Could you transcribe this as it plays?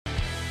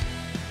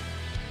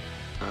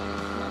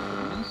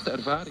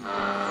ervaring.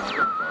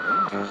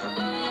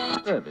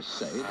 Service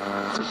say.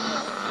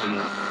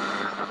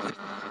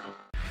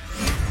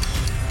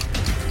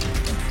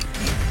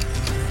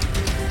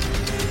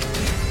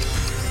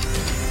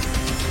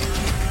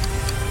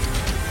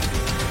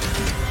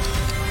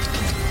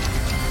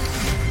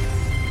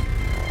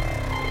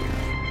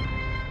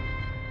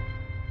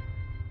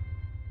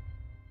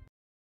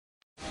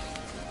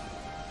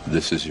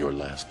 This is your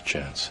last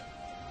chance.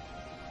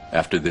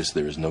 After this,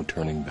 there is no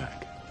turning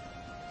back.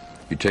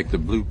 You take the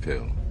blue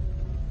pill,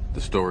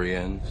 the story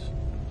ends.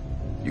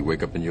 You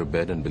wake up in your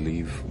bed and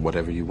believe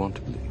whatever you want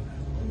to believe.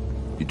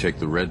 You take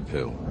the red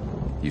pill,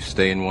 you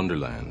stay in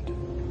Wonderland,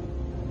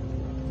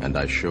 and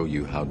I show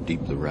you how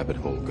deep the rabbit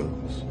hole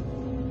goes.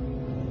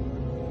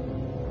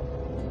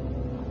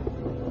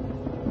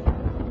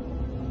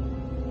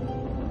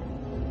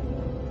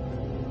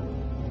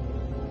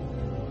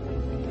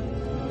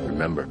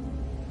 Remember,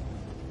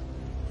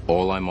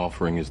 all I'm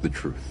offering is the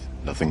truth,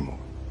 nothing more.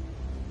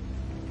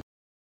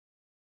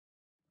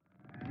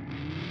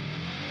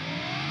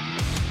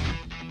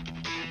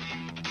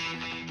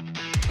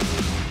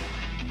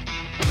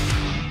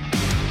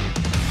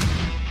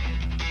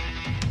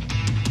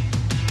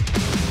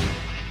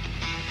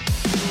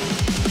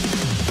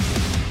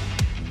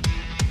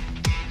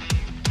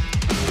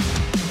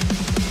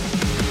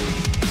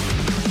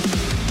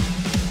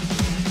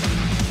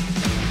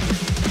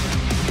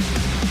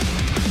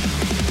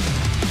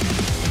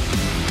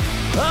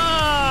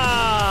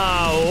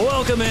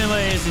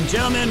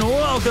 Gentlemen,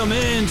 welcome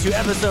into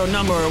episode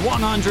number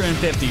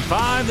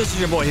 155. This is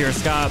your boy here,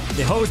 Scott,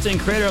 the host and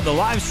creator of the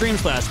live stream /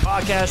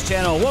 podcast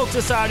channel Woke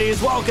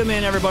Societies. Welcome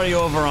in everybody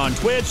over on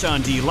Twitch,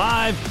 on D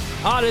Live,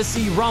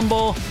 Odyssey,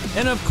 Rumble,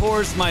 and of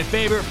course my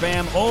favorite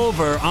fam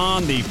over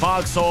on the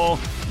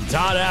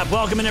Foxhole.app.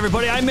 Welcome in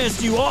everybody. I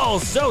missed you all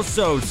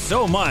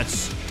so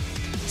much.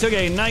 Took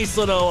a nice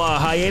little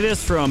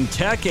hiatus from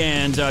tech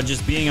and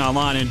just being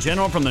online in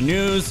general from the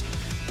news.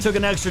 Took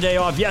an extra day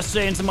off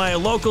yesterday, and to my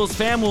locals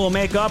fam will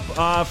make up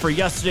for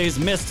yesterday's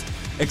missed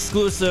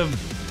exclusive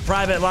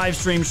private live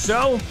stream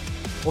show.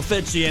 We'll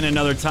fit you in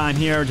another time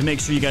here to make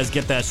sure you guys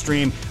get that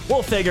stream.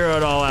 We'll figure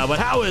it all out. But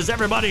how is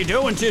everybody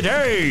doing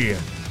today?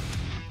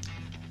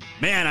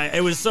 Man,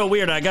 it was so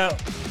weird. I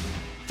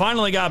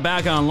finally got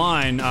back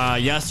online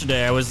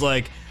yesterday. I was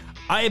like,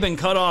 I have been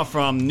cut off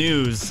from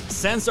news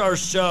since our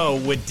show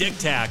with Dick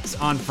Tax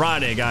on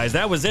Friday, guys.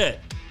 That was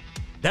it.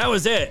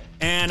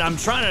 And I'm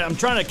trying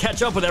to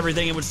catch up with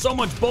everything. And with so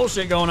much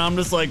bullshit going on, I'm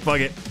just like, fuck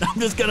it. I'm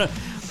just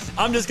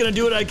gonna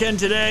do what I can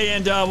today,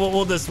 and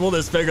we'll just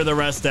figure the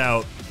rest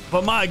out.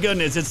 But my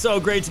goodness, it's so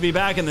great to be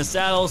back in the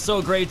saddle.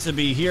 So great to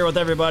be here with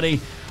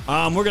everybody.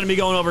 We're gonna be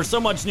going over so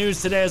much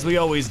news today, as we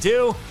always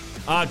do.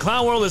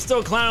 Clown World is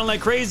still clowning like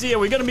crazy. Are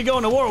we gonna be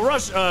going to war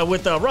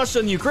with Russia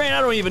and Ukraine?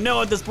 I don't even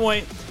know at this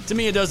point. To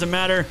me, it doesn't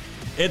matter.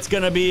 It's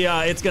gonna be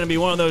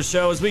one of those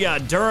shows. We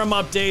got Durham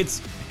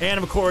updates. And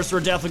of course,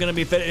 we're definitely going to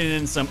be fitting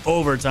in some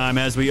overtime,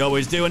 as we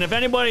always do. And if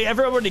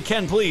everybody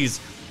can, please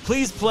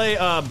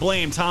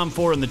blame Tom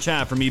Ford in the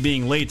chat for me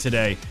being late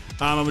today.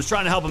 I was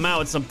trying to help him out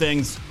with some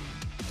things,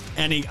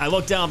 and I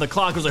looked down at the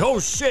clock. I was like, oh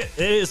shit,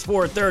 it is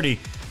 4:30.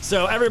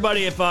 So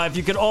everybody, if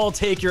you could all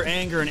take your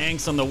anger and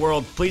angst on the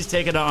world, please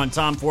take it out on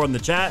Tom Ford in the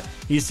chat.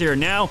 He's here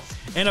now.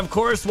 And of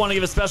course, want to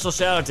give a special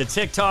shout out to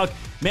TikTok.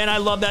 Man, I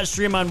love that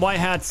stream on White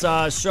Hat's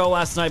show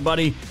last night,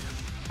 buddy.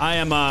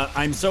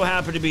 I'm so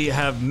happy to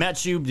have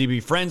met you, to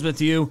be friends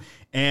with you,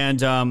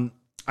 and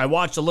I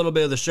watched a little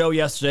bit of the show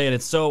yesterday, and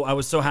I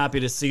was so happy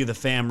to see the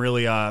fam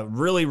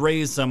really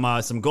raise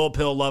some gold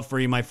pill love for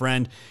you, my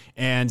friend,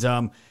 and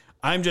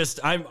I'm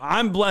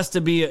blessed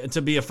to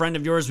be a friend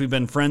of yours. We've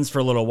been friends for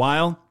a little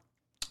while,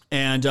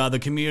 and the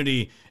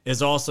community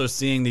is also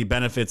seeing the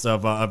benefits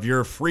of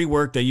your free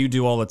work that you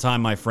do all the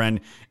time, my friend,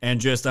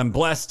 and I'm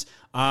blessed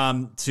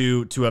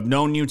to have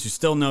known you, to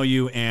still know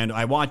you, and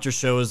I watch your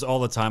shows all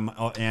the time,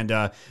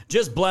 and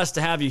just blessed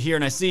to have you here.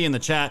 And I see you in the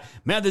chat.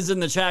 Methods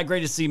in the chat. Great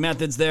to see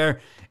Methods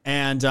there.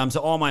 And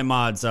to all my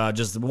mods,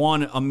 just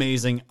one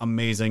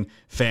amazing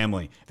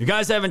family. If you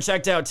guys haven't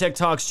checked out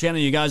TikTok's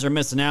channel, you guys are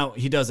missing out.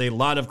 He does a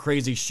lot of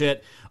crazy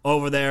shit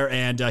over there,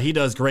 and he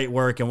does great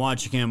work, and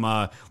watching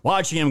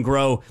him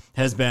grow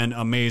has been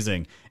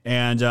amazing.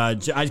 And I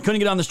couldn't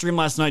get on the stream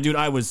last night, dude.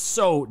 I was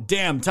so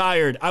damn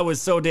tired.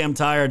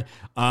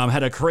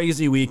 Had a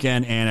crazy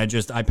weekend, and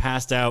I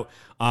passed out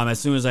as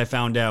soon as I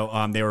found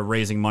out they were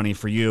raising money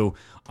for you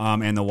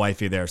and the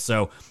wifey there.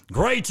 So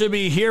great to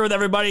be here with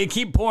everybody.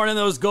 Keep pouring in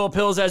those gold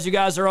pills, as you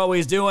guys are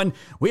always doing.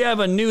 We have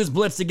a news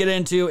blitz to get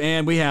into,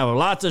 and we have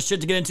lots of shit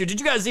to get into.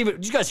 Did you guys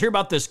hear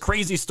about this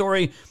crazy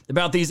story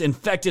about these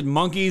infected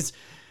monkeys?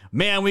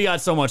 Man, we got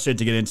so much shit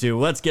to get into.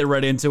 Let's get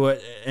right into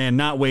it and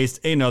not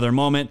waste another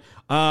moment.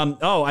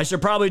 I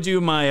should probably do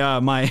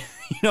my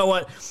you know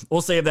what? We'll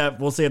save that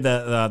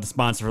the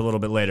sponsor for a little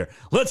bit later.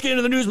 Let's get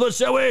into the news blitz,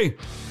 shall we?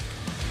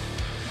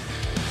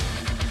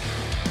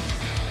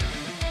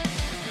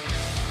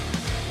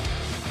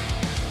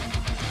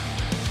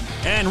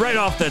 And right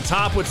off the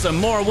top with some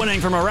more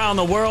winning from around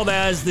the world,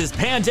 as this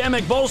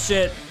pandemic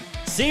bullshit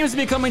seems to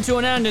be coming to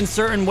an end in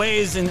certain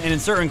ways and in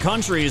certain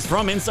countries.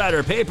 From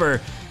Insider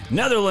Paper,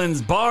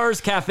 Netherlands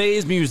bars,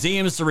 cafes,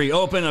 museums to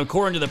reopen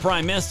according to the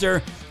Prime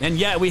Minister, and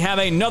yet we have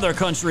another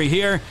country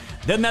here.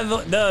 The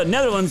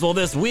Netherlands will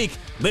this week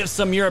lift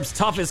some of Europe's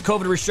toughest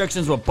COVID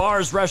restrictions, with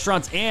bars,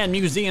 restaurants, and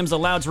museums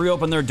allowed to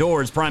reopen their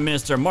doors. Prime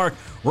Minister Mark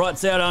Rutte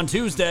said on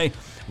Tuesday.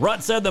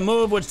 Rutte said the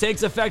move, which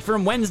takes effect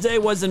from Wednesday,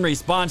 was in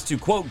response to,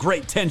 quote,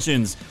 great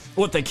tensions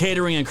with the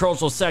catering and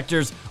cultural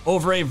sectors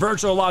over a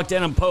virtual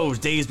lockdown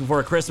imposed days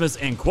before Christmas,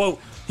 and, quote,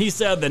 he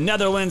said the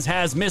Netherlands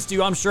has missed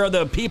you. I'm sure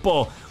the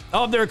people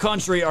of their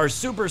country are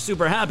super,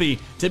 super happy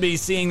to be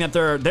seeing that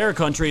their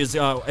country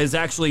is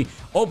actually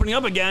opening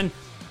up again.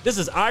 This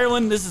is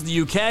Ireland. This is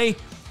the UK.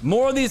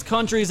 More of these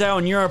countries out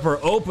in Europe are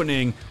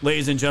opening,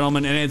 ladies and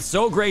gentlemen, and it's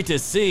so great to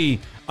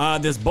see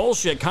this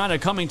bullshit kind of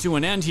coming to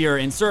an end here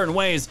in certain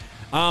ways.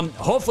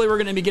 Hopefully we're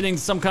going to be getting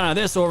some kind of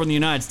this over in the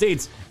United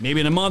States, maybe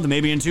in a month,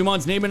 maybe in 2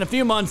 months, maybe in a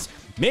few months.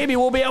 Maybe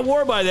we'll be at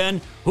war by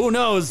then. Who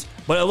knows?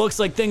 But it looks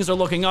like things are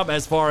looking up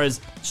as far as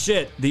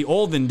the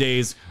olden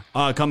days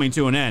coming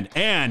to an end.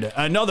 And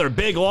another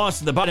big loss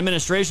to the Biden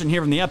administration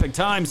here from the Epic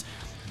Times.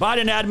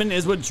 Biden admin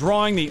is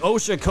withdrawing the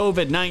OSHA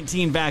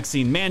COVID-19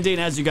 vaccine mandate.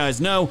 As you guys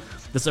know,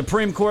 the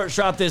Supreme Court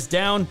shot this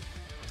down,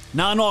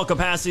 not in all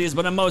capacities,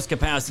 but in most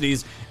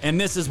capacities. And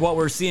this is what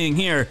we're seeing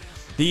here.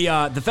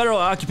 The Federal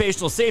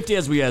Occupational Safety,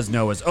 as we guys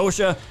know as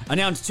OSHA,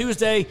 announced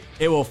Tuesday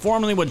it will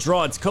formally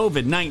withdraw its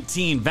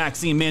COVID-19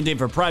 vaccine mandate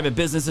for private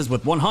businesses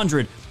with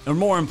 100 or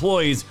more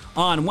employees.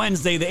 On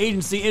Wednesday, the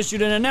agency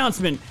issued an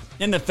announcement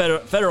in the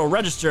Federal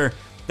Register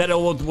that it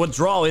will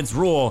withdraw its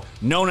rule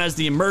known as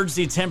the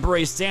Emergency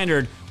Temporary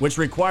Standard, which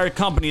required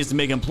companies to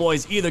make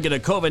employees either get a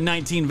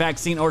COVID-19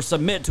 vaccine or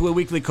submit to a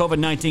weekly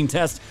COVID-19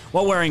 test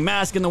while wearing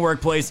masks in the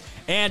workplace.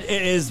 And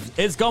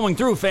it's going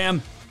through,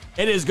 fam.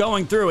 It is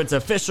going through. It's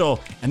official,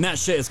 and that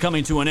shit is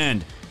coming to an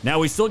end. Now,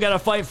 we still got to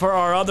fight for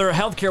our other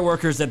healthcare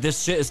workers that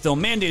this shit is still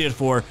mandated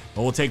for,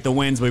 but we'll take the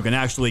wins where we can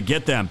actually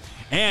get them.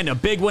 And a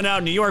big win out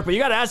in New York, but you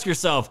got to ask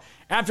yourself,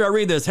 after I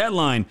read this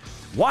headline,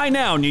 why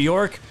now, New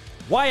York?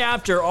 Why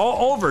after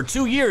over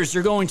 2 years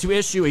you're going to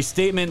issue a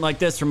statement like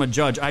this from a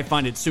judge? I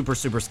find it super,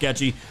 super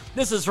sketchy.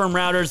 This is from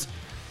Reuters.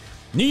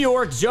 New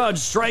York judge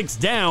strikes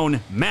down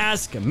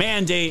mask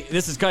mandate.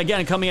 This is,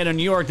 again, coming out of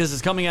New York. This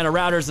is coming out of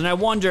Reuters, and I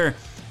wonder,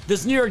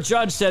 this New York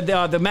judge said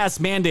the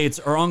mask mandates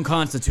are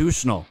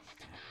unconstitutional.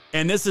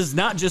 And this is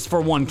not just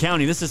for one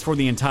county. This is for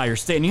the entire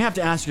state. And you have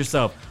to ask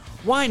yourself,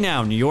 why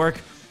now, New York?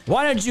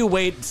 Why did you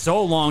wait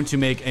so long to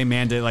make a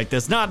mandate like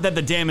this? Not that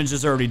the damage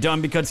is already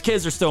done, because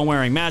kids are still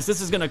wearing masks.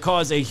 This is going to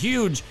cause a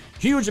huge,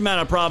 huge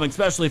amount of problem,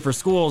 especially for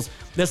schools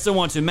that still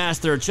want to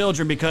mask their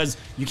children, because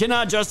you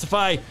cannot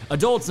justify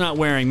adults not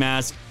wearing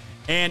masks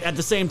and at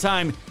the same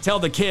time tell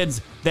the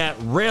kids that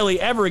rarely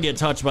ever get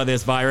touched by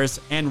this virus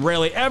and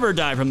rarely ever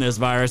die from this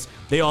virus.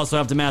 They also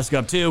have to mask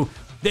up too.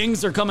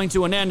 Things are coming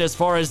to an end as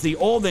far as the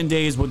olden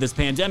days with this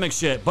pandemic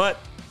shit, but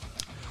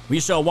we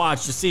shall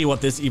watch to see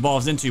what this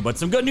evolves into. But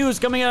some good news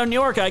coming out of New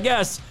York, I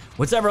guess,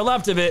 what's ever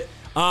left of it.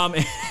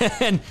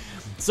 And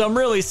some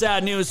really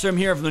sad news from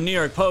the New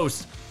York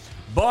Post.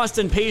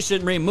 Boston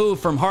patient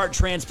removed from heart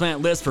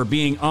transplant list for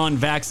being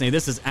unvaccinated.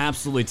 This is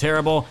absolutely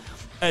terrible.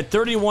 A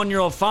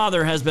 31-year-old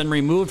father has been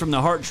removed from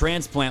the heart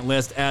transplant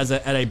list at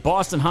a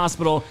Boston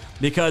hospital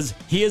because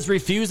he is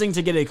refusing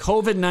to get a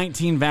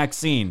COVID-19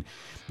 vaccine.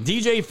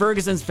 DJ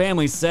Ferguson's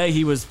family say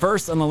he was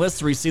first on the list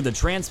to receive the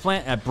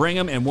transplant at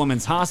Brigham and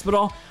Women's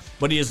Hospital,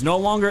 but he is no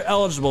longer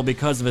eligible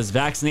because of his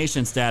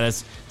vaccination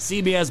status,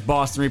 CBS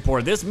Boston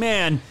reported. This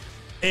man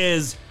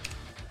is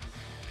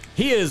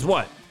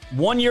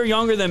 1 year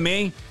younger than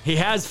me. He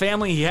has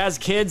family, he has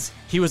kids.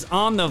 He was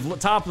on the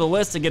top of the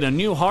list to get a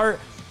new heart.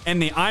 And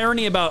the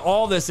irony about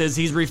all this is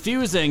he's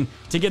refusing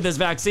to get this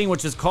vaccine,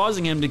 which is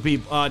causing him to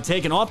be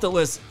taken off the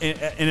list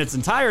in its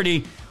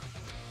entirety.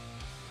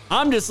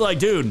 I'm just like,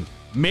 dude,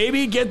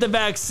 maybe get the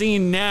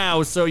vaccine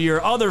now so your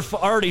other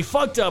already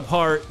fucked up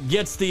heart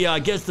gets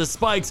the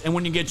spikes, and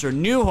when you get your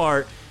new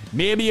heart,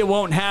 maybe it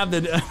won't have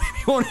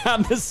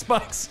the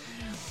spikes.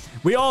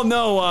 We all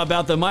know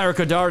about the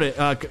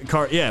myocarditis.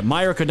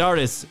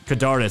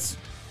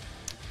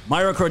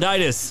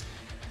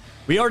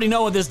 We already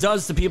know what this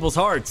does to people's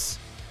hearts.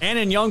 And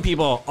in young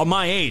people of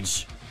my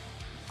age.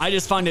 I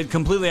just find it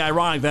completely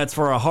ironic that's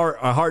for a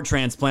heart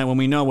transplant when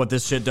we know what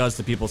this shit does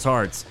to people's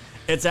hearts.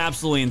 It's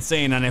absolutely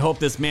insane, and I hope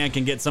this man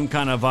can get some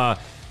kind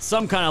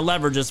of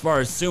leverage as far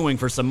as suing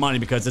for some money,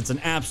 because it's an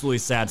absolutely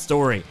sad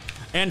story.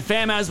 And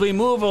fam, as we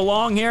move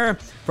along here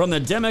from the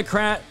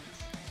Democrat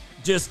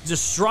just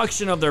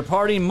destruction of their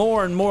party,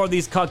 more and more of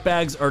these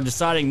cuckbags are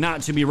deciding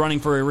not to be running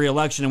for a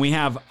re-election. And we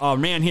have a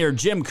man here,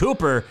 Jim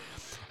Cooper,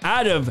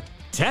 out of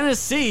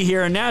Tennessee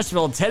here in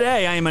Nashville.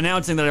 Today, I am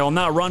announcing that I will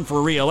not run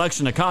for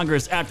re-election to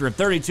Congress. After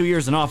 32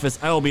 years in office,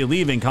 I will be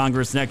leaving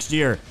Congress next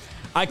year.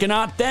 I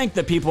cannot thank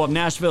the people of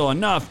Nashville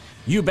enough.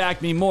 You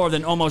backed me more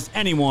than almost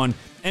anyone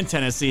in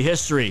Tennessee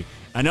history.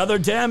 Another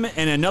Dem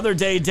and another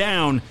day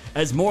down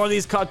as more of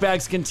these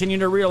cuckbags continue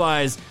to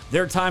realize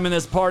their time in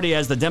this party,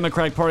 as the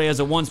Democratic Party as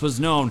it once was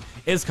known,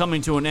 is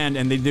coming to an end,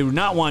 and they do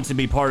not want to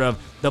be part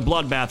of the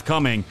bloodbath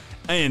coming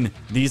in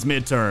these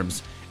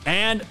midterms.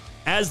 And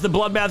as the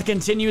bloodbath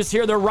continues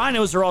here, the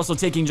rhinos are also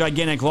taking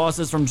gigantic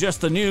losses from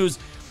just the news.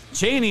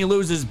 Cheney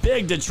loses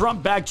big to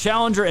Trump-backed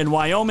challenger in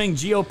Wyoming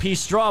GOP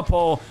straw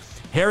poll.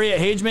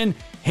 Harriet Hageman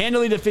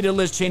handily defeated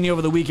Liz Cheney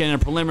over the weekend in a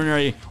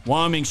preliminary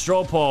Wyoming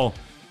straw poll.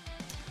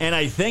 And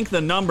I think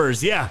the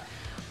numbers,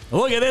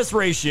 look at this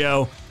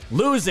ratio,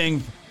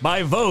 losing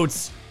by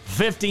votes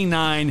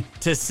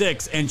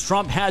 59-6. And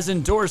Trump has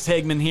endorsed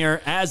Hageman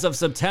here as of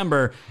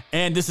September.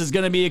 And this is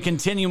going to be a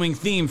continuing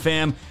theme,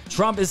 fam.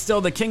 Trump is still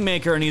the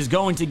kingmaker, and he's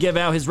going to give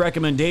out his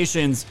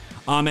recommendations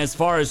as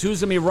far as who's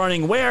going to be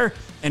running where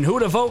and who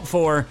to vote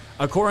for,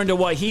 according to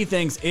what he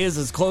thinks is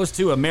as close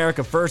to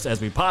America first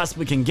as we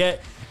possibly can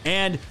get.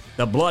 And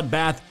the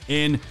bloodbath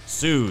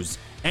ensues.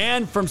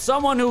 And from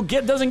someone who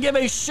doesn't give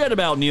a shit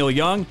about Neil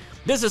Young,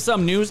 this is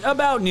some news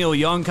about Neil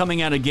Young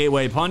coming out of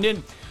Gateway Pundit.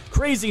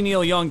 Crazy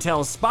Neil Young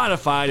tells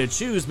Spotify to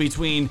choose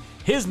between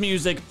his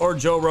music or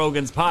Joe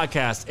Rogan's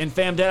podcast. And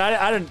fam,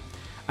 Dad,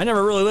 I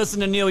never really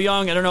listened to Neil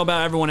Young. I don't know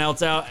about everyone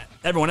else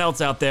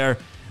out there,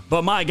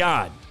 but my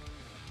God,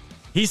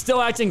 he's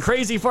still acting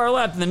crazy far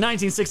left. And the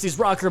 1960s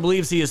rocker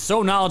believes he is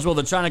so knowledgeable of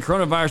the China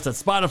coronavirus that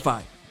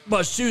Spotify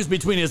must choose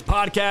between his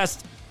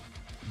podcast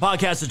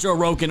of Joe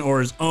Rogan or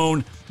his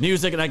own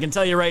music. And I can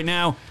tell you right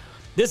now,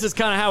 this is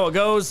kind of how it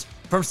goes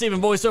from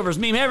Steven Voiceover's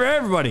meme. Hey,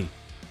 everybody,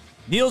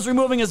 Neil's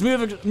removing his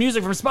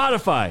music from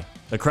Spotify.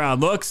 The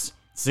crowd looks,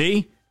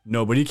 see,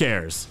 nobody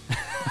cares.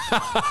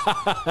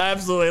 I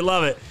absolutely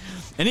love it.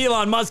 And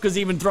Elon Musk was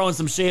even throwing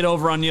some shade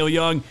over on Neil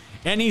Young.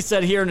 And he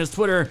said here in his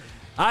Twitter,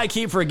 I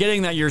keep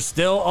forgetting that you're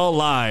still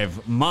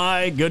alive.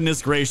 My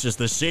goodness gracious,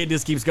 the shade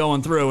just keeps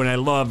going through, and I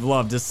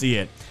love to see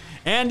it.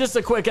 And just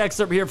a quick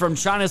excerpt here from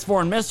China's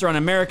foreign minister on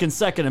American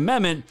Second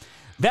Amendment.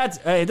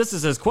 This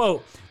is his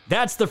quote.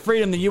 That's the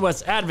freedom the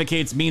U.S.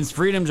 advocates, means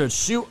freedom to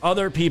shoot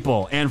other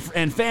people. And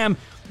fam,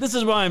 this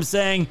is why I'm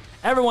saying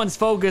everyone's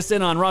focused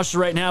in on Russia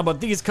right now,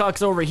 but these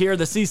cucks over here,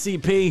 the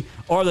CCP,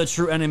 are the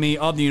true enemy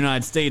of the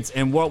United States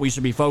and what we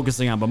should be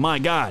focusing on. But my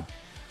God,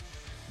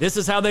 this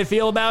is how they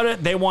feel about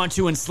it. They want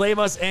to enslave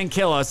us and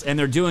kill us, and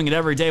they're doing it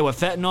every day with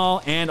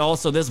fentanyl and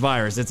also this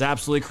virus. It's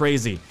absolutely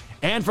crazy.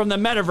 And from the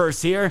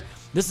metaverse here,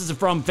 this is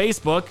from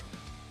Facebook,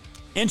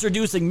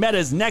 introducing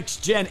Meta's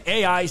next-gen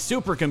AI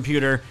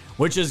supercomputer,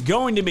 which is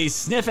going to be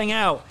sniffing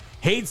out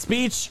hate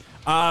speech,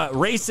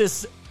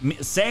 racist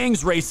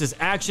sayings, racist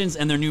actions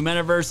in their new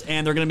metaverse,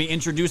 and they're going to be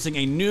introducing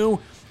a new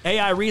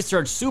AI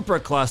research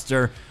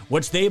supercluster,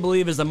 which they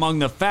believe is among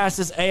the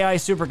fastest AI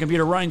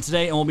supercomputer running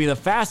today and will be the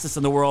fastest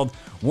in the world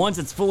once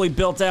it's fully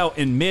built out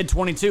in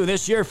mid-22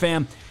 this year,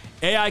 fam.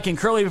 AI can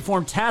currently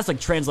perform tasks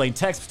like translate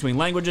text between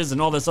languages and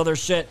all this other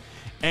shit,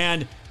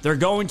 and they're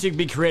going to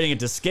be creating it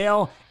to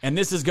scale, and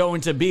this is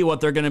going to be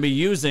what they're going to be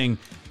using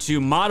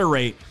to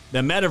moderate the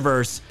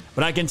metaverse.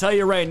 But I can tell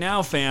you right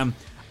now, fam,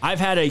 I've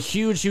had a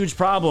huge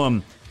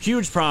problem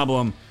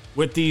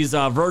with these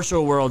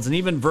virtual worlds and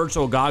even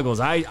virtual goggles.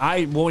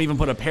 I won't even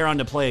put a pair on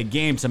to play a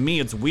game. To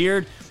me, it's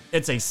weird.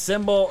 It's a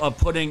symbol of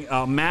putting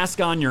a mask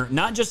on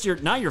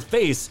not your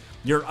face,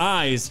 your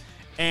eyes,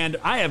 and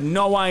I have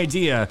no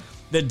idea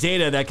the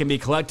data that can be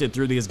collected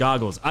through these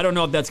goggles. I don't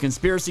know if that's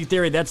conspiracy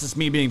theory. That's just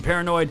me being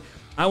paranoid.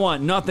 I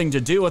want nothing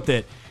to do with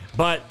it.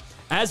 But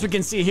as we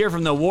can see here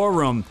from the War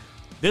Room,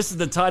 this is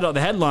the title,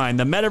 the headline.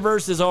 The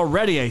metaverse is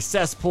already a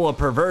cesspool of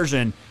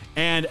perversion.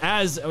 And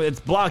as it's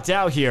blocked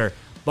out here,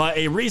 but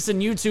a recent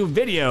YouTube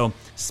video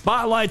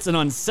spotlights an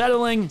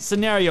unsettling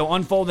scenario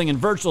unfolding in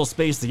virtual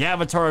space. The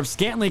avatar of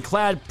scantily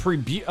clad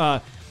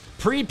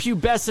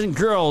prepubescent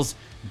girls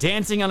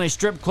dancing on a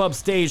strip club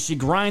stage. She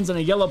grinds on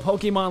a yellow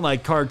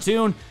Pokemon-like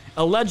cartoon,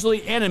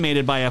 allegedly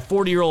animated by a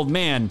 40-year-old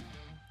man.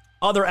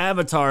 Other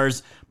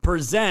avatars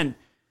present,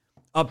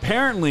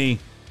 apparently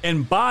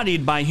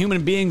embodied by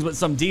human beings with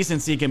some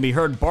decency, can be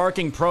heard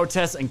barking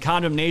protests and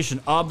condemnation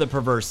of the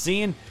perverse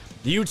scene.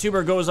 The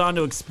YouTuber goes on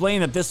to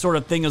explain that this sort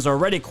of thing is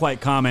already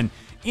quite common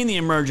in the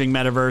emerging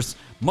metaverse,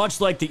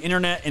 much like the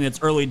internet in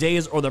its early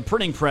days or the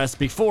printing press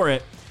before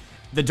it.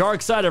 The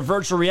dark side of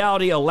virtual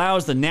reality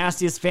allows the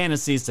nastiest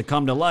fantasies to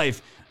come to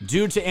life.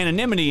 Due to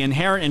anonymity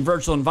inherent in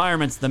virtual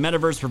environments, the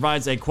metaverse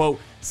provides a, quote,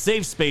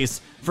 safe space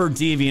for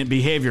deviant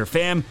behavior.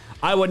 Fam,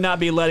 I would not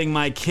be letting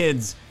my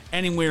kids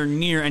anywhere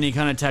near any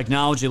kind of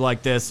technology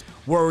like this,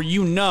 where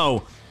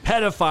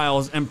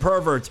pedophiles and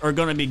perverts are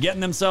going to be getting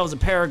themselves a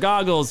pair of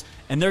goggles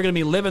and they're going to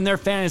be living their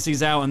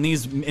fantasies out in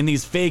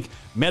these fake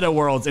meta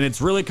worlds. And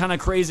it's really kind of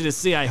crazy to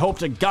see. I hope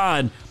to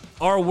God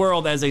our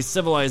world as a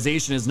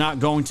civilization is not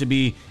going to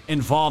be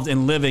involved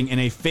in living in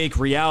a fake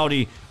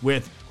reality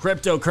with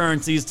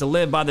cryptocurrencies to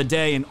live by the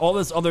day and all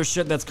this other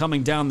shit that's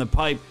coming down the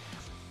pipe.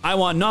 I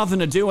want nothing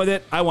to do with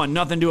it. I want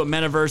nothing to do with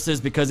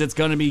metaverses because it's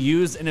going to be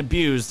used and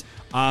abused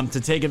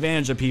to take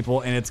advantage of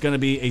people, and it's going to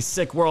be a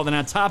sick world. And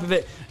on top of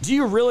it, do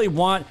you really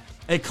want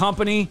a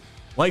company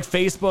like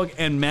Facebook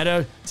and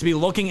Meta to be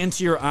looking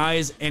into your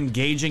eyes and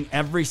gauging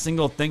every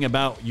single thing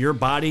about your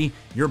body,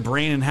 your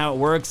brain, and how it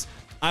works.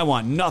 I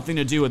want nothing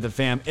to do with it,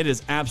 fam. It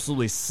is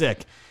absolutely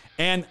sick.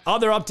 And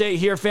other update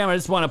here, fam, I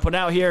just want to put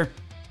out here.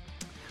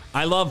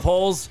 I love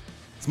polls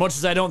as much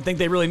as I don't think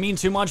they really mean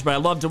too much, but I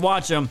love to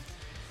watch them.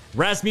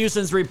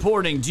 Rasmussen's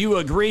reporting, do you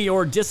agree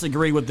or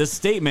disagree with this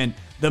statement?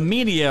 The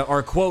media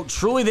are, quote,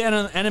 truly the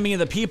enemy of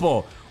the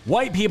people.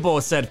 White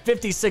people said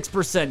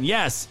 56%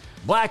 yes.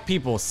 Black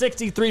people,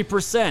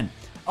 63%.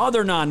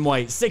 Other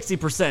non-white,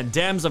 60%.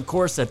 Dems, of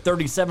course, at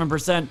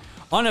 37%.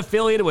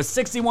 Unaffiliated was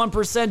 61%.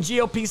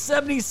 GOP,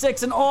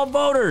 76%. And all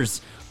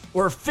voters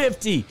were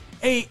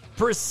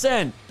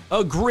 58%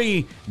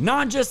 agree,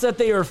 not just that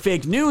they are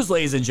fake news,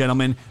 ladies and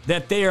gentlemen,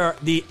 that they are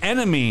the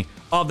enemy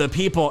of the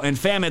people. And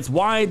fam, it's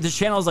why the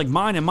channels like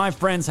mine and my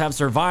friends have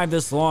survived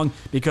this long,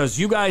 because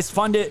you guys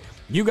fund it.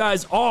 You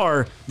guys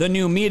are the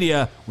new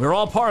media. We're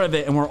all part of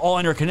it, and we're all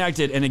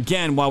interconnected. And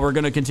again, while we're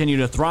going to continue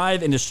to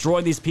thrive and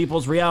destroy these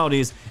people's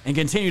realities and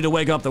continue to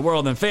wake up the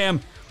world, and fam,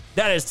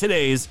 that is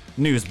today's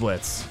News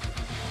Blitz.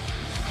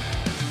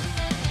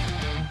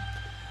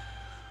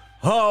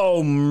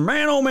 Oh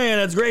man,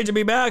 it's great to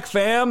be back,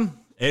 fam.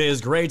 It is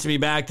great to be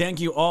back.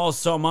 Thank you all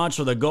so much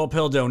for the Gold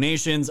Pill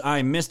donations.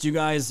 I missed you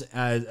guys.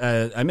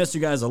 I missed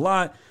you guys a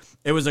lot.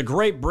 It was a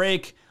great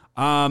break.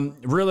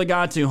 Really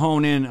got to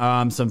hone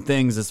in some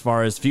things as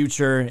far as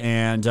future,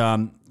 and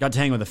got to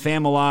hang with the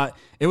fam a lot.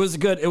 It was a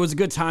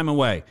good time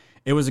away.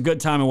 It was a good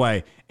time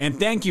away. And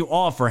thank you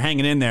all for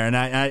hanging in there. And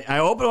I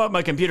opened up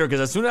my computer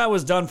because as soon as I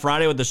was done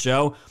Friday with the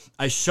show,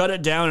 I shut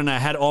it down and I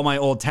had all my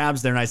old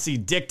tabs there, and I see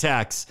Dick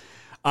Tax.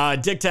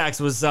 Dick Tax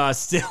was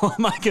still on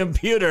my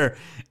computer,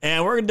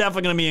 and we're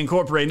definitely going to be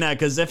incorporating that,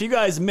 because if you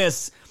guys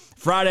missed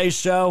Friday's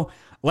show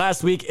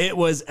last week, it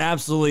was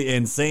absolutely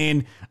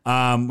insane.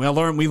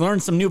 We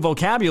learned some new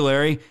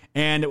vocabulary,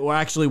 and it were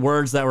actually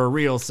words that were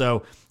real.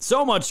 So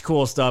much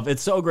cool stuff.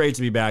 It's so great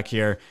to be back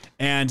here.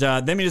 And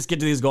let me just get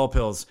to these Gold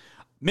Pills.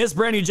 Miss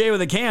Brandy J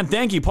with a can.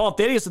 Thank you. Paul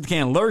Thaddeus with the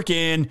can.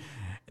 Lurkin.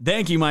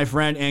 Thank you, my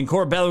friend. And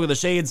Corbella with the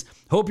shades.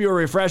 Hope you were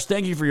refreshed.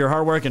 Thank you for your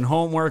hard work and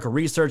homework or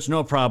research.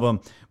 No problem,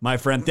 my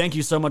friend. Thank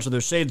you so much for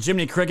those shades.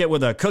 Jiminy Cricket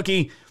with a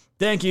cookie.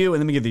 Thank you. And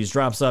let me get these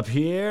drops up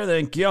here.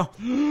 Thank you.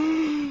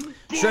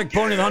 Shrek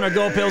Pony with 100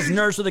 Gold Pills.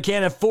 Nurse with a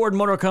can. If Ford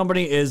Motor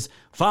Company is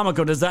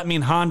Famco, does that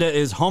mean Honda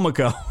is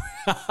Homico?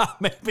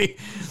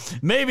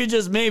 maybe,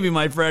 just maybe,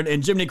 my friend.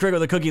 And Jiminy Cricket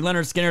with a cookie.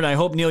 Leonard Skinner. I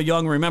hope Neil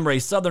Young. Remember, a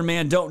Southern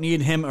man don't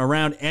need him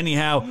around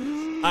anyhow.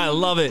 I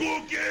love it.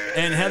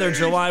 And Heather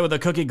July with a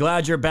cookie.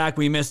 Glad you're back.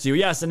 We missed you.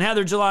 Yes, and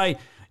Heather July,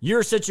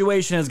 your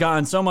situation has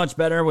gotten so much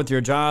better with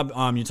your job.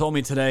 You told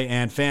me today,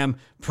 and fam,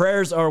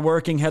 prayers are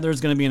working.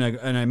 Heather's going to be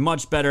in a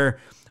much better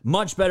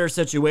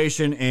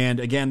situation.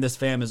 And again, this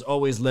fam has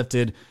always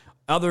lifted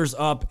others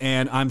up,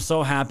 and I'm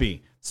so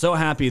happy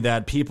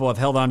that people have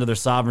held on to their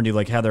sovereignty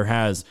like Heather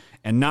has,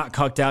 and not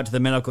cucked out to the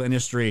medical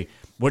industry,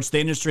 which the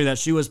industry that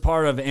she was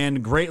part of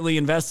and greatly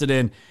invested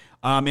in,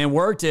 and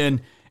worked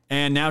in.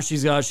 And now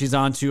she's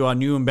on to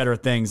new and better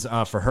things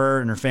for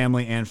her and her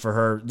family, and for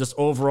her just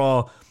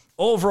overall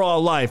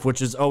life,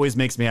 which always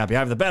makes me happy. I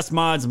have the best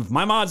mods, and if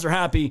my mods are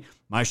happy,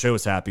 my show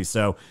is happy.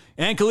 So,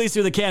 and Khaleesi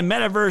with the can.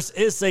 Metaverse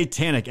is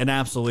satanic. It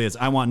absolutely is.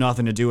 I want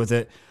nothing to do with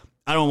it.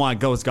 I don't want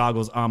ghost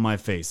goggles on my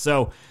face.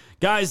 So,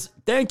 guys,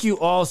 thank you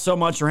all so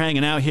much for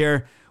hanging out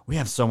here. We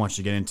have so much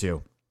to get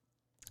into.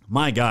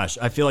 My gosh,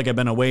 I feel like I've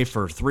been away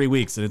for 3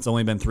 weeks, and it's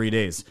only been 3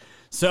 days.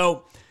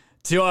 So,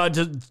 to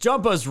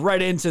jump us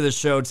right into the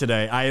show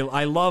today,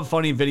 I love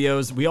funny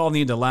videos. We all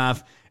need to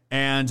laugh.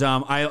 And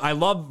I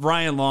love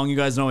Ryan Long. You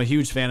guys know I'm a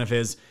huge fan of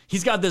his.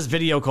 He's got this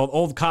video called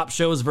Old Cop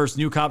Shows versus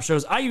New Cop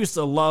Shows. I used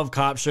to love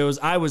cop shows.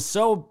 I was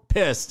so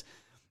pissed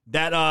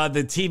that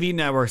the TV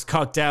networks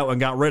cucked out and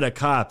got rid of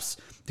cops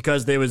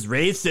because there was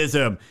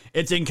racism.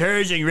 It's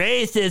encouraging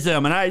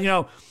racism.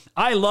 And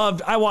I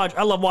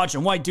love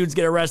watching white dudes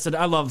get arrested.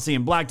 I love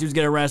seeing black dudes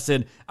get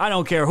arrested. I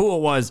don't care who it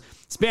was.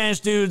 Spanish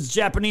dudes,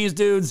 Japanese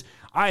dudes.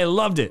 I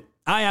loved it.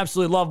 I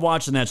absolutely love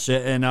watching that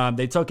shit, and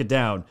they took it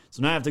down.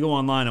 So now I have to go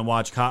online and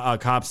watch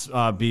cops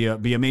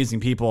be amazing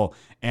people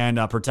and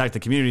protect the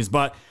communities.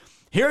 But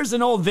here's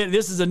an old video.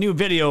 This is a new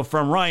video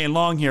from Ryan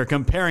Long here,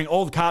 comparing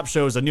old cop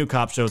shows and new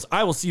cop shows.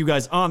 I will see you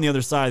guys on the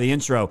other side of the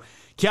intro.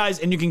 Guys,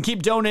 and you can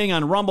keep donating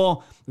on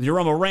Rumble with your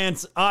Rumble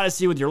Rants,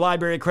 Odyssey with your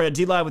library credit,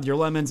 D-Live with your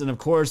lemons, and of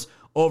course,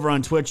 over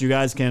on Twitch, you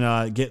guys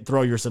can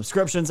throw your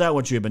subscriptions out,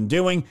 which you've been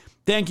doing.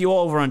 Thank you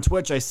all over on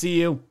Twitch. I see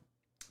you.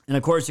 And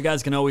of course, you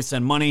guys can always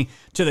send money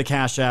to the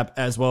Cash App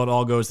as well. It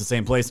all goes to the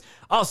same place.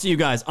 I'll see you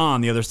guys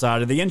on the other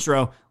side of the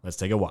intro. Let's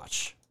take a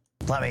watch.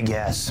 Let me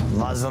guess.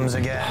 Muslims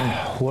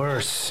again?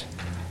 Worse.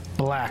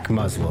 black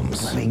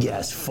Muslims. Let me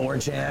guess,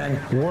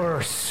 4chan?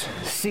 Worse,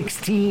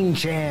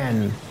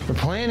 16chan. They're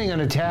planning an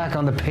attack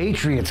on the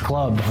Patriots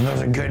Club.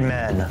 Those are good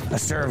men. I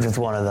served with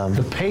one of them.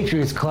 The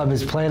Patriots Club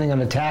is planning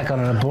an attack on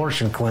an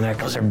abortion clinic.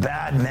 Those are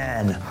bad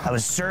men. I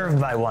was served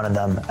by one of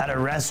them at a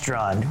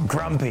restaurant,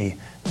 grumpy,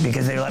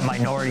 because they let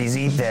minorities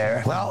eat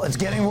there. Well, it's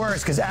getting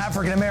worse because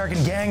African-American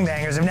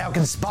gangbangers have now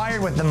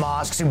conspired with the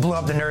mosques who blew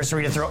up the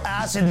nursery to throw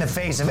acid in the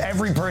face of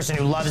every person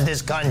who loves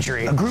this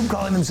country. A group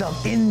calling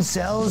themselves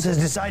Incels has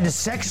decided to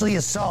sexually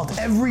assault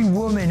every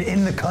woman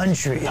in the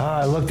country.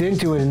 I looked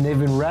into it and they've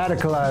been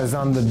radicalized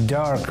on the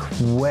dark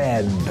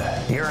web.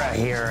 You're a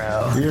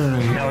hero. You're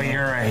a hero. No,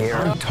 you're a hero.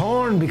 I'm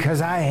torn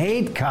because I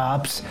hate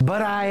cops,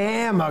 but I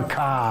am a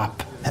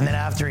cop. And then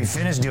after he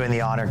finished doing the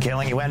honor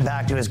killing, he went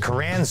back to his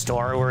Koran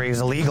store where he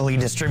was illegally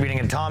distributing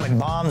atomic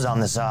bombs on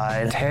the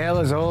side. Tale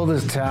as old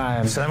as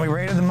time. So then we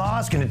raided the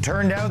mosque, and it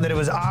turned out that it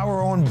was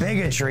our own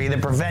bigotry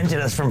that prevented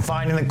us from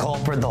finding the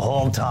culprit the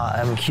whole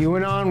time.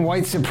 QAnon,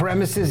 white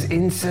supremacists,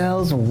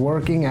 incels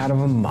working out of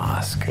a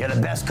mosque. You're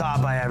the best cop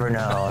I ever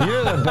known.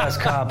 You're the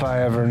best cop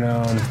I ever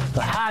known.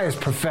 The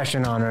highest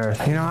profession on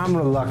earth. You know, I'm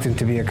reluctant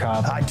to be a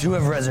cop. I too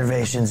have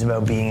reservations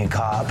about being a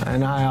cop.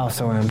 And I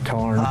also am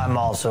torn. I'm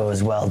also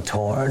as well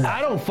torn.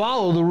 I don't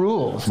follow the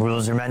rules.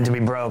 Rules are meant to be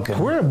broken.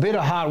 We're a bit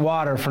of hot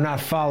water for not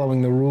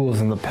following the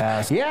rules in the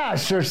past. Yeah, I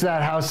searched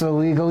that house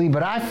illegally,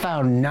 but I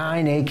found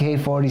 9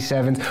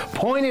 AK-47s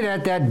pointed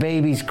at that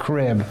baby's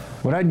crib.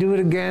 Would I do it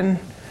again?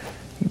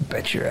 You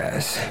bet your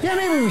ass. Yeah,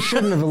 maybe we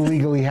shouldn't have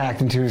illegally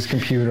hacked into his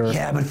computer.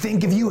 Yeah, but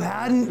think if you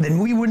hadn't, then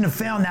we wouldn't have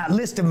found that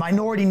list of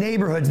minority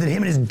neighborhoods that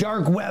him and his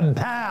dark web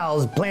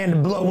pals planned to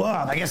blow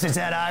up. I guess it's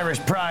that Irish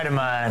pride of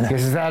mine.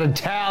 Guess it's that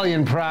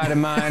Italian pride of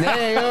mine.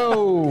 Hey,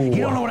 oh! You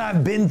don't know what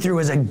I've been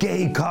through as a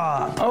gay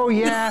cop. Oh,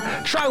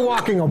 yeah? Try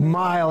walking a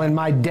mile in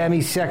my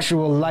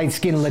demisexual,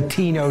 light-skinned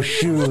Latino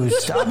shoes.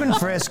 Stop and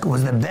frisk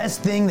was the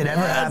best thing that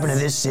ever happened to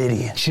this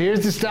city.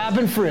 Cheers to stop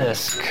and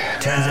frisk.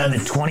 Turns out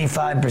that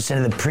 25%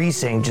 of the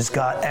precinct just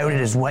got outed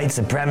as white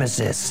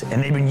supremacists,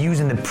 and they've been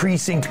using the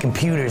precinct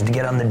computers to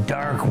get on the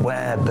dark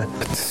web.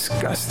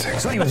 Disgusting.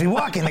 So anyways, we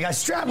walk in, the guy's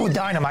strapped with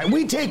dynamite,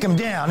 we take him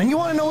down, and you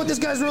want to know what this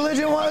guy's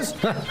religion was?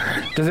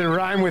 Does it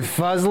rhyme with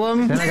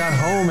Fuslim? Then I got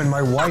home and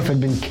my wife had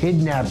been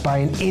kidnapped by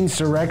an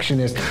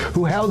insurrectionist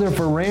who held her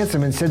for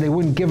ransom and said they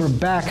wouldn't give her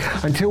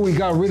back until we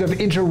got rid of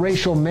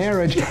interracial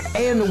marriage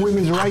and the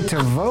women's right to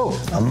vote.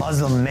 A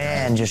Muslim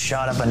man just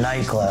shot up a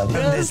nightclub.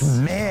 This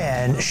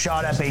man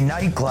shot up a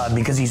nightclub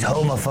because he's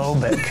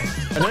homophobic.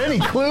 Are there any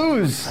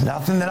clues?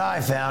 Nothing that I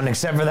found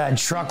except for that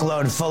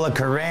truckload full of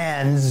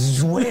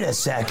Korans. Wait a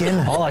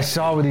second. All I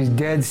saw were these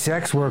dead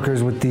sex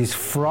workers with these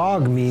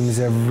frog memes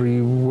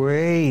every...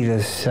 Wait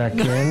a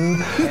second.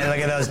 Hey, look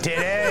at those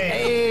titties.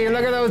 Hey,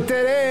 look at those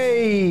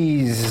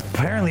titties.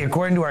 Apparently,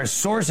 according to our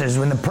sources,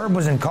 when the perp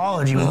was in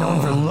college, he was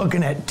known for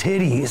looking at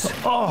titties.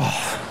 Oh,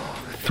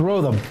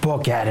 throw the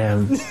book at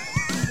him.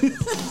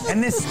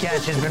 And this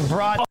sketch has been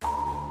brought...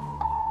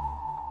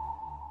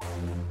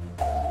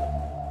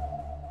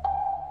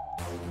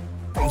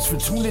 Thanks for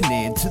tuning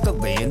in to the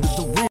land of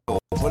the real.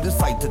 But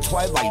it's like the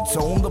Twilight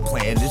Zone, the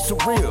plan is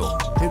surreal.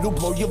 It'll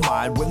blow your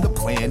mind when the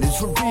plan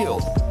is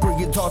revealed. Bring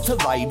it all to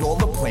light, all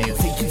the plans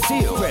they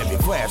conceal. Grab your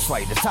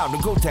flashlight, it's time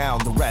to go down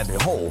the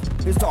rabbit hole.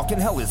 It's dark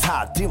and hell is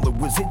hot, dealing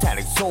with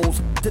satanic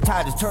souls. The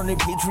tide is turning,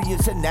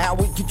 patriots are now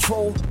in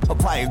control.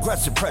 Apply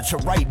aggressive pressure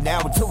right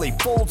now until they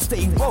fold,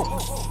 stay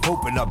woke.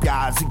 Open up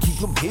guys and keep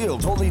them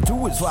peeled. All they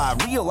do is lie,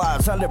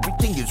 realize not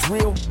everything is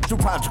real. Through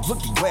Project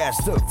Looking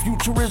Glass, the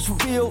future is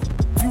revealed.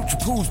 Future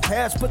proves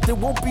past, but there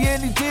won't be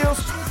any deals.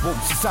 Woke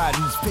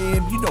society's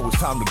fam, you know it's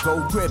time to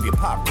go. Grab your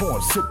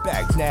popcorn, sit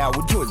back now,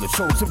 enjoy the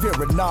show. Severe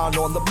and non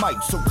on the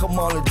mic, so come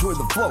on, enjoy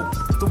the flow.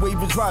 The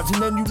wave is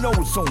rising and you know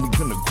it's only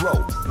gonna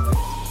grow.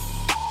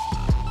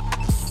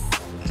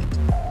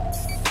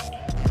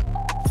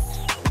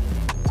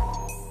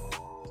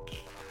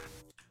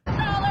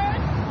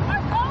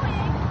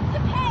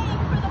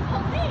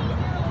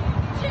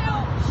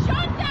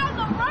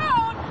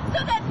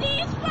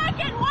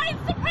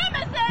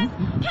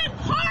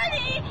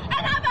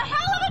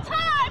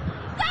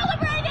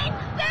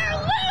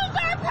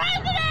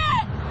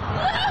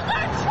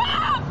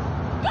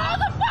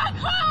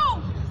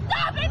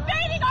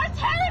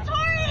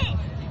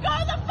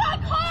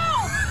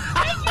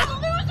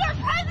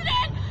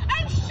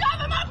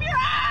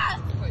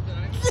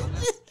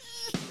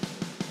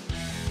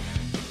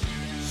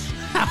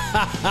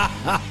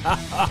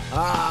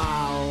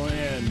 Oh,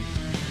 man.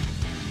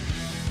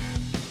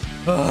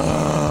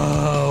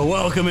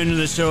 Welcome into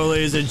the show,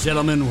 ladies and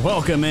gentlemen.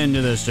 Welcome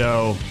into the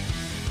show.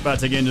 About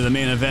to get into the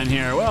main event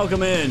here.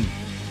 Welcome in.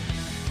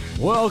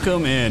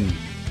 Welcome in.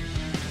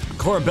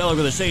 Core Bellic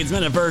with the Shades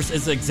Metaverse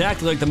is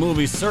exactly like the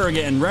movie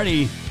Surrogate and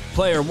Ready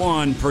Player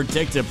One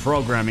predictive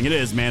programming. It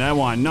is, man. I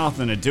want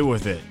nothing to do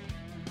with it.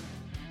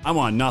 I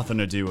want nothing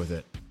to do with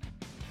it.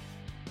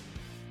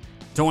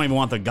 Don't even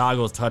want the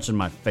goggles touching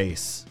my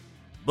face.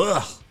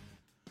 Ugh.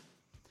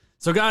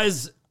 So,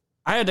 guys,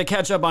 I had to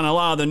catch up on a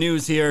lot of the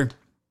news here.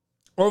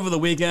 over the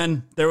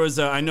weekend, there was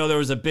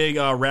a big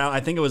rally. I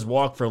think it was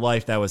Walk for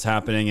Life that was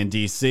happening in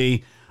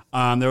D.C.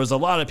 There was a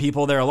lot of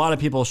people there. A lot of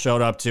people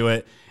showed up to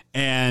it.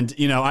 And,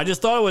 you know, I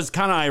just thought it was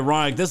kind of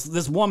ironic.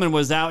 This woman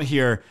was out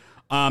here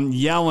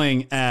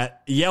yelling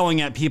at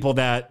people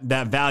that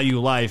value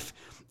life.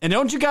 And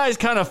don't you guys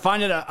kind of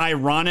find it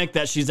ironic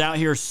that she's out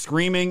here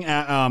screaming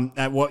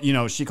at what, you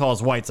know, she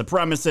calls white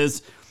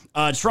supremacists,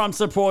 Trump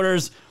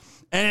supporters,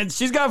 and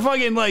she's got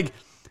fucking like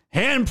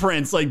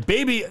handprints, like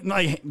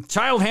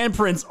child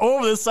handprints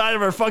over the side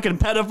of her fucking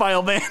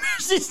pedophile van.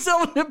 She's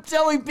still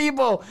telling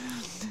people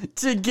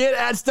to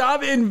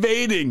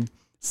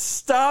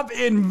stop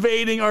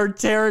invading our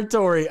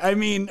territory. I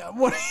mean,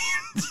 what are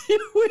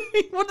you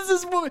doing? What is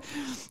this woman?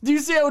 Do you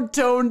see how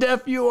tone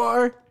deaf you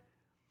are?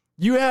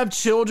 You have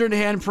children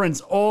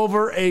handprints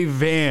over a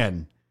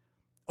van.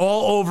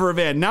 All over a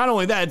van. Not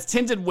only that, it's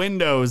tinted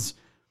windows.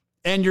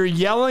 And you're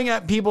yelling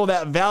at people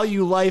that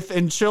value life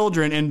and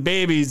children and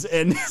babies.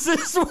 And this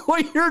is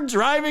what you're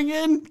driving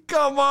in?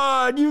 Come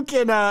on. You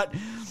cannot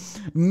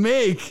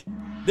make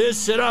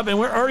this shit up. And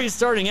we're already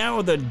starting out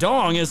with a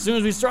dong as soon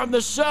as we start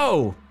the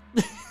show.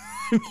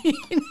 I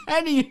mean,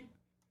 how do you...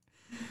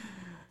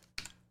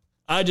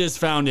 I just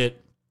found it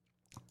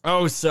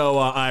so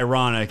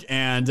ironic.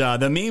 And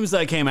the memes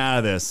that came out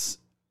of this,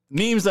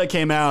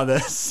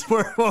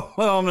 were what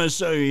I'm going to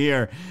show you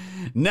here.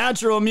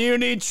 Natural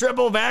immunity,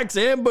 triple vax,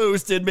 and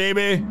boosted,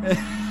 baby.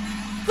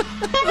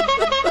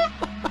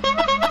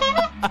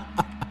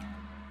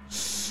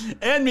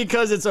 And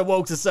because it's a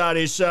woke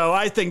society show,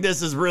 I think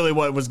this is really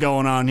what was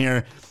going on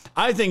here.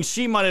 I think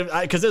she might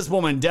have, because this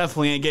woman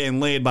definitely ain't getting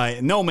laid by,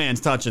 no man's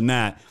touching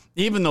that.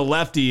 Even the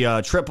lefty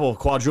triple,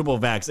 quadruple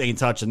vax ain't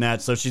touching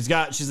that. So she's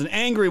an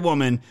angry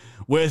woman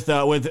with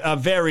a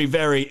very,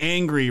 very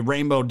angry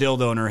rainbow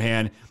dildo in her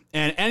hand.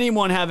 And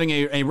anyone having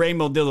a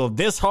rainbow dildo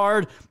this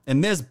hard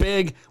and this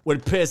big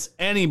would piss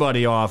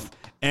anybody off.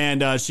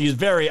 And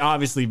she's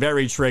obviously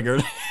very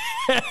triggered.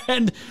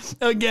 And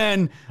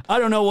again, I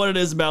don't know what it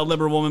is about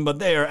liberal women, but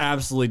they are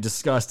absolutely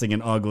disgusting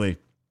and ugly.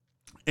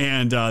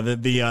 And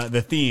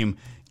the theme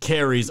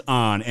carries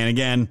on. And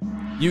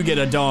again, you get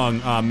a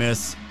dong,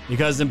 miss.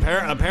 Because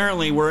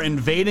apparently we're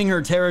invading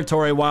her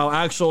territory while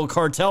actual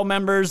cartel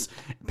members,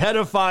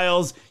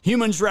 pedophiles,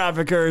 human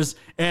traffickers,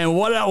 and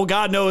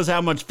God knows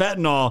how much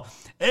fentanyl.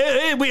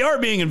 We are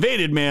being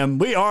invaded, ma'am.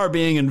 We are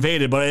being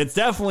invaded, but it's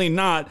definitely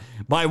not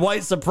by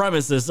white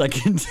supremacists, I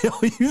can tell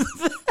you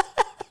that.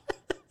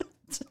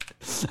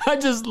 I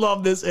just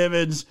love this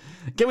image.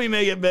 Can we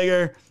make it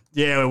bigger?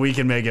 Yeah, we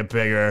can make it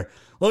bigger.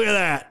 Look at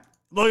that.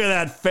 Look at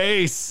that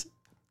face.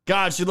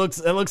 God, it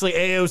looks like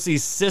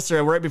AOC's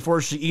sister right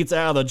before she eats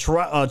out of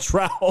the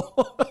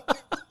trowel.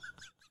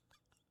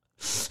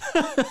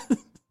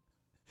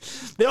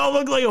 They all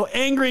look like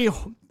angry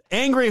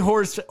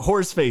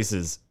horse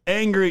faces.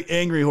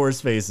 Angry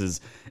horse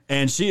faces.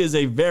 And she is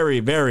a very,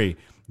 very,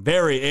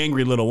 very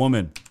angry little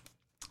woman.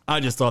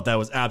 I just thought that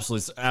was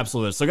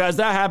absolutely. So guys,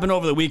 that happened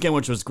over the weekend,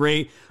 which was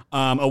great.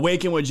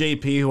 Awaken with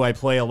JP, who I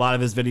play a lot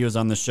of his videos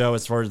on the show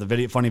as far as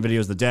the funny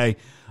videos of the day.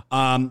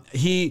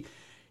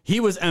 He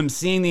was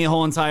emceeing the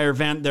whole entire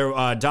event. There,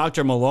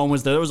 Dr. Malone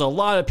was there. There was a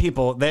lot of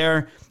people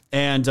there,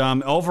 and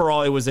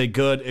overall, it was a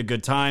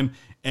good time.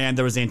 And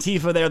there was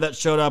Antifa there that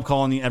showed up,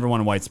 calling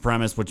everyone a white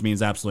supremacist, which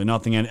means absolutely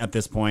nothing at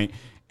this point.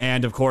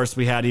 And of course,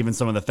 we had even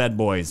some of the Fed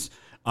boys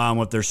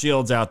with their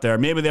shields out there.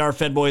 Maybe they are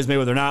Fed boys,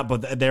 maybe they're not,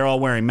 but they're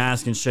all wearing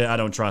masks and shit. I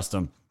don't trust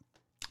them.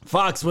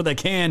 Fox with a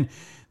can.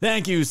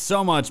 Thank you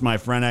so much, my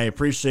friend. I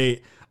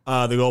appreciate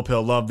the gold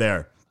pill love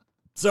there.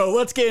 So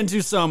let's get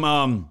into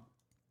some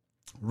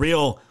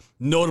real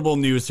notable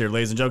news here,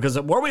 ladies and gentlemen,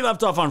 because where we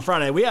left off on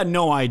Friday, we had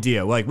no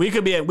idea. Like we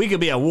could be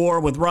at war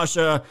with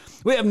Russia.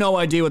 We have no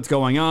idea what's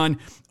going on.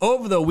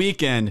 Over the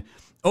weekend,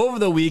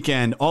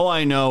 all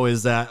I know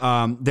is that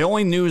the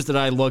only news that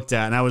I looked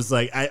at, and I was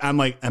like, I'm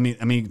like, I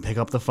mean, pick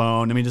up the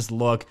phone. Let me just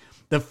look.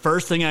 The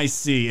first thing I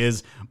see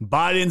is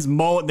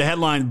the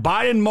headline,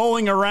 Biden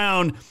mulling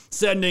around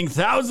sending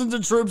thousands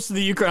of troops to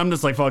the Ukraine. I'm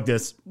just like, fuck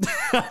this.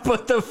 I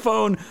put the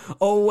phone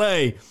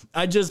away.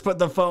 I just put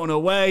the phone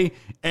away,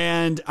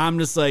 and I'm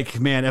just like,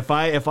 man, if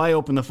I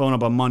open the phone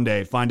up on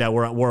Monday, find out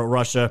we're at war with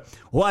Russia,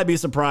 will I be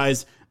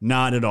surprised?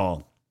 Not at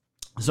all.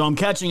 So I'm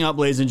catching up,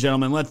 ladies and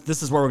gentlemen.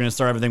 This is where we're going to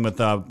start everything with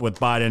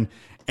Biden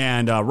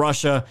and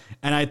Russia.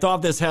 And I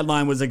thought this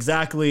headline was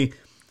exactly...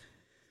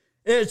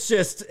 It's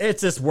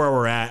just where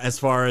we're at as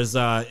far as,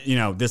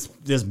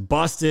 this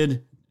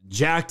busted,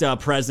 jacked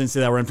up presidency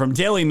that we're in. From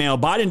Daily Mail,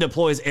 Biden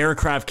deploys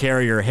aircraft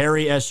carrier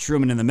Harry S.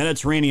 Truman in the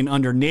Mediterranean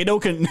under NATO.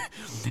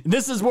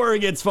 This is where it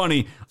gets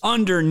funny.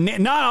 Under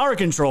not our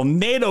control,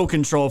 NATO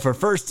control for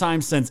first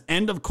time since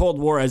end of Cold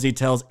War, as he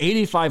tells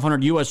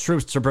 8,500 U.S.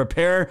 troops to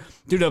prepare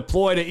to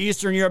deploy to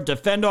Eastern Europe to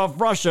fend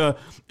off Russia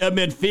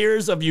amid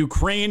fears of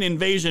Ukraine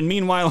invasion.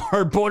 Meanwhile,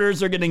 our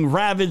borders are getting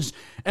ravaged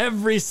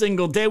every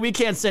single day. We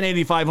can't send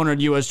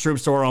 8,500 U.S.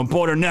 troops to our own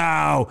border.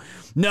 No,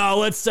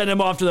 let's send them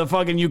off to the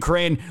fucking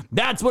Ukraine.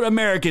 That's what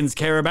Americans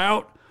care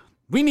about.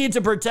 We need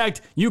to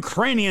protect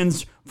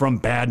Ukrainians from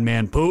bad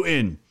man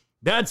Putin.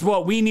 That's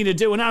what we need to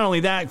do. And not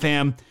only that,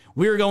 fam,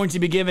 we're going to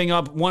be giving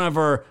up one of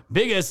our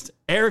biggest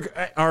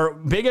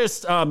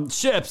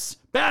ships,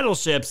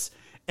 battleships,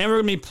 and we're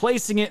going to be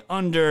placing it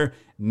under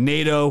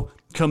NATO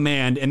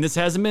command. And this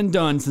hasn't been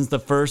done since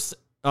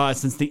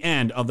the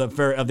end of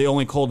the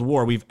only Cold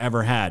War we've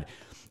ever had.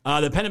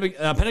 The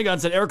Pentagon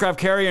said aircraft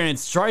carrier and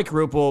its strike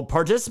group will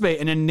participate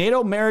in a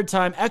NATO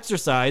maritime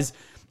exercise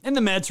in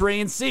the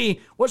Mediterranean Sea,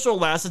 which will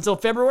last until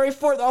February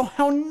 4th. Oh,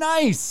 how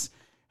nice.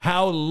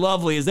 How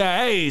lovely is that?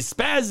 Hey,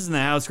 Spaz is in the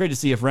house. Great to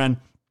see you, friend.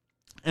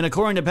 And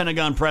according to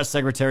Pentagon Press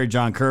Secretary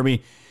John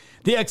Kirby,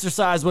 the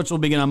exercise, which will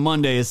begin on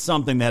Monday, is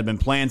something that had been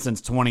planned since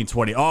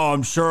 2020. Oh,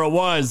 I'm sure it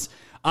was.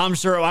 I'm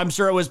sure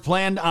it was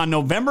planned on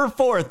November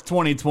 4th,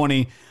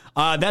 2020.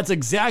 That's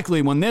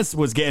exactly when this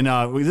was getting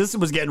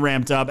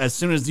ramped up. As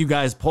soon as you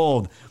guys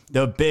pulled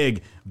the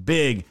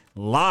big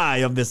lie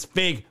of this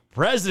fake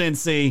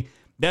presidency,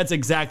 that's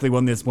exactly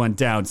when this went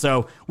down.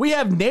 So we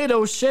have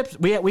NATO ships.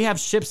 We have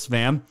ships,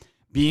 fam,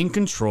 being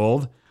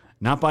controlled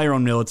not by our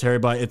own military,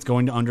 but it's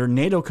going under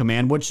NATO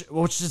command, which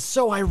is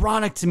so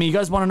ironic to me. You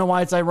guys want to know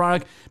why it's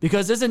ironic?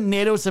 Because isn't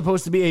NATO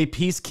supposed to be a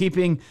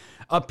peacekeeping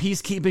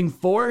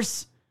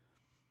force?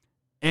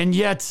 And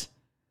yet,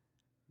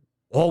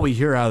 all we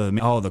hear out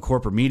of the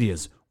corporate media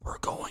is, we're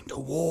going to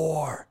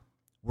war.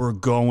 We're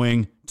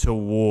going to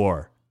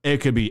war.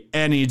 It could be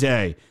any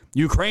day.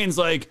 Ukraine's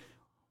like,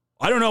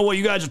 I don't know what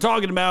you guys are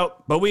talking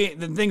about, but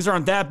things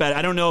aren't that bad.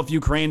 I don't know if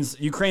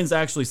Ukraine's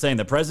actually saying,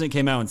 the president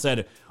came out and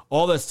said,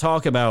 all this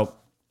talk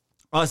about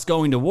us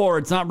going to war,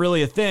 it's not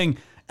really a thing.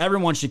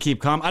 Everyone should keep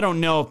calm. I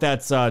don't know if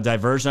that's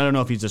diversion. I don't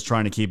know if he's just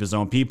trying to keep his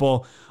own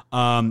people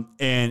calm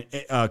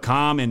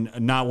and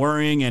not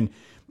worrying. And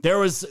there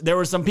was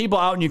some people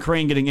out in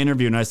Ukraine getting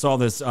interviewed, and I saw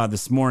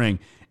this morning.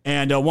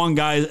 And one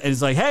guy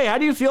is like, "Hey, how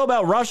do you feel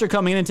about Russia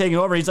coming in and taking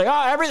over?" He's like,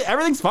 "Oh,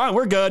 everything's fine.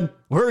 We're good.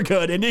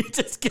 And he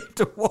just kept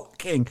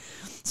walking.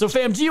 So,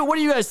 fam, what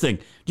do you guys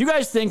think? Do you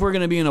guys think we're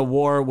going to be in a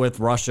war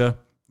with Russia?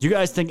 Do you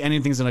guys think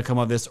anything's going to come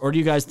of this? Or do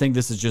you guys think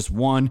this is just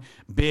one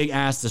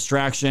big-ass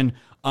distraction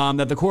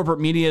that the corporate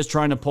media is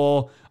trying to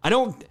pull?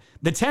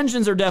 The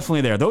tensions are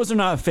definitely there. Those are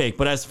not fake.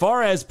 But as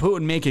far as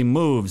Putin making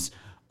moves,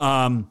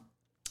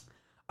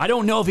 I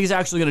don't know if he's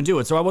actually going to do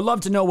it. So I would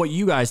love to know what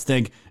you guys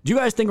think. Do you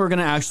guys think we're going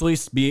to actually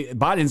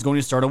Biden's going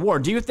to start a war?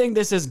 Do you think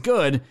this is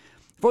good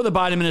for the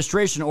Biden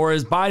administration? Or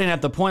is Biden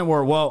at the point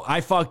where, well, I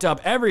fucked up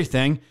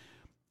everything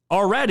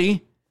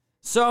already,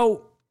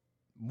 so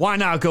why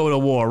not go to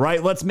war,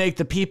 right? Let's make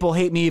the people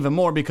hate me even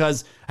more.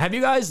 Because have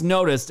you guys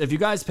noticed, if you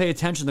guys pay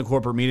attention to the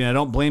corporate media, and I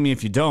don't blame you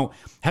if you don't,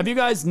 have you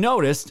guys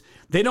noticed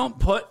they don't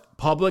put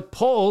public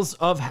polls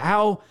of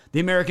how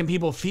the American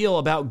people feel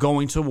about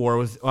going to war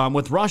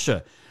with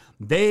Russia?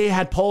 They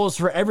had polls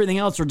for everything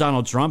else for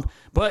Donald Trump,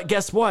 but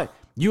guess what?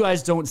 You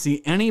guys don't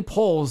see any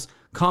polls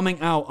coming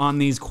out on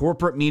these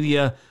corporate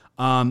media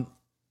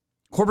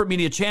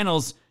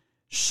channels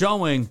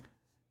showing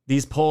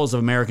these polls of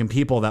American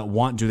people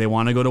that do they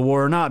want to go to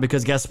war or not?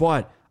 Because guess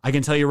what? I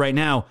can tell you right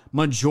now,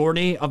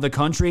 majority of the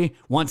country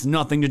wants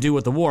nothing to do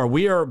with the war.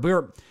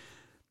 Who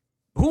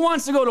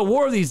wants to go to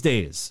war these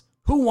days?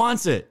 Who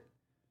wants it?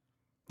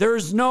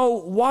 There's no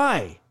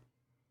why.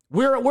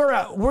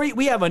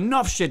 We have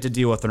enough shit to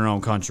deal with in our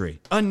own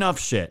country. Enough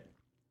shit.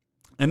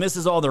 And this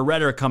is all the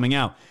rhetoric coming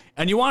out.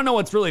 And you want to know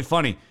what's really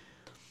funny?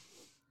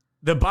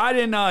 The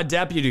Biden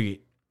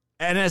deputy,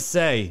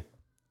 NSA,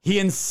 he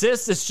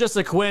insists it's just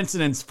a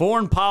coincidence.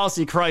 Foreign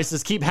policy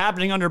crisis keep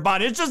happening under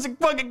Biden. It's just a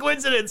fucking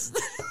coincidence.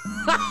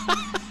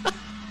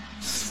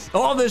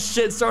 All this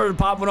shit started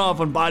popping off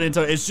when Biden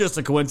took. It's just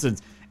a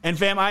coincidence. And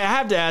fam, I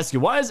have to ask you,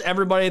 why is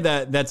everybody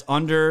that's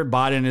under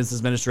Biden and his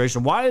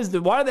administration, why do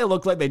they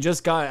look like they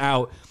just got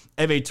out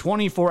of a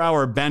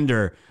 24-hour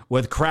bender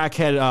with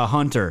crackhead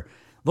Hunter?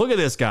 Look at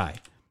this guy.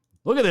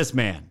 Look at this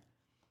man.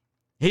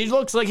 He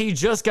looks like he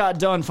just got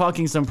done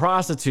fucking some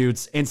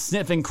prostitutes and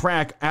sniffing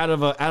crack out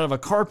of a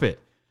carpet.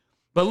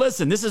 But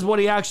listen, this is what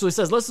he actually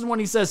says. Listen to what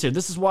he says here.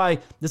 This is why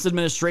this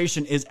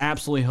administration is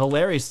absolutely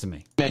hilarious to me.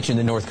 You mentioned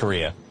that North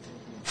Korea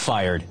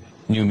fired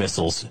new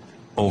missiles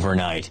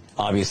overnight.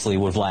 Obviously,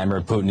 what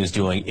Vladimir Putin is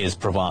doing is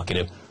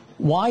provocative.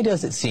 Why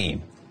does it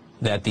seem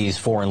that these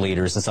foreign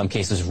leaders, in some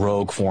cases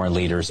rogue foreign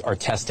leaders, are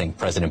testing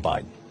President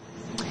Biden?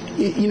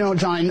 You know,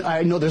 John,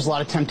 I know there's a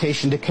lot of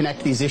temptation to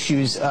connect these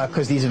issues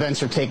because these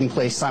events are taking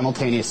place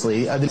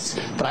simultaneously.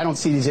 But I don't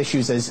see these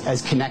issues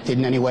as connected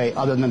in any way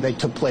other than they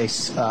took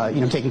place,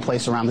 taking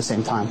place around the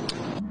same time.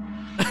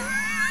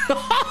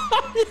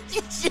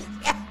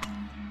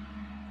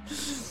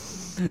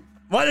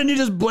 Why didn't you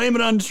just blame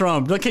it on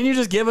Trump? Can you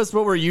just give us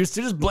what we're used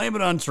to? Just blame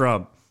it on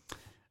Trump.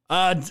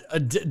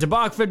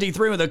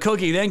 Debak53 with a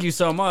cookie. Thank you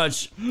so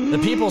much. The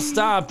people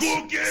stopped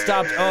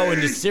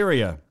into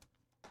Syria.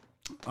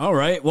 All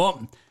right.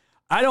 Well,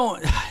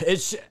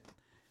 it's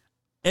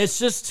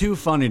just too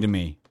funny to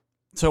me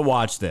to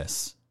watch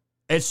this.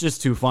 It's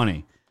just too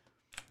funny.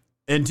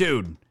 And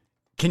dude,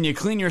 can you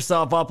clean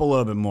yourself up a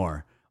little bit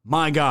more?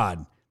 My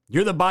God,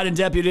 you're the Biden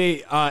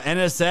deputy,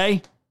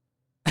 NSA.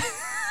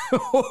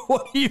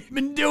 What have you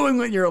been doing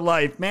with your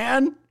life,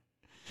 man?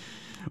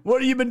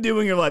 What have you been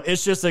doing in your life?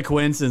 It's just a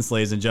coincidence,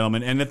 ladies and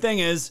gentlemen. And the thing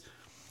is,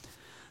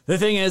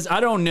 I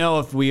don't know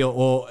if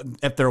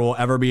there will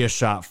ever be a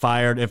shot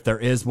fired, if there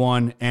is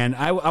one. And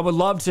I would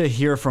love to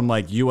hear from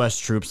like U.S.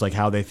 troops, like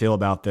how they feel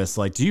about this.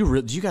 Like, do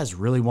you guys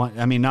really want?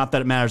 I mean, not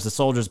that it matters to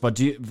soldiers, but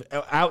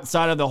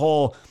outside of the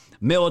whole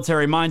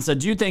military mindset,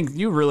 do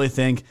you really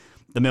think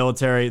the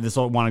military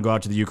want to go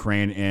out to the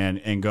Ukraine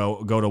and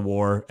go to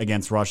war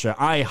against Russia?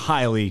 I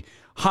highly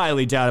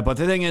doubt it. But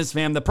the thing is,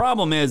 fam, the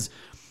problem is,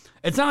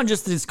 it's not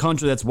just this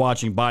country that's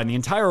watching Biden. The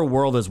entire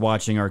world is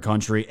watching our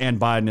country and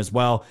Biden as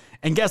well.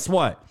 And guess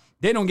what?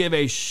 They don't give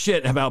a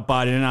shit about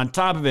Biden. And on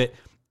top of it,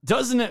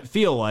 doesn't it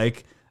feel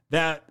like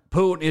that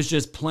Putin is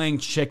just playing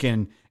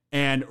chicken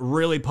and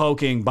really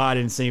poking Biden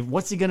and saying,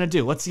 what's he going to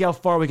do? Let's see how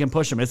far we can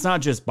push him. It's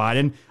not just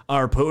Biden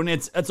or Putin.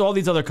 It's all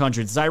these other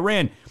countries. It's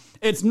Iran.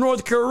 It's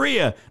North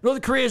Korea.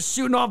 North Korea is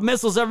shooting off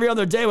missiles every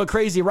other day with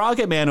crazy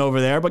Rocket Man over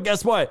there. But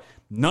guess what?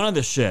 None of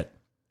this shit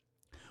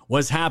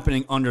was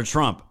happening under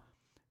Trump.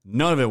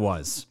 None of it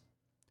was.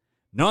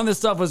 None of this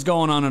stuff was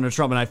going on under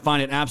Trump, and I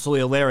find it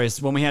absolutely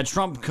hilarious. When we had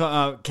Trump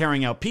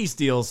carrying out peace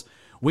deals,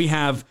 we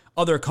have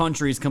other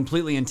countries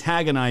completely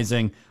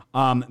antagonizing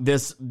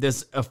this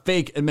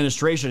fake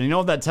administration. You know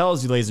what that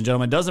tells you, ladies and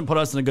gentlemen? It doesn't put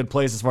us in a good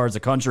place as far as a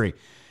country.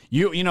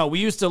 You know, we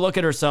used to look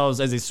at ourselves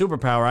as a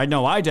superpower. I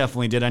know I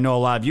definitely did. I know a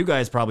lot of you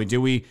guys probably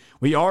do. We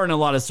are in a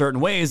lot of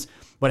certain ways,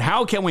 but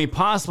how can we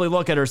possibly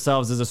look at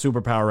ourselves as a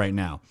superpower right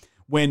now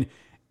when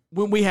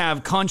we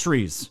have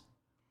countries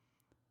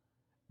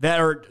that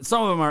are,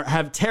 some of them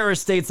have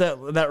terrorist states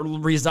that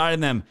reside in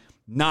them,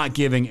 not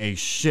giving a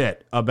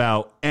shit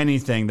about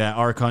anything that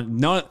our country.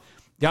 No,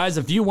 guys,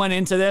 if you went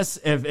into this,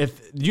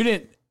 if you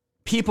didn't,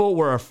 people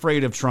were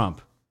afraid of Trump.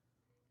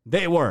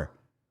 They were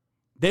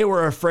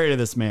afraid of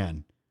this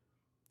man,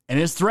 and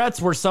his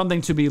threats were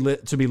something to be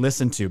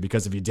listened to.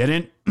 Because if you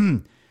didn't,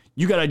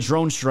 you got a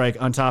drone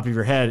strike on top of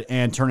your head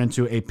and turn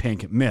into a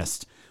pink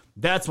mist.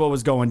 That's what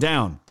was going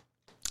down.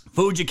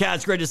 Fuji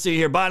Cat's great to see you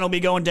here. Biden will be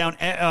going down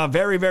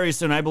very, very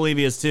soon. I believe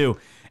he is too.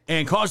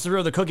 And cause the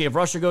real the cookie. If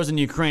Russia goes into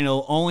Ukraine,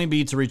 it'll only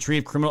be to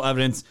retrieve criminal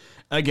evidence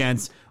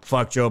against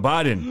fuck Joe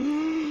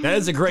Biden. That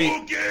is a great,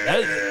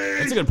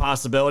 that's a good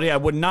possibility. I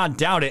would not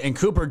doubt it. And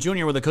Cooper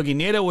Jr. with a cookie.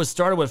 NATO was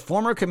started with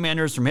former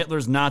commanders from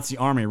Hitler's Nazi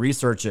army.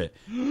 Research it.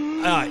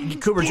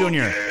 Cooper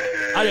Jr.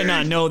 I did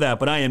not know that,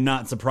 but I am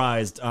not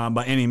surprised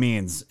by any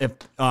means. If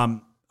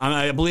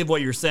I believe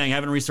what you're saying. I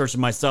haven't researched it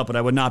myself, but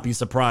I would not be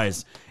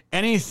surprised.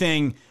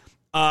 Anything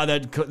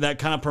that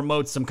kind of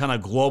promotes some kind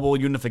of global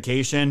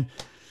unification,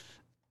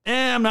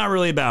 I'm not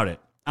really about it.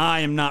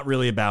 I am not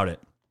really about it.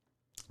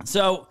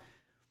 So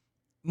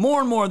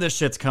more and more of this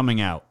shit's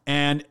coming out,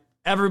 and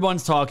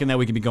everyone's talking that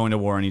we could be going to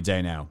war any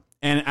day now.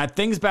 And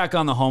things back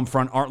on the home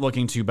front aren't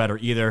looking too better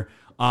either.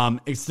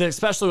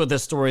 Especially with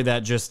this story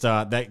that just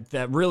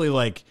that really,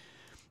 like,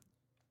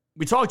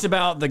 we talked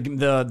about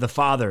the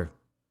father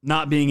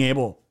not being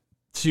able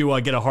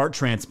to get a heart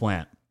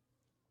transplant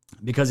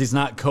because he's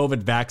not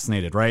COVID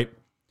vaccinated, right?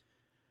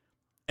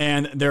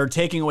 And they're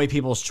taking away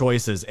people's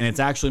choices, and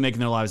it's actually making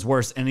their lives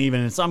worse. And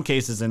even in some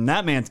cases, in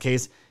that man's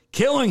case,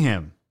 killing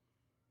him.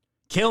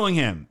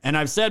 And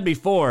I've said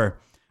before,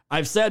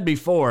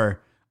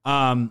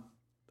 modern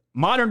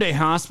day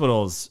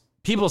hospitals,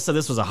 people said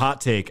this was a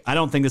hot take. I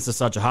don't think this is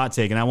such a hot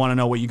take, and I want to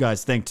know what you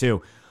guys think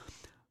too.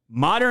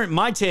 My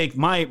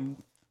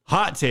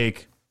hot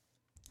take,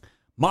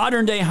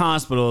 modern day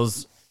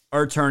hospitals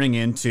are turning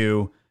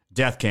into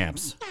death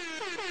camps.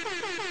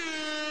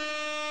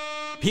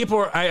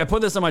 I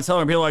put this on my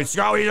Telegram. People are like,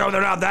 Scott, you know,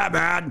 they're not that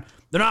bad.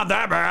 They're not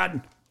that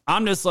bad.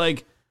 I'm just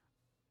like,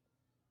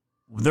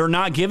 they're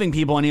not giving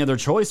people any other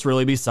choice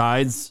really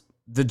besides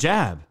the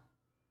jab.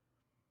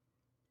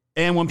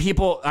 And when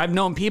I've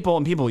known people,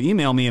 and people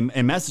email me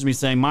and message me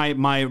saying, my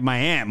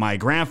aunt, my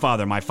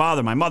grandfather, my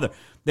father, my mother,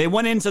 they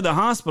went into the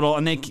hospital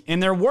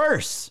and they're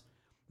worse.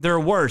 They're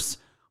worse.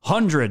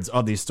 Hundreds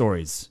of these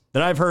stories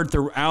that I've heard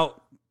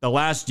throughout the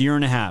last year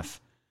and a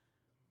half.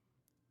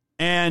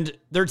 And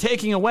they're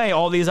taking away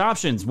all these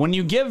options. When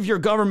you give your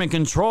government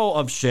control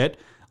of shit,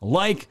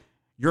 like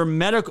your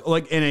medical,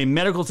 like in a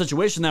medical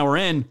situation that we're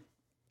in,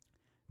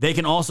 they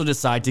can also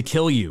decide to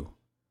kill you.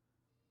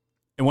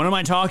 And what am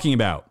I talking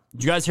about?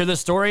 Did you guys hear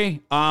this story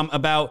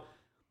about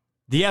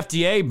the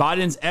FDA,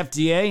 Biden's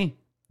FDA,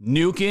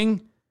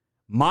 nuking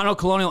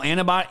monoclonal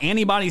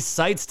antibody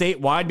sites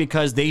statewide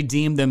because they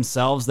deemed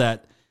themselves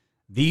that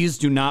these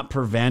do not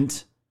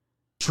prevent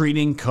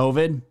treating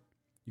COVID?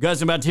 You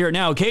guys are about to hear it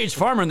now. Cage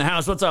Farmer in the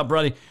house. What's up,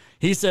 buddy?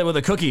 He said with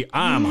a cookie,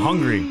 I'm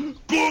hungry.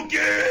 Cookie!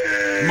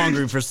 I'm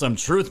hungry for some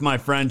truth, my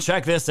friend.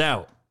 Check this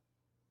out.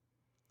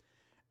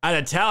 Out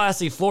of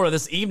Tallahassee, Florida,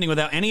 this evening,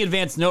 without any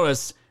advance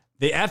notice,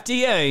 the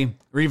FDA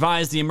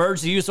revised the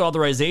emergency use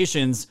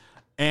authorizations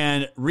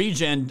and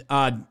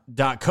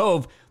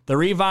regen.cov. The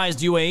revised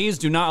UAEs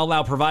do not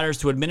allow providers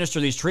to administer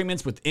these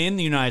treatments within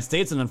the United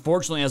States. And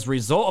unfortunately, as a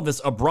result of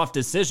this abrupt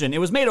decision, it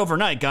was made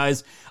overnight,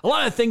 guys. A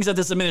lot of things that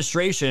this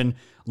administration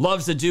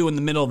loves to do in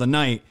the middle of the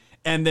night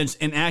and then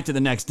enact it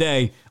the next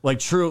day, like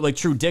true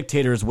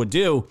dictators would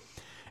do.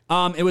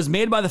 It was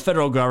made by the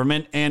federal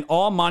government, and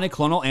all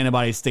monoclonal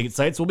antibody state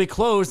sites will be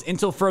closed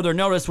until further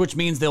notice, which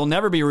means they'll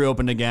never be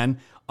reopened again,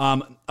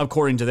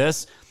 according to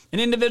this. And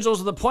individuals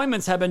with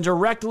appointments have been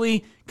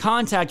directly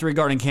contacted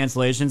regarding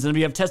cancellations. And if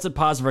you have tested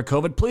positive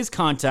for COVID, please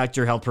contact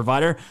your health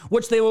provider,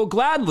 which they will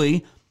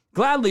gladly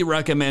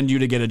recommend you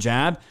to get a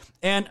jab.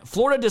 And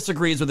Florida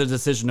disagrees with the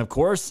decision, of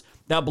course.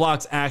 That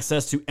blocks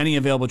access to any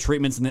available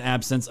treatments in the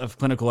absence of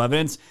clinical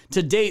evidence.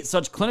 To date,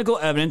 such clinical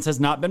evidence has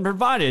not been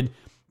provided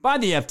by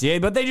the FDA,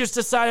 but they just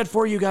decided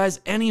for you guys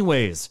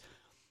anyways.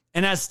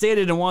 And as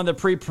stated in one of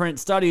the preprint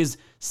studies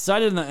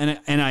cited in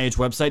the NIH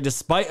website,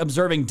 despite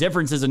observing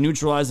differences in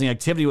neutralizing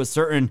activity with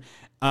certain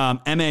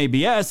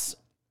MABS,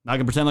 not going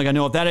to pretend like I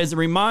know what that is, it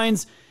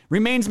remains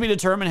to be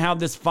determined how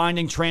this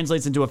finding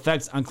translates into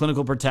effects on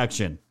clinical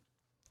protection.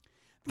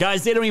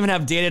 Guys, they don't even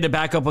have data to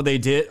back up what they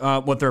did,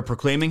 what they're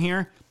proclaiming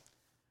here.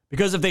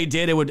 Because if they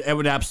did, it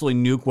would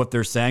absolutely nuke what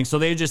they're saying. So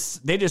they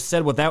just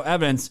said without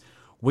evidence,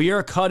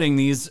 we're cutting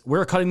these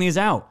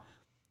out.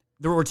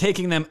 We're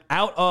taking them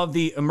out of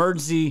the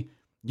emergency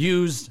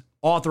use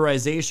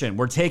authorization.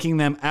 We're taking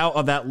them out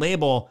of that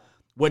label,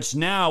 which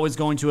now is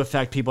going to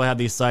affect people who have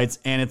these sites,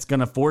 and it's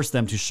going to force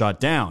them to shut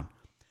down.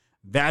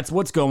 That's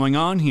what's going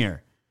on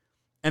here.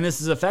 And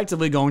this is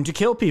effectively going to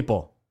kill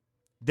people.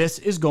 This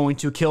is going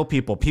to kill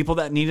people. People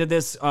that needed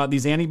these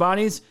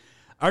antibodies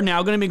are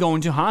now going to be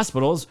going to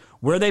hospitals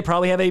where they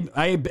probably have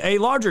a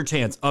larger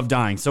chance of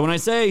dying. So when I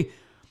say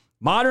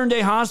modern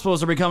day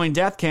hospitals are becoming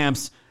death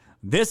camps,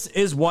 this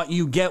is what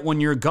you get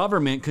when your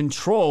government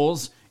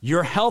controls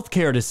your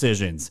healthcare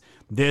decisions.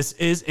 This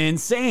is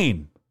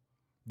insane.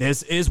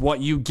 This is what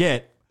you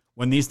get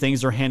when these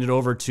things are handed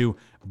over to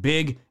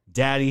big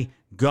daddy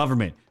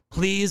government.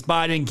 Please,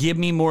 Biden, give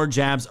me more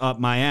jabs up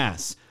my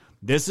ass.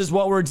 This is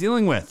what we're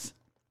dealing with.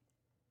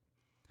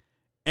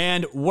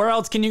 And where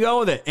else can you go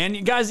with it? And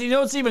you guys, you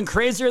know what's even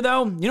crazier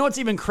though? You know what's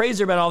even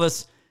crazier about all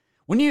this?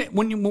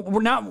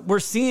 We're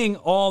seeing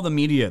all the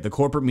media, the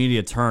corporate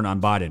media, turn on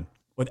Biden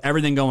with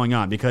everything going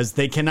on because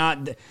they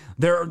cannot.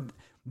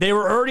 They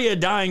were already a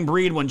dying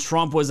breed when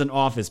Trump was in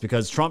office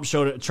because Trump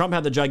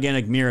had the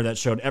gigantic mirror that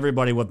showed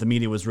everybody what the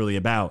media was really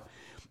about,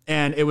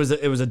 and it was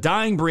a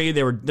dying breed.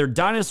 They're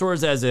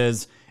dinosaurs as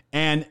is,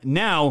 and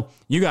now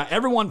you got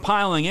everyone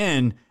piling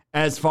in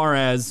as far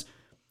as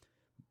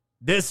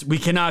this. We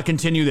cannot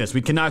continue this.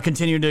 We cannot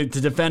continue to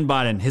defend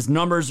Biden. His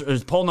numbers,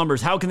 his poll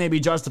numbers, how can they be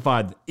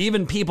justified?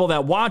 Even people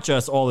that watch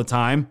us all the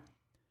time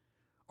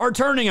are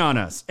turning on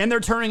us, and they're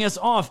turning us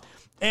off.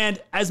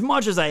 And as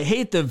much as I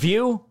hate The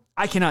View,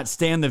 I cannot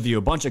stand The View.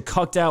 A bunch of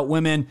cucked out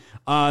women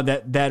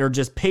that are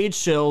just paid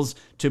shills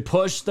to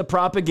push the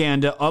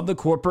propaganda of the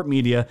corporate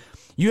media.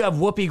 You have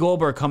Whoopi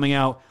Goldberg coming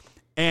out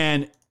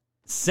and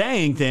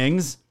saying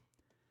things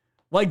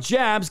like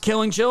jabs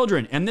killing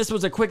children. And this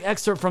was a quick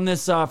excerpt from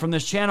this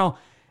channel.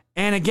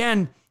 And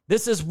again,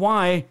 this is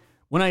why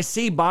when I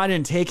see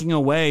Biden taking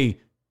away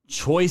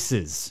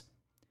choices,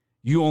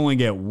 you only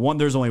get one.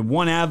 There's only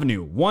one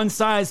avenue. One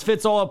size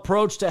fits all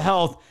approach to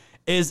health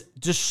is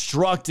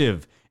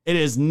destructive. It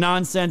is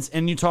nonsense.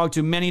 And you talk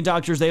to many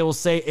doctors, they will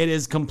say it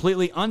is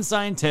completely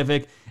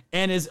unscientific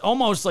and is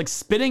almost like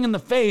spitting in the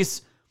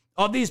face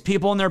of these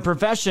people in their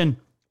profession.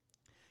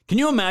 Can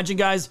you imagine,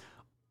 guys,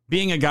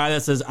 being a guy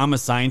that says, I'm a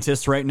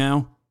scientist right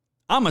now?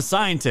 I'm a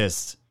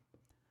scientist.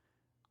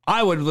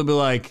 I would be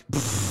like,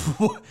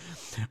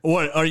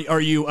 what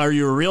are you a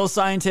real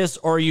scientist,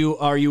 or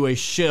are you a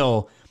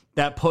shill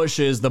that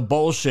pushes the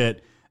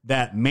bullshit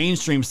that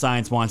mainstream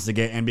science wants to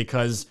get? And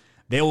because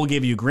they will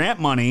give you grant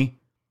money,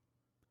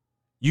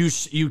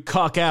 you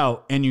cuck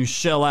out and you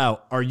shill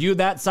out. Are you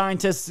that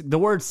scientist? The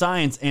word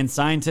science and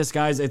scientist,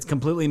 guys, it's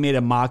completely made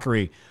a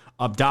mockery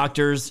of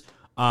doctors,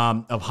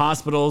 of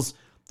hospitals.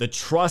 The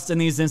trust in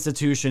these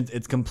institutions,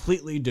 it's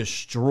completely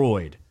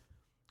destroyed.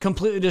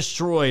 Completely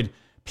destroyed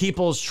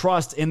people's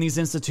trust in these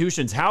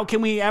institutions. How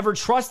can we ever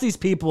trust these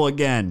people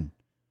again?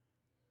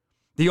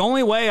 The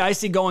only way I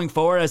see going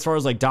forward as far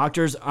as like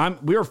doctors,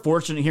 we are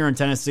fortunate here in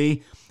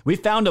Tennessee. We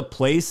found a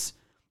place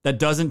that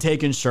doesn't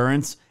take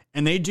insurance,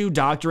 and they do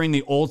doctoring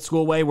the old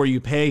school way where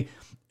you pay,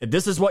 if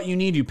this is what you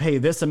need, you pay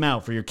this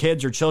amount for your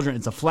kids or children.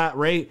 It's a flat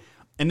rate,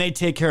 and they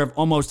take care of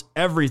almost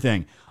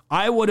everything.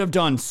 I would have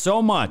done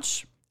so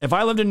much, if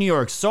I lived in New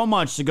York, so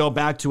much to go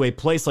back to a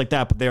place like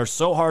that, but they are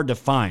so hard to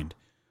find.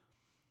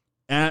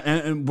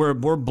 And we're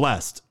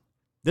blessed.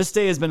 This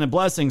state has been a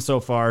blessing so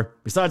far,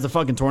 besides the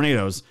fucking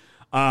tornadoes.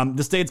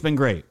 The state's been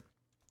great.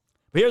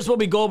 But here's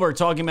Whoopi Goldberg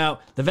talking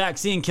about the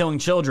vaccine killing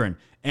children.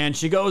 And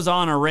she goes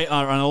on a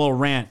little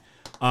rant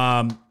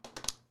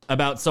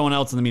about someone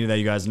else in the media that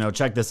you guys know.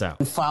 Check this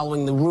out.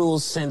 Following the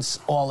rules since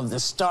all of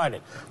this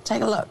started.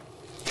 Take a look.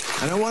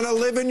 I don't want to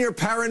live in your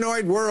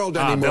paranoid world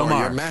anymore,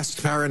 your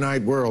masked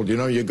paranoid world. You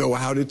know, you go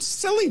out, it's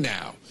silly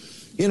now.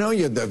 You know,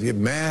 you have to have your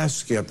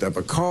mask, you have to have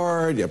a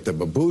card, you have to have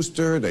a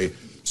booster, they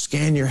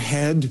scan your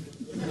head.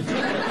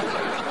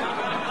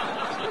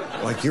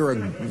 Like you're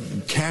a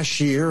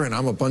cashier and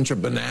I'm a bunch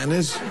of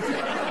bananas.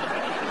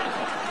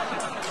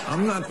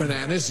 I'm not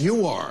bananas,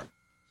 you are.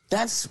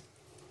 That's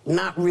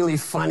not really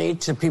funny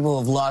to people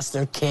who've lost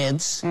their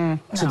kids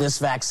to this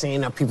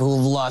vaccine, or people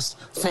who've lost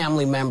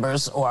family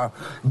members or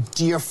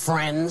dear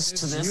friends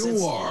to this.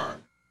 You are.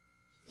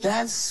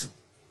 That's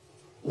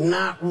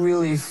not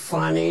really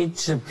funny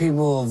to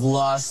people who've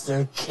lost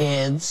their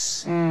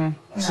kids to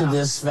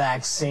this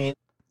vaccine.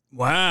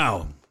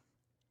 Wow.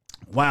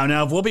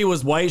 Now, if Whoopi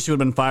was white, she would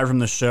have been fired from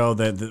the show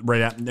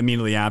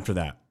immediately after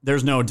that.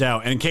 There's no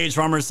doubt. And Cage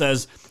Farmer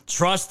says,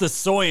 trust the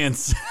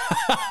science.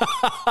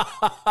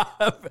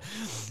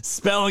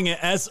 Spelling it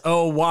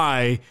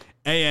SOYANCE.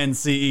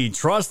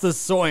 Trust the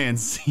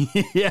science.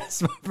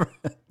 Yes, my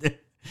friend.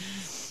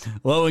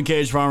 Low and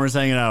Cage Farmer's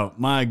hanging out.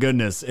 My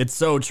goodness. It's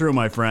so true,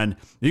 my friend.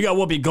 You got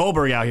Whoopi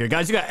Goldberg out here.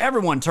 Guys, you got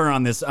everyone turn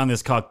on this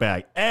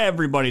cuckbag.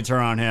 Everybody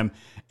turn on him.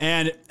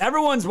 And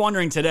everyone's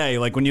wondering today,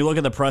 like when you look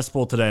at the press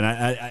poll today,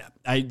 and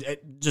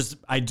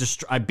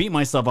I beat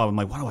myself up. I'm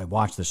like, why do I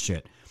watch this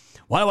shit?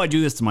 Why do I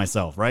do this to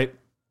myself, right?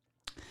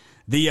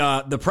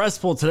 The press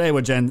poll today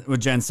with Jen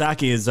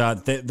Psaki is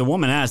the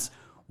woman asked,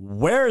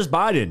 where is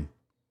Biden?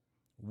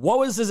 What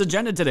was his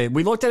agenda today?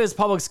 We looked at his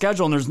public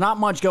schedule, and there's not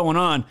much going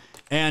on.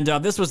 And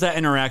this was that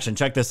interaction.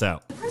 Check this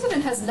out. The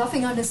president has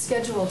nothing on his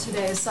schedule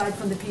today aside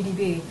from the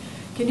PDB.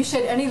 Can you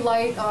shed any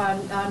light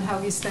on how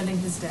he's spending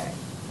his day?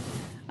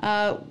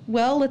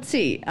 Well, let's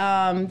see.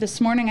 This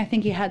morning, I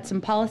think he had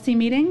some policy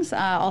meetings,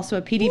 also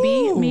a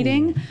PDB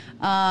meeting.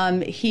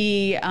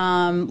 He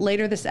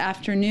later this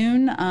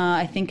afternoon,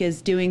 I think,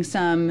 is doing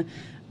some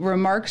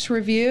remarks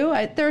review.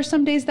 There are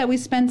some days that we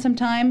spend some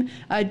time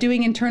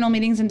doing internal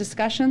meetings and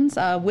discussions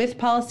with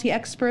policy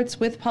experts,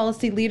 with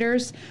policy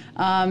leaders,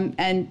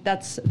 and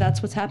that's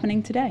what's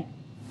happening today.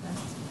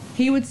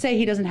 He would say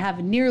he doesn't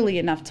have nearly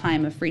enough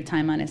time of free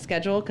time on his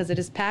schedule because it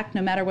is packed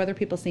no matter whether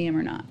people see him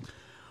or not.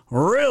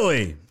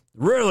 Really,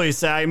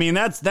 Sally. I mean,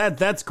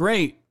 that's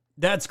great.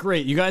 That's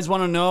great. You guys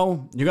want to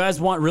know? You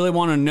guys really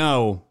want to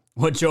know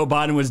what Joe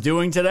Biden was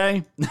doing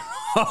today?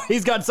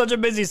 He's got such a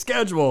busy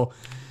schedule.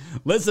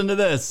 Listen to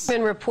this.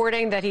 Been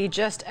reporting that he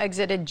just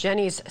exited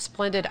Jenny's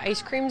Splendid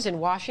Ice Creams in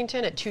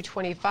Washington at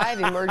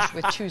 2:25, emerged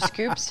with 2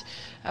 scoops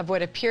of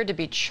what appeared to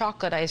be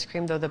chocolate ice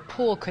cream, though the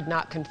pool could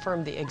not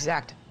confirm the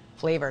exact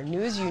flavor.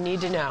 News you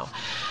need to know.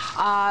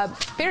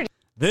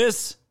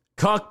 This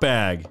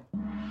cuckbag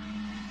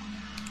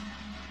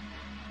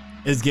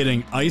is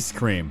getting ice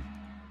cream.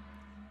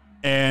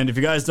 And if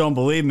you guys don't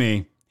believe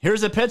me,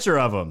 here's a picture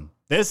of him.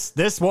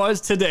 This was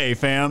today,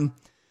 fam.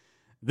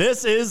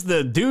 This is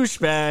the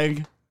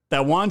douchebag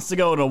that wants to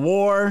go to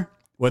war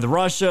with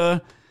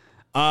Russia,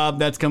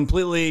 that's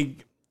completely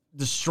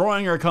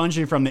destroying our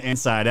country from the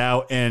inside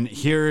out. And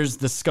here's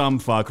the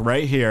scumfuck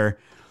right here,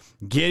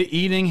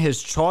 eating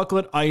his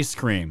chocolate ice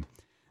cream.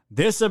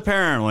 This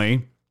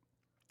apparently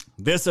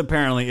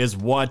is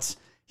what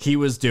he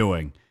was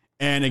doing.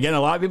 And again, a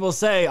lot of people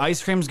say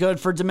ice cream's good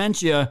for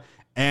dementia,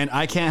 and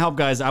I can't help,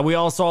 guys. We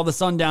all saw the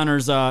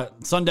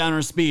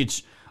Sundowners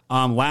speech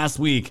last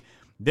week.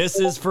 This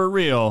is for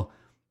real.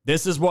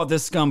 This is what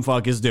this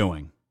scumfuck is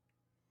doing.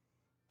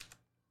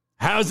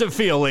 How does it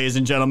feel, ladies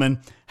and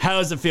gentlemen? How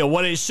does it feel?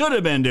 What he should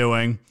have been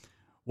doing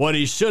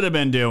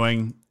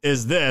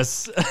is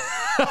this.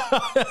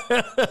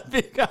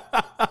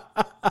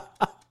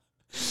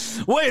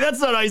 Wait, that's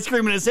not ice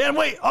cream in his hand.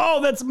 Wait,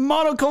 that's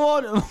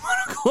monoclonal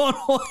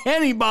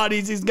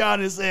antibodies he's got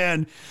in his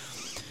hand.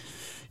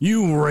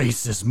 You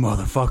racist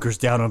motherfuckers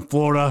down in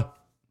Florida.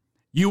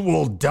 You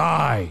will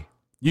die.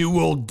 You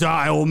will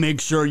die. I will make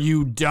sure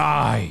you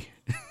die.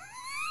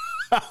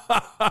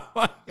 Oh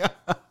my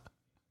God.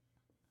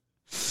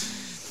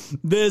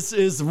 This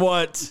is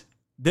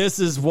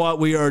what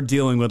we are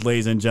dealing with,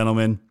 ladies and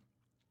gentlemen.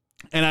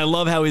 And I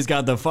love how he's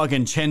got the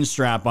fucking chin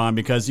strap on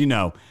because,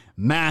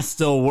 masks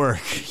still work.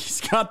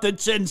 He's got the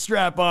chin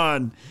strap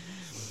on.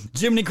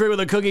 Jiminy Cricket with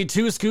a cookie,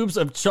 2 scoops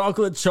of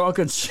chocolate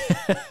chips.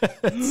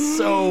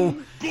 So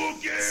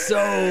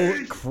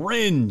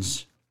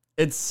cringe.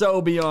 It's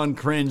so beyond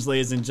cringe,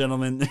 ladies and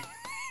gentlemen.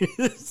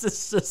 This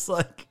is just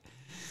like,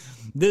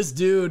 this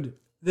dude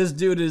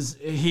is,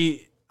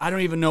 I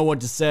don't even know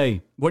what to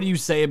say. What do you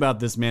say about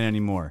this man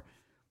anymore?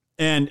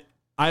 And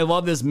I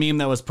love this meme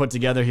that was put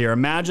together here.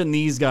 Imagine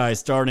these guys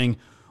starting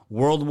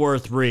World War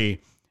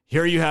III.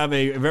 Here you have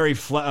a very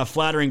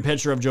flattering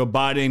picture of Joe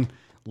Biden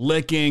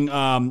licking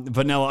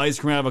vanilla ice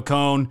cream out of a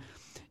cone.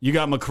 You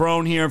got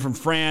Macron here from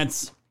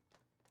France.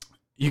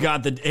 You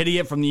got the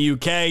idiot from the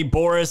UK,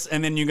 Boris,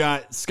 and then you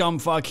got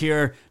scumfuck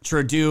here,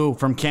 Trudeau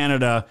from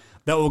Canada,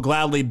 that will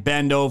gladly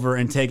bend over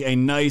and take a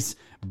nice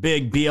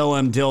big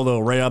BLM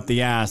dildo right up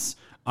the ass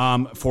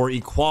for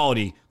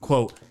equality.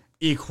 Quote,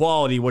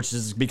 equality, which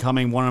is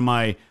becoming one of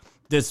I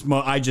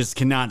just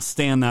cannot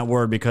stand that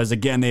word because,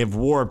 again, they've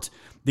warped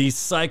these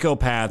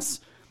psychopaths,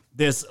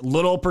 this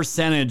little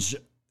percentage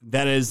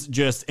that is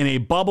just in a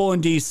bubble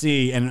in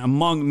DC and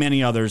among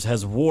many others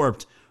has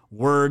warped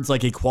words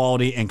like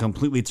equality and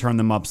completely turned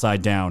them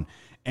upside down.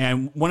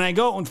 And when I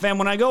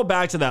go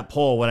back to that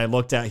poll, what I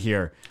looked at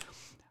here,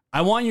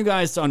 I want you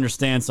guys to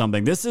understand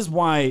something. This is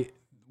why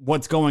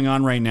what's going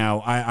on right now,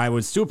 I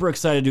was super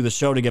excited to do the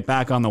show to get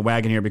back on the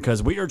wagon here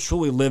because we are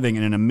truly living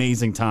in an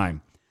amazing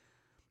time.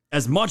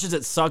 As much as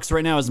it sucks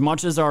right now, as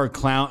much as our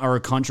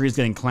country is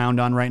getting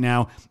clowned on right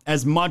now,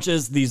 as much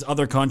as these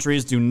other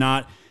countries do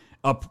not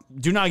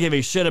give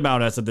a shit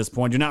about us at this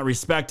point, do not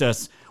respect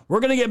us, we're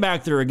going to get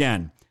back there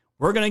again.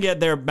 We're going to get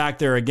back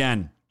there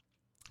again.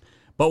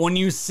 But when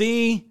you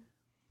see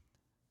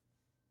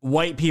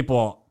white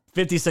people,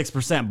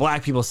 56%,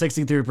 black people,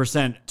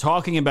 63%,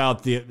 talking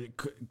about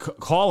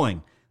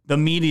calling the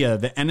media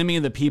the enemy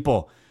of the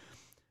people,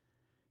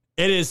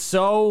 it's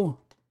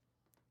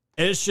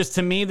just,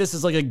 to me, this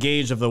is like a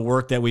gauge of the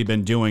work that we've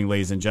been doing,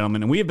 ladies and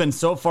gentlemen. And we have been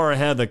so far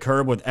ahead of the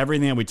curve with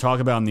everything that we talk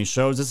about in these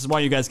shows. This is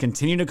why you guys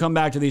continue to come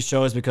back to these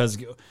shows, because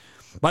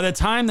by the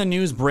time the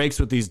news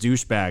breaks with these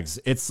douchebags,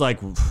 it's like,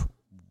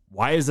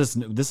 why is this?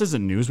 This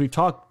isn't news. We've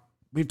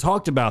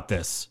talked about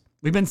this.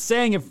 We've been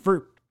saying it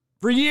for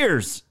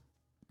years.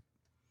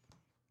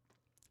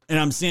 And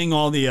I'm seeing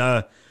all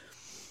the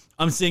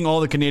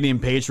Canadian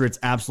patriots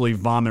absolutely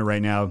vomit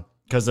right now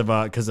because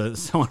of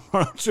someone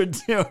should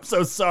do. I'm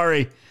so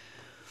sorry.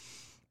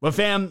 But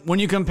fam, when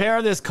you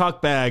compare this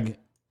cuckbag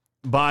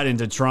Biden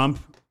to Trump,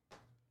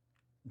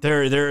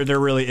 there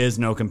really is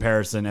no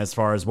comparison as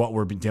far as what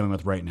we're dealing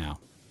with right now.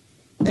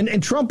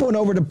 And Trump went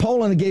over to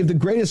Poland and gave the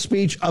greatest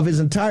speech of his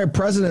entire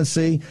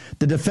presidency,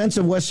 the defense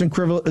of Western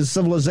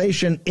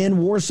civilization in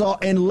Warsaw,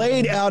 and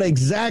laid out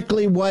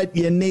exactly what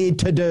you need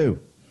to do.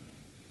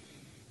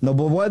 No,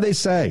 but what they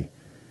say?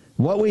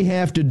 What we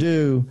have to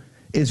do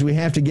is we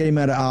have to get him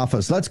out of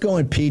office. Let's go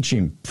impeach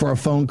him for a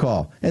phone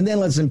call, and then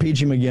let's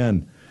impeach him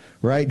again,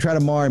 right? Try to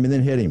mar him and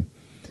then hit him.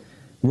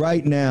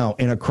 Right now,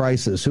 in a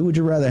crisis, who would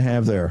you rather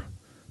have there?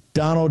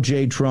 Donald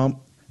J.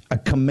 Trump, a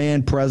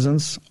command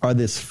presence, or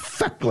this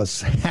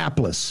feckless,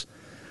 hapless,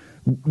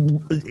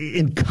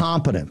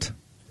 incompetent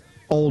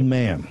old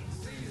man?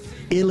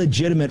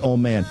 Illegitimate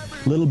old man.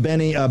 Little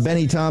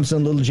Benny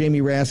Thompson, little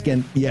Jamie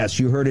Raskin. Yes,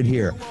 you heard it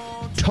here.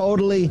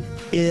 Totally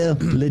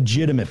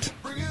illegitimate.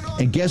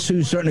 And guess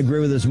who's starting to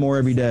agree with us more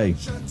every day?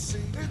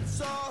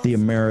 The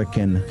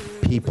American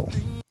people.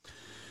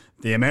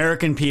 The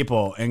American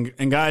people.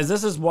 And guys,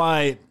 this is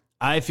why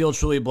I feel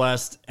truly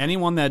blessed.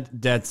 Anyone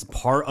that's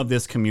part of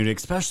this community,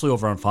 especially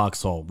over on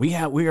Foxhole, we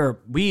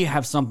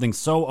have something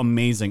so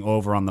amazing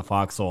over on the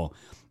Foxhole.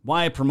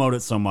 Why I promote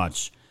it so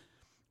much?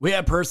 We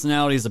have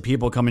personalities of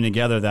people coming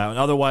together that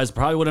otherwise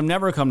probably would have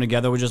never come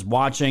together. We're just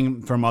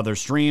watching from other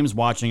streams,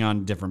 watching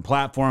on different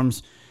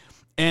platforms,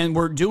 and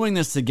we're doing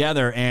this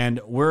together. And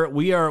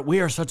we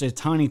are such a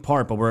tiny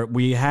part, but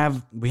we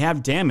have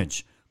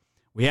damage,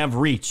 we have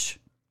reach,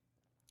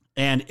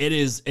 and it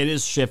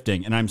is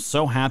shifting. And I'm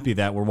so happy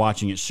that we're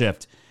watching it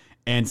shift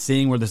and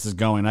seeing where this is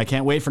going. I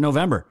can't wait for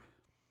November.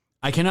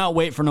 I cannot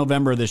wait for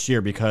November this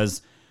year,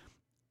 because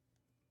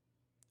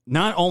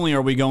not only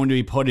are we going to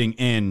be putting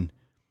in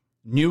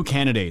new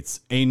candidates,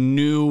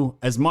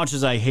 as much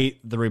as I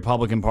hate the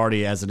Republican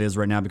Party as it is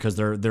right now, because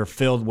they're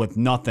filled with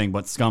nothing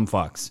but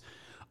scumfucks.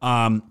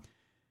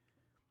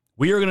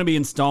 We are going to be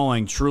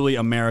installing truly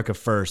America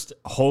First,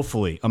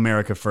 hopefully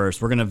America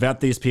First. We're going to vet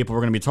these people. We're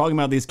going to be talking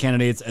about these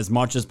candidates as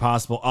much as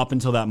possible up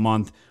until that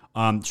month.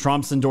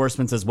 Trump's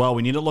endorsements as well.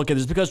 We need to look at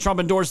this. Because Trump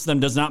endorses them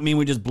does not mean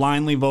we just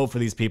blindly vote for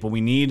these people.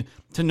 We need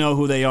to know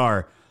who they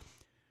are.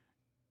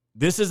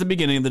 This is the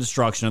beginning of the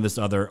destruction of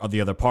the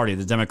other party,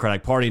 the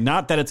Democratic Party.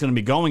 Not that it's going to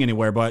be going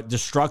anywhere, but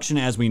destruction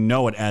as we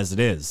know it, as it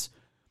is.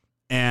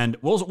 And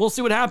we'll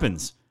see what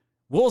happens.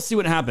 We'll see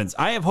what happens.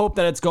 I have hope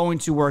that it's going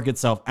to work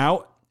itself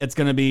out. It's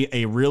going to be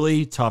a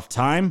really tough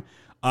time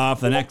for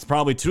the next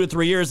probably 2 to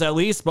 3 years at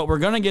least, but we're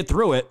going to get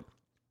through it.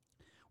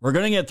 We're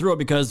going to get through it,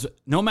 because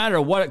no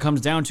matter what it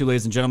comes down to,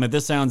 ladies and gentlemen, if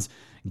this sounds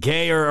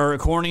gay or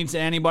corny to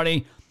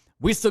anybody,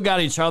 we still got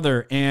each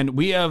other, and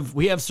we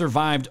have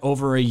survived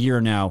over a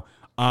year now.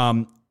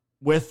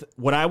 With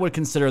what I would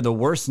consider the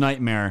worst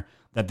nightmare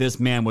that this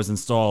man was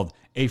installed,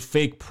 a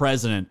fake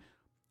president.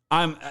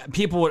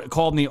 People would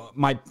call me,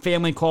 my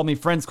family called me,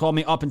 friends called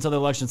me up until the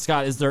election.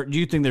 Scott, do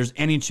you think there's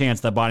any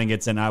chance that Biden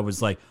gets in? I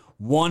was like,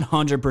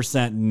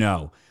 100%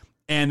 no.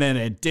 And then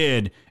it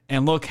did.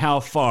 And look how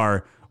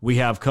far we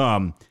have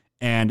come.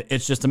 And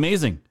it's just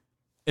amazing.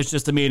 It's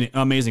just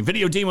amazing.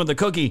 Video Dean with the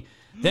cookie.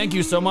 Thank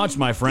you so much,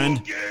 my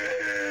friend.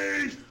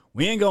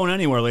 We ain't going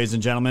anywhere, ladies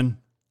and gentlemen.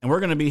 And we're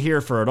going to be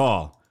here for it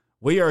all.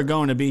 We are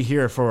going to be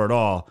here for it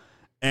all.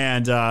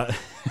 And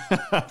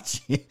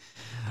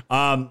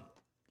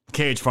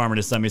Cage Farmer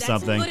just sent me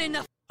something.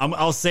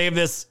 I'll save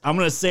this. I'm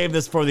going to save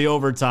this for the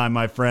overtime,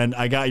 my friend.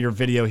 I got your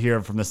video here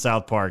from the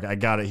South Park. I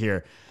got it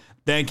here.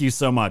 Thank you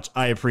so much.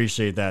 I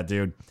appreciate that,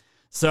 dude.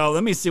 So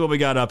let me see what we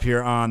got up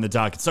here on the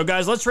docket. So,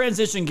 guys, let's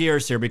transition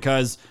gears here,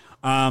 because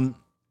the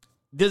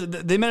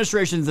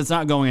administration, it's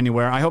not going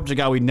anywhere. I hope to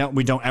God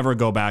we don't ever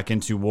go back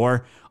into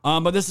war.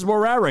 But this is where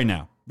we're at right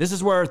now. This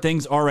is where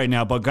things are right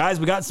now. But, guys,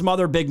 we got some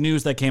other big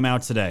news that came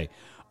out today.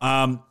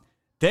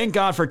 Thank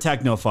God for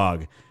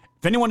Technofog.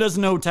 If anyone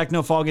doesn't know who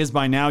Technofog is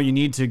by now, you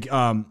need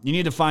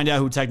to find out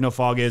who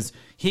Technofog is.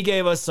 He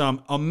gave us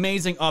some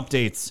amazing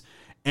updates,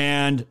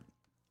 and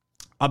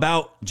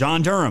about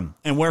John Durham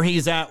and where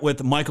he's at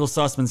with Michael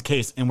Sussman's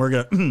case. And we're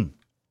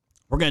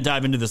gonna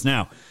dive into this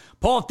now.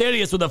 Paul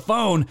Thaddeus with a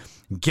phone.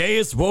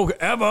 Gayest woke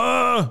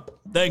ever.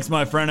 Thanks,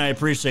 my friend. I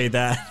appreciate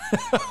that.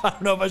 I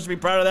don't know if I should be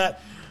proud of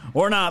that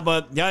or not,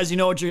 but guys, you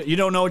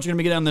don't know what you're gonna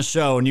be getting on the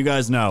show, and you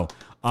guys know.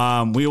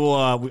 I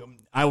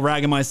will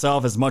rag on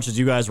myself as much as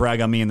you guys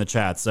rag on me in the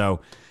chat.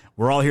 So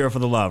we're all here for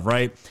the love,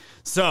 right?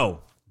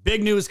 So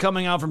big news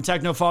coming out from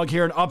Technofog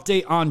here, an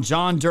update on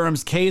John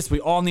Durham's case. We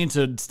all need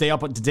to stay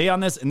up to date on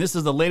this, and this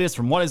is the latest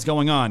from what is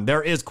going on.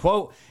 There is,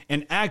 quote,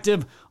 an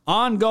active,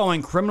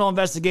 ongoing criminal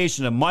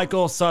investigation of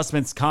Michael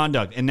Sussman's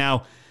conduct. And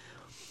now,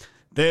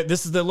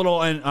 this is the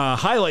little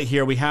highlight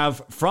here we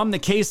have from the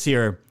case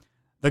here.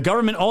 The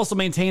government also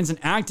maintains an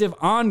active,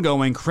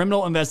 ongoing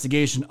criminal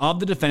investigation of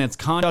the defendant's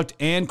conduct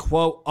and,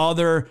 quote,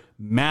 other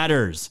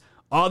matters.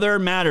 Other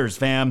matters,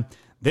 fam.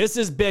 This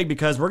is big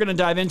because we're going to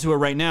dive into it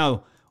right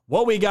now.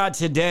 What we got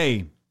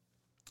today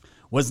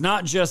was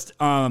not just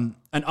an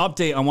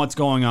update on what's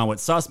going on with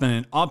Sussman,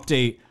 an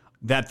update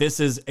that this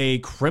is a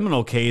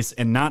criminal case,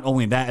 and not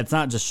only that, it's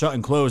not just shut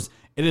and closed,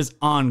 it is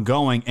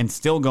ongoing and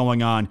still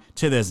going on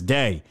to this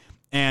day.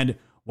 And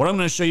what I'm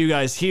going to show you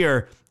guys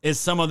here is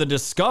some of the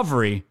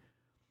discovery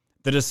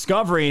that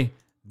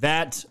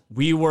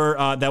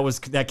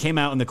that came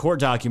out in the court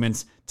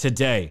documents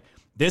today.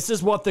 This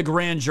is what the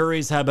grand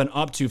juries have been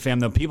up to, fam.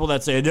 The people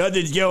that say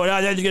nothing's going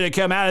to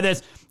come out of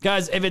this,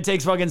 guys. If it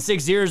takes fucking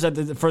 6 years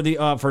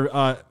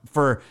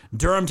for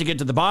Durham to get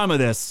to the bottom of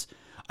this,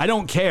 I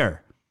don't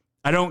care.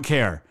 I don't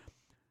care.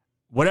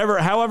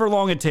 However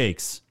long it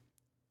takes,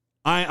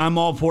 I'm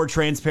all for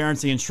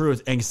transparency and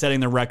truth and setting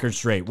the record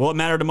straight. Will it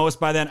matter the most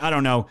by then? I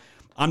don't know.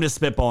 I'm just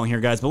spitballing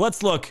here, guys. But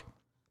let's look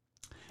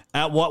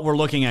at what we're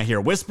looking at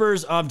here.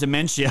 Whispers of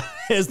Dementia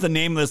is the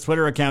name of this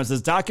Twitter account. It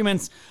says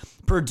documents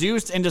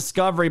produced in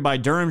discovery by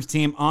Durham's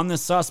team on the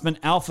Sussman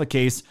Alpha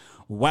case.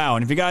 Wow.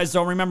 And if you guys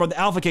don't remember what the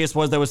Alpha case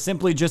was, that was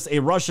simply just a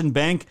Russian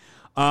bank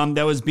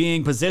that was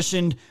being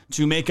positioned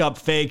to make up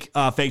fake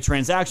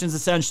transactions,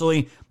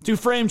 essentially, to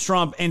frame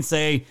Trump and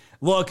say,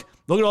 look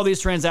at all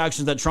these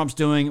transactions that Trump's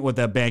doing with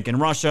that bank in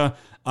Russia.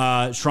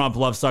 Trump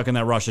loves sucking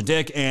that Russia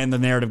dick, and the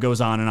narrative goes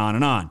on and on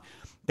and on.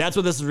 That's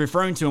what this is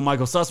referring to, and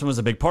Michael Sussman was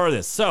a big part of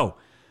this. So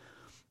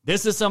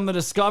this is some of the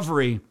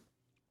discovery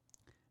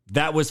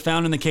that was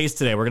found in the case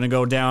today. We're going to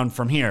go down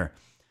from here.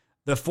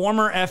 The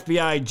former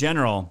FBI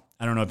general,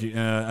 I don't know if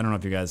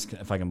you guys,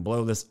 if I can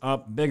blow this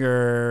up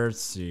bigger.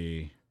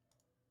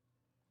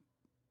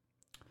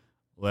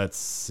 Let's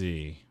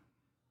see.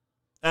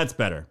 That's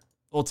better.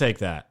 We'll take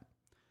that.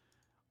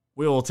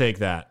 We will take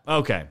that.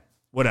 Okay,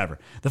 whatever.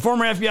 The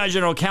former FBI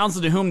general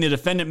counsel to whom the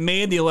defendant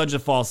made the alleged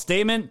false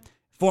statement,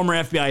 former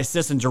FBI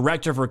assistant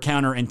director for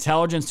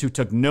counterintelligence who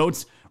took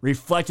notes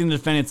reflecting the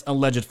defendant's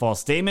alleged false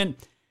statement,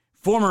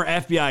 former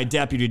FBI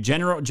deputy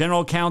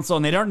general counsel,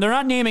 and they're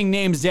not naming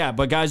names yet,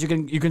 but guys,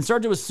 you can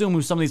start to assume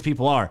who some of these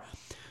people are.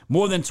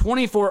 More than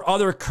 24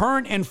 other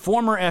current and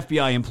former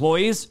FBI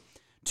employees,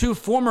 2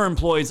 former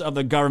employees of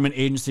the government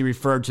agency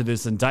referred to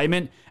this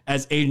indictment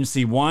as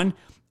Agency 1,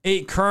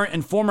 8 current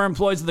and former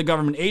employees of the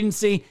government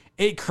agency,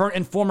 8 current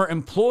and former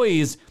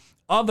employees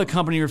of the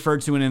company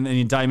referred to in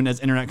the indictment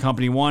as Internet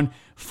Company 1,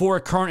 4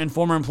 current and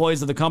former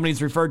employees of the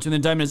companies referred to in the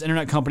indictment as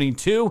Internet Company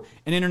 2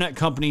 and Internet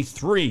Company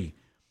 3.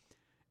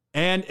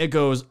 And it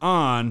goes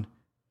on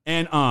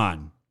and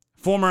on.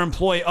 Former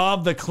employee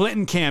of the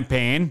Clinton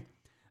campaign.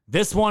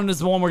 This one is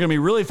the one we're going to be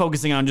really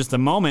focusing on in just a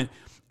moment.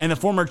 And the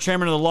former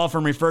chairman of the law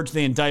firm referred to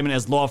the indictment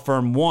as Law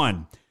Firm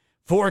 1.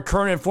 4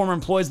 current and former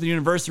employees of the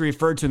university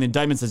referred to in the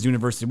indictments as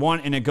University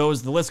 1. And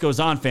the list goes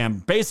on, fam.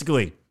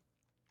 Basically,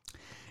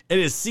 it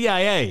is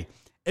CIA.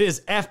 It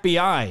is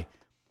FBI.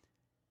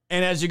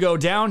 And as you go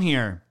down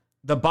here,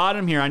 the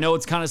bottom here, I know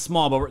it's kind of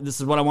small, but this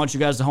is what I want you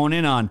guys to hone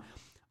in on.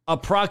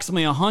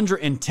 Approximately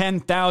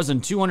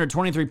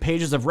 110,223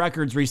 pages of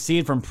records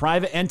received from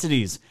private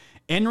entities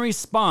in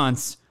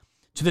response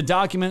to the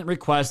document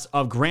requests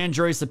of grand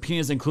jury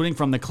subpoenas, including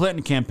from the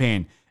Clinton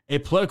campaign, a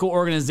political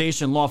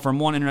organization, Law Firm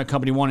 1, Internet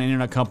Company 1, and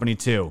Internet Company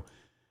 2.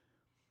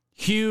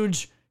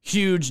 Huge,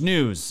 huge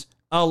news.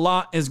 A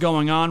lot is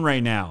going on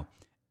right now.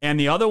 And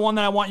the other one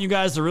that I want you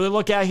guys to really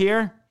look at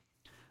here,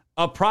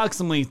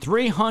 approximately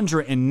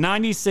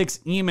 396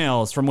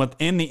 emails from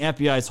within the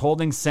FBI's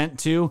holdings sent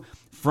to,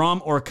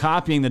 from, or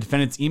copying the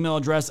defendant's email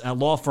address at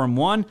Law Firm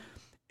 1.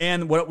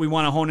 And what we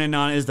want to hone in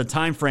on is the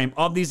time frame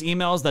of these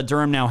emails that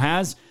Durham now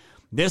has.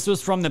 This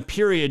was from the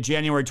period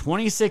January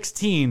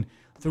 2016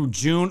 through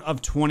June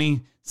of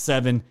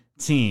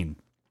 2017.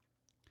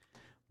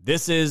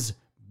 This is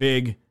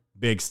big,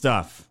 big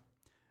stuff.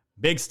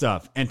 Big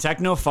stuff. And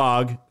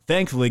Technofog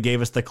thankfully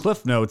gave us the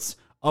cliff notes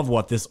of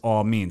what this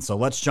all means. So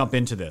let's jump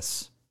into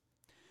this.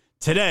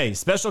 Today,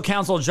 Special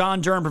Counsel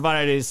John Durham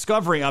provided a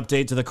discovery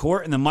update to the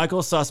court in the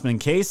Michael Sussman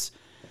case.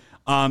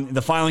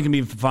 The filing can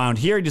be found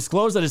here. He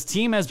disclosed that his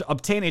team has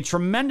obtained a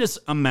tremendous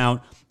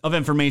amount of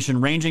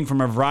information ranging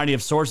from a variety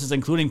of sources,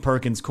 including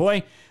Perkins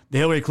Coie, the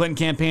Hillary Clinton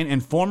campaign,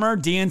 and former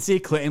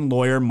DNC Clinton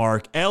lawyer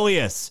Mark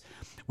Elias.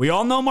 We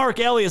all know Mark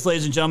Elias,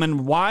 ladies and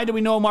gentlemen. Why do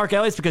we know Mark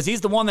Elias? Because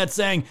he's the one that's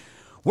saying,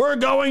 we're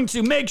going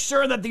to make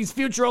sure that these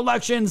future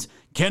elections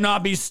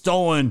cannot be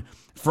stolen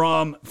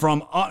from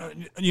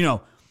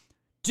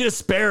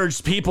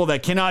disparaged people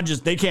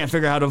that they can't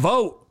figure out how to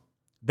vote.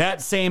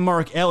 That same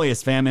Mark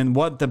Elias, fam. And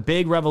what the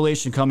big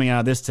revelation coming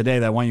out of this today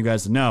that I want you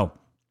guys to know,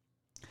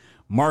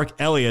 Mark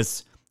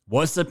Elias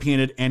was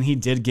subpoenaed and he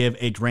did give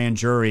a grand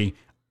jury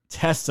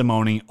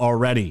testimony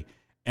already.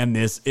 And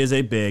this is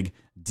a big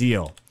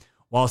deal.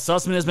 While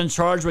Sussman has been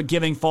charged with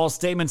giving false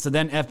statements to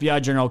then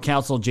FBI General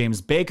Counsel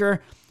James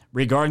Baker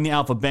regarding the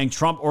Alpha Bank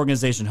Trump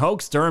Organization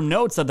hoax, Durham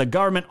notes that the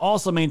government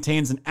also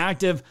maintains an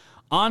active,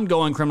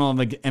 ongoing criminal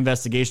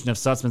investigation of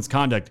Sussman's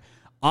conduct.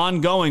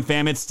 Ongoing,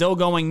 fam. It's still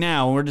going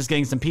now, and we're just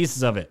getting some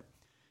pieces of it.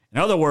 In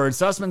other words,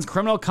 Sussman's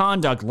criminal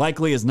conduct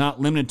likely is not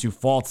limited to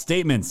false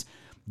statements.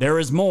 There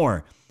is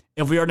more.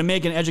 If we are to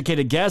make an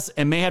educated guess,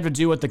 it may have to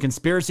do with the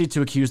conspiracy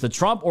to accuse the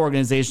Trump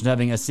Organization of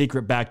having a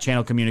secret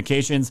back-channel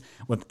communications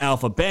with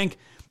Alpha Bank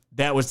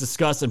that was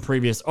discussed in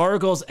previous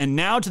articles. And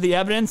now to the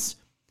evidence.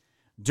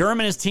 Durham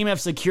and his team have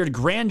secured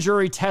grand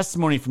jury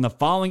testimony from the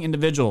following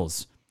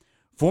individuals.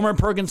 Former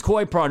Perkins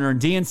Coie partner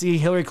and DNC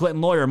Hillary Clinton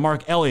lawyer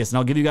Mark Elias, and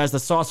I'll give you guys the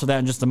sauce for that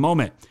in just a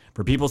moment.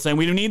 For people saying,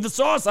 we don't need the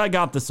sauce, I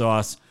got the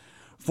sauce.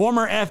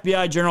 Former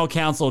FBI General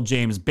Counsel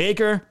James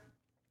Baker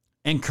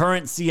and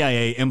current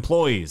CIA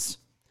employees.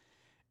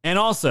 And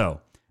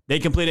also, they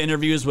completed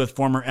interviews with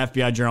former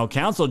FBI General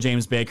Counsel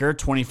James Baker,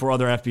 24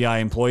 other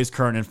FBI employees,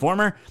 current and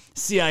former,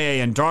 CIA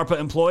and DARPA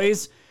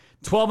employees,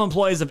 12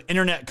 employees of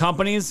internet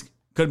companies,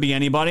 could be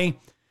anybody,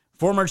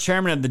 former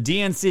chairman of the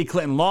DNC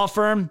Clinton law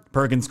firm,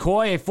 Perkins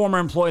Coie, a former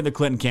employee of the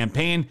Clinton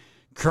campaign,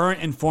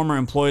 current and former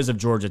employees of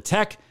Georgia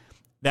Tech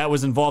that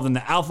was involved in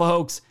the Alpha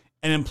hoax,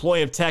 an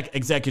employee of Tech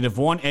Executive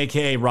One,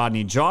 a.k.a.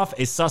 Rodney Joffe,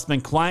 a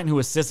Sussman client who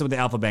assisted with the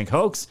Alpha Bank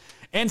hoax,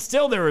 and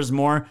still there is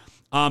more.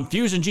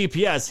 Fusion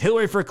GPS,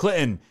 Hillary for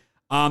Clinton,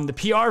 the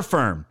PR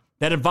firm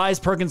that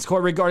advised Perkins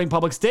Coie regarding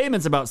public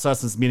statements about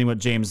Sussman's meeting with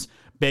James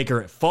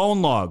Baker,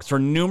 phone logs for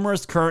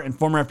numerous current and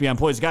former FBI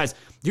employees. Guys,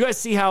 do you guys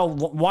see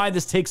why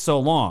this takes so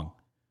long?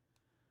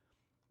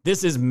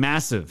 This is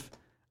massive.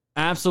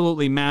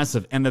 Absolutely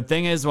massive. And the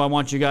thing is, what I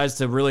want you guys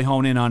to really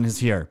hone in on is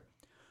here.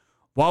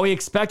 While we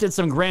expected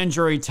some grand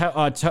jury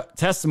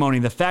testimony,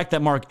 the fact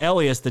that Mark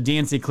Elias, the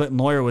DNC Clinton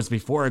lawyer, was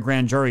before a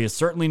grand jury is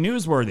certainly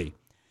newsworthy.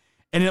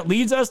 And it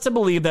leads us to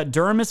believe that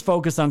Durham is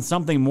focused on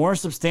something more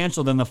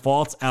substantial than the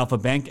false Alpha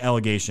Bank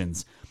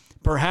allegations.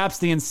 Perhaps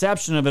the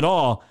inception of it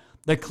all,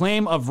 the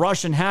claim of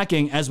Russian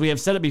hacking, as we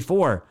have said it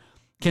before.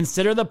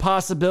 Consider the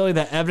possibility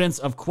that evidence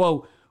of,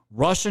 quote,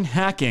 Russian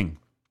hacking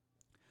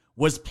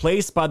was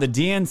placed by the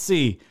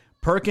DNC,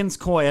 Perkins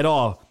Coie et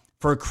al.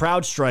 For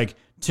CrowdStrike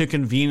to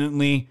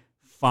conveniently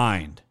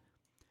find.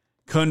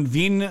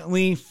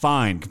 Conveniently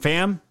find.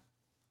 Fam,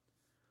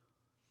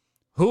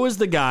 who is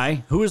the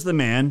guy, who is the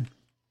man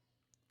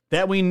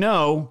that we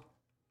know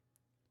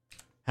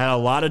had a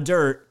lot of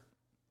dirt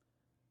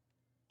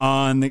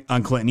on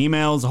Clinton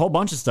emails, a whole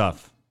bunch of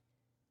stuff?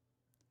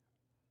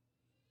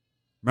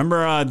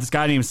 Remember this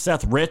guy named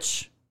Seth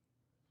Rich?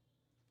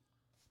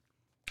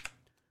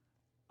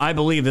 I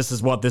believe this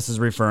is what this is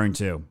referring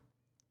to.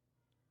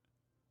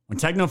 When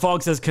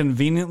Technofog says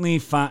conveniently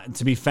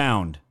to be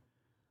found,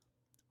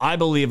 I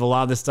believe a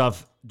lot of this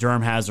stuff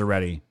Durham has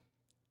already.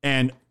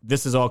 And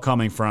this is all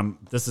coming from,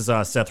 this is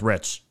Seth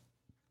Rich.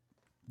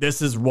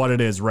 This is what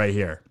it is right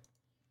here.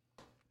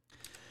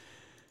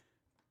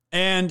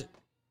 And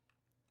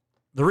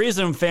the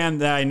reason, fam,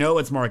 that I know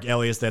it's Mark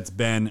Elias that's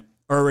been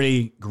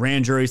already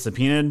grand jury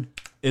subpoenaed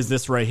is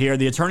this right here.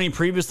 The attorney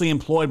previously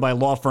employed by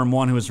law firm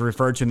one, who is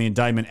referred to in the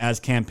indictment as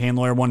campaign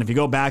lawyer one. If you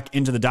go back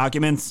into the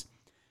documents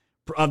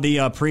of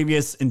the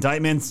previous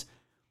indictments,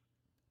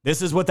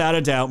 this is without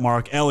a doubt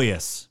Mark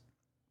Elias.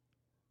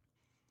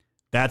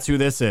 That's who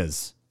this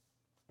is.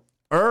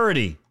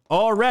 Already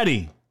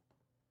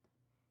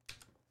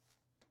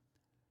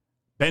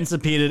been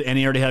subpoenaed, and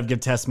he already had to give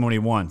testimony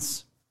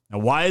once. Now,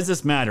 why does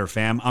this matter,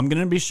 fam? I'm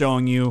going to be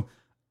showing you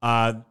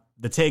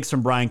the takes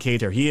from Brian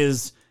Cater. He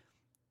is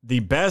the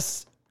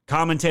best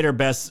commentator,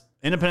 best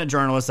independent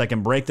journalist that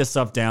can break this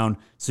stuff down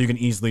so you can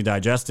easily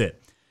digest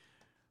it.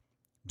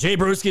 Jay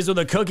Brewski's with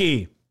a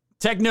cookie.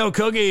 Techno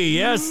cookie.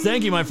 Yes,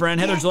 thank you, my friend.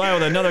 Heather July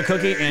with another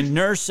cookie. And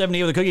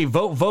Nurse78 with a cookie.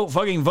 Vote,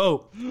 fucking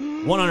vote.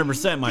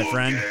 100%, my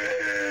friend.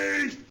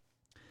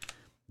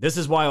 This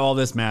is why all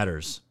this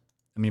matters.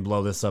 Let me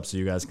blow this up so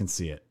you guys can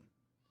see it.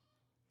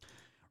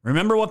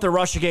 Remember what the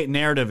Russiagate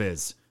narrative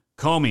is.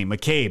 Comey,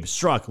 McCabe,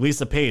 Strzok,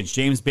 Lisa Page,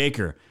 James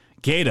Baker,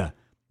 Gaeta.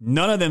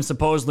 None of them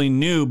supposedly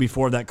knew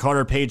before that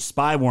Carter Page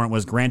spy warrant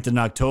was granted in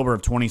October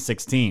of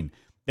 2016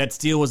 that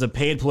Steele was a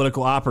paid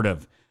political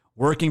operative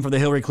working for the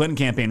Hillary Clinton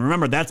campaign.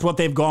 Remember, that's what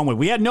they've gone with.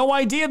 We had no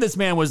idea this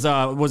man was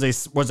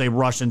a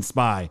Russian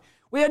spy.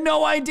 We had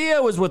no idea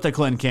it was with the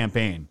Clinton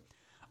campaign.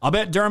 I'll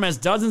bet Durham has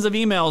dozens of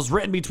emails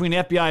written between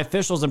FBI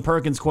officials and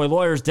Perkins Coie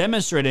lawyers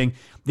demonstrating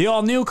they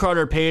all knew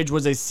Carter Page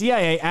was a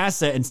CIA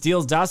asset and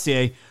Steele's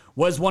dossier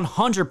was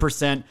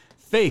 100%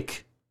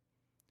 fake.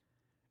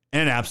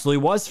 And it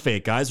absolutely was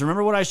fake, guys.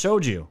 Remember what I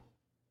showed you.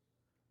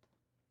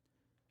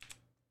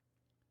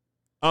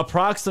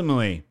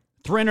 Approximately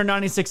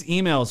 396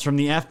 emails from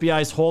the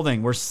FBI's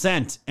holding were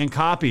sent and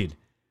copied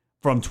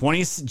from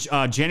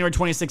January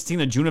 2016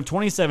 to June of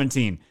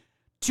 2017.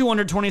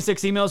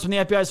 226 emails from the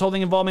FBI's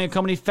holding involving a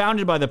company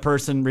founded by the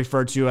person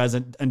referred to as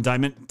an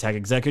Indictment Tech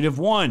Executive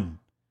 1.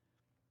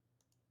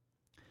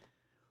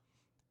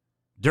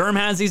 Durham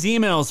has these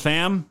emails,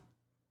 fam.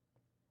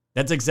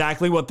 That's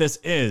exactly what this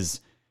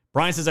is.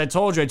 Brian says, I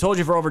told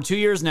you for over 2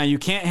 years now, you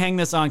can't hang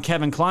this on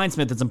Kevin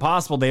Kleinsmith. It's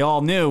impossible. They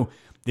all knew.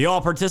 They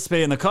all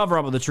participated in the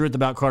cover-up of the truth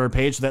about Carter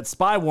Page so that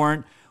spy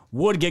warrant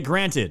would get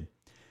granted.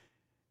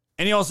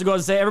 And he also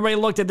goes to say, everybody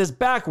looked at this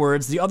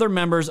backwards. The other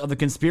members of the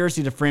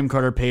conspiracy to frame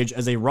Carter Page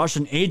as a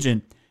Russian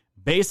agent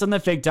based on the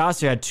fake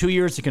dossier had 2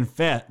 years to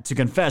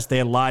confess they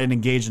had lied and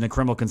engaged in a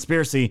criminal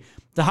conspiracy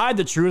to hide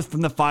the truth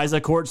from the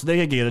FISA court so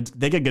they could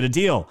get a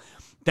deal.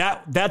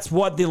 That's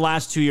what the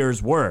last 2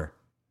 years were.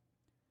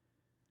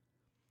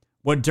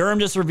 What Durham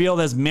just revealed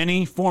has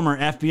many former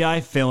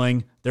FBI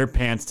filling their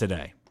pants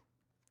today.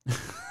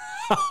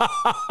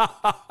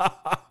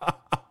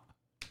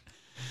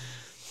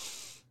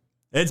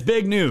 It's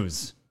big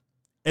news.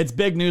 It's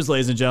big news,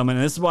 ladies and gentlemen.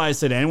 And this is why I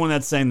said anyone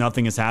that's saying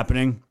nothing is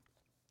happening,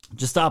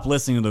 just stop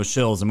listening to those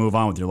shills and move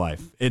on with your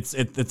life. It's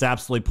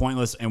absolutely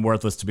pointless and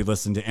worthless to be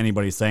listening to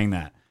anybody saying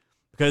that.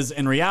 Because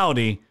in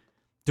reality,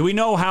 do we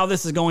know how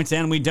this is going to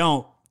end? We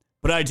don't.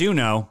 But I do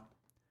know.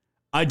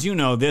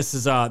 This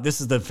is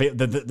the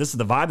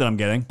vibe that I'm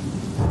getting.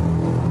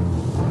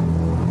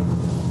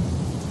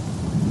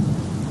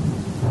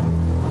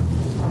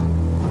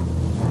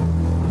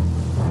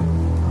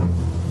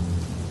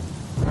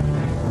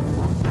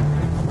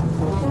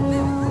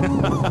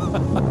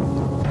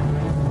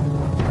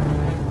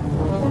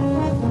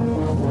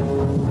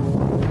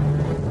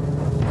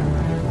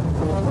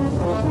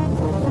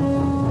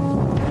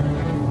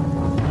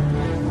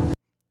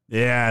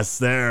 Yes,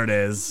 there it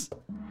is.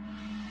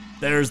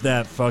 There's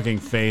that fucking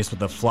face with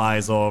the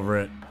flies all over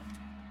it.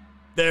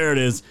 There it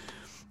is.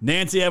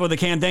 Nancy Ed with a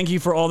can. Thank you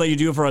for all that you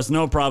do for us.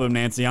 No problem,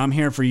 Nancy. I'm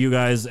here for you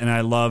guys, and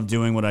I love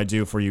doing what I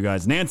do for you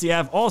guys. Nancy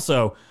F.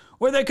 also,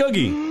 where'd that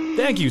cookie?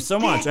 Thank you so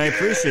much. I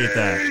appreciate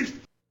that.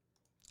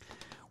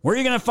 Where are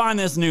you going to find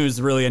this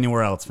news really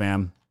anywhere else,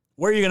 fam?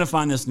 Where are you going to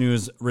find this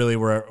news really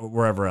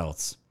wherever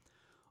else?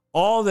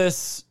 All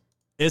this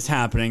is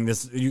happening.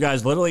 You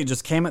guys literally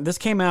just came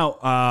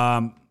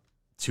out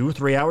 2 or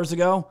 3 hours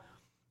ago.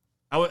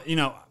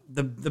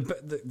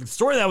 The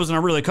story that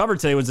wasn't really covered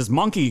today was this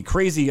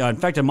crazy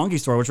infected monkey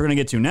story, which we're going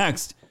to get to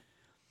next.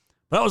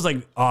 But I was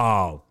like,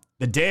 oh,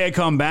 the day I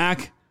come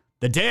back,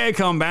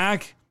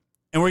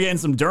 and we're getting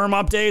some Durham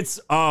updates.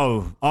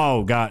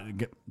 Oh,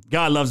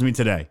 God loves me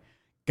today.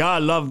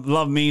 God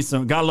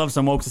loves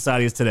some woke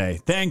societies today.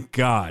 Thank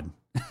God.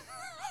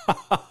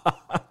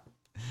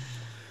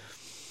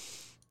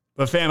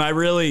 But fam,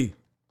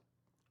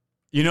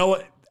 you know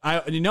what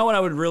I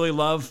would really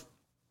love?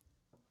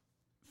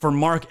 For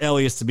Mark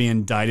Elias to be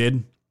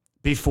indicted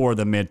before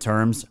the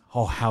midterms.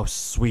 Oh, how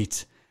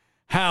sweet.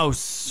 How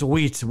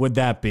sweet would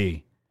that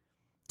be?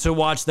 To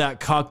watch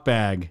that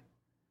cuckbag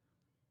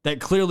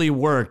that clearly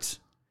worked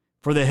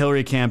for the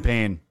Hillary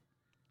campaign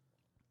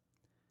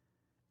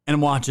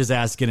and watch his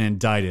ass get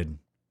indicted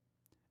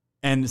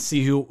and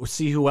see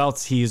who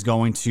else he's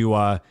going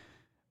to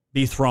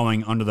be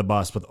throwing under the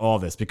bus with all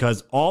this.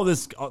 Because all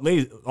this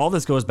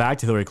goes back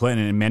to Hillary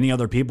Clinton and many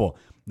other people.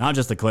 Not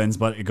just the Clintons,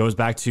 but it goes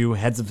back to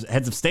heads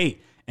of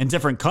state in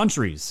different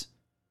countries.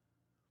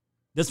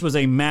 This was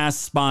a mass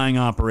spying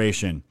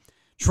operation.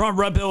 Trump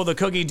Red Pill with a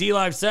cookie.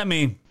 D-Live sent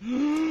me.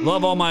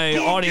 Love all my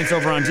audience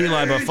over on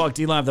D-Live, but fuck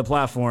D-Live, the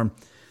platform.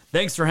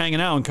 Thanks for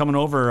hanging out and coming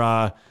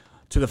over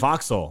to the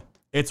Foxhole.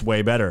 It's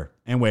way better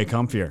and way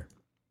comfier.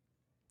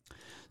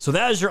 So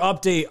that is your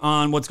update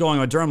on what's going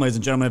on with Durham, ladies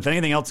and gentlemen. If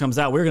anything else comes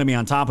out, we're going to be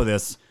on top of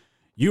this.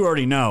 You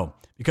already know.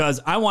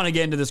 Because I want to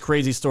get into this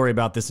crazy story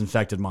about this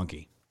infected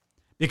monkey.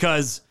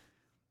 Because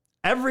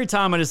every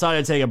time I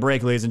decide to take a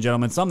break, ladies and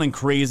gentlemen, something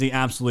crazy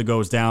absolutely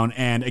goes down.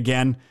 And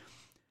again,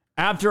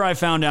 after I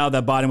found out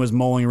that Biden was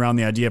mulling around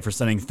the idea for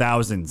sending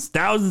thousands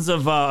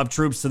of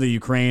troops to the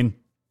Ukraine,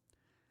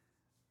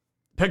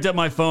 picked up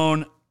my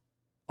phone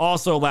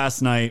also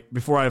last night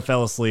before I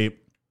fell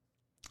asleep.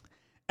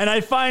 And I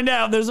find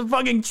out there's a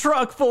fucking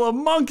truck full of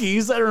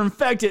monkeys that are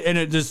infected. And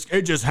it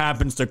just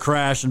happens to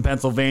crash in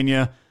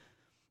Pennsylvania.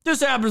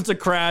 Just happens to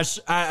crash.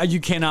 You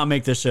cannot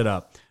make this shit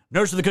up.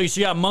 Nurse of the cookie,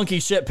 she got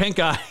monkey shit pink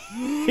eye.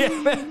 Yeah,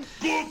 man.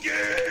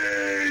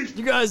 Cookies!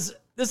 You guys,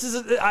 this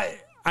is...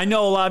 I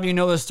know a lot of you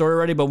know this story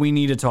already, but we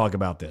need to talk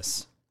about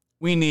this.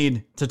 We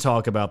need to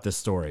talk about this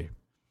story.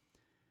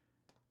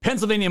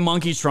 Pennsylvania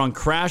monkey trunk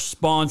crash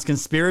spawns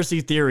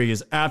conspiracy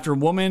theories after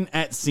woman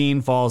at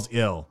scene falls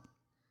ill.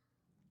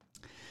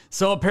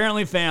 So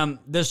apparently, fam,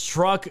 this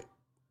truck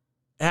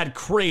had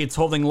crates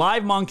holding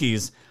live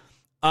monkeys.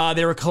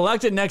 They were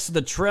collected next to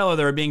the trailer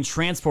that were being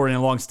transported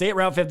along State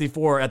Route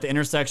 54 at the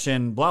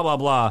intersection, blah, blah,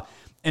 blah,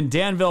 in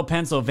Danville,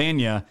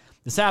 Pennsylvania.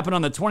 This happened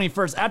on the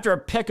 21st after a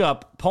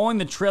pickup pulling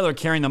the trailer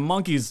carrying the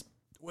monkeys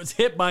was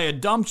hit by a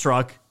dump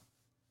truck.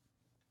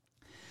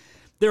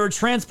 They were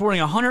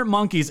transporting 100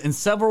 monkeys and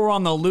several were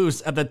on the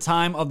loose at the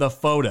time of the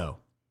photo.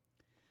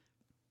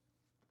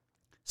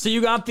 So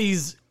you got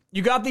these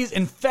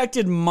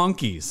infected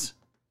monkeys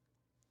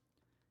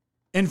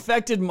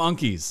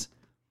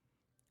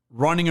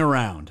running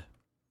around.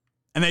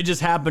 And they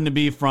just happen to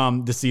be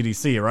from the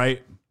CDC,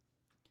 right?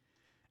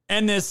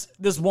 And this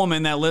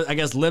woman that I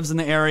guess lives in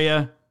the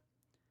area,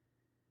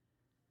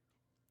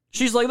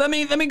 she's like, let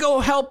me go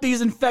help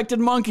these infected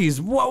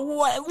monkeys.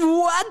 What?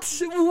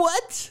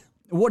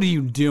 What are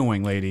you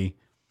doing, lady?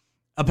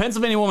 A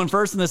Pennsylvania woman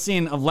first in the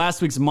scene of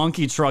last week's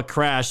monkey truck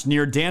crash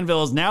near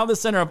Danville is now the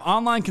center of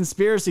online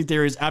conspiracy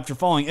theories after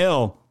falling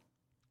ill.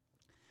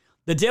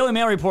 The Daily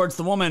Mail reports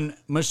the woman,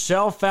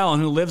 Michelle Fallon,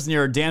 who lives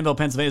near Danville,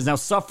 Pennsylvania, is now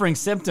suffering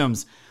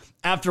symptoms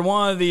after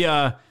one of the,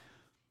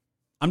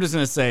 I'm just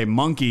going to say,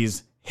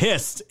 monkeys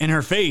hissed in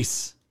her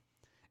face.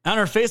 On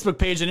her Facebook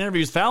page and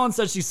interviews, Fallon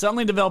said she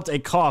suddenly developed a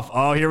cough.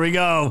 Oh, here we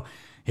go.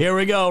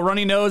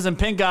 Runny nose and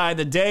pink eye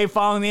the day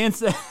following the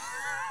incident.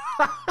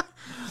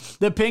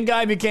 The pink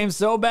eye became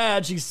so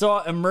bad, she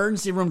sought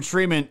emergency room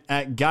treatment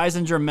at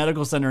Geisinger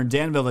Medical Center in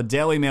Danville, the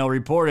Daily Mail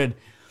reported.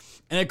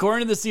 And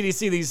according to the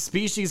CDC, these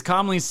species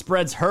commonly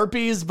spreads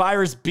herpes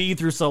virus B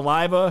through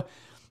saliva.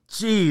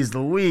 Jeez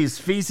Louise,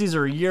 feces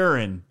or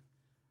urine.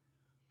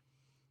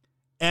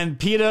 And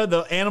PETA,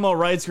 the animal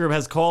rights group,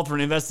 has called for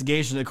an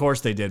investigation. Of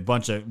course they did.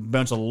 Bunch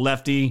of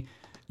lefty.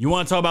 You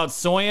want to talk about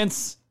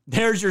science?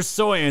 There's your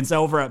science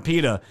over at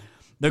PETA.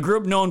 The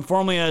group, known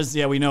formally as,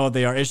 we know what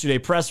they are, issued a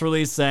press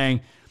release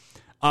saying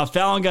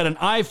Fallon got an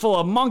eye full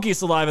of monkey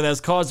saliva that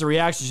has caused a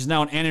reaction. She's now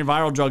on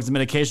antiviral drugs and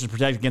medication to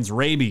protect against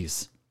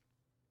rabies.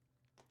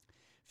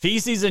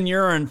 Feces and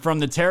urine from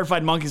the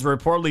terrified monkeys were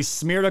reportedly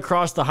smeared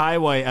across the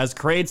highway as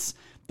crates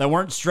that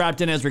weren't strapped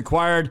in as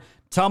required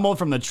tumbled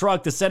from the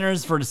truck. The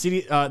Centers for the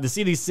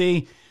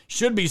CDC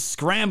should be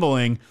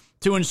scrambling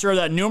to ensure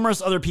that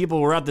numerous other people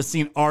who were at the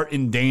scene aren't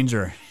in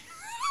danger.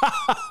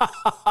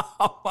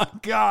 Oh my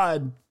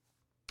God.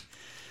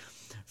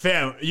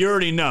 Fam, you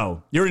already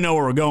know where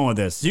we're going with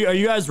this. Are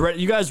you guys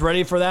ready? You guys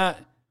ready for that?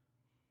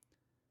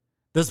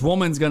 This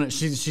woman's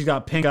she's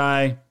got pink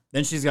eye.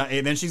 Then she's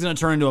gonna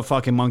turn into a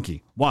fucking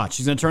monkey. Watch,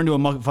 she's gonna turn into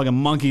a fucking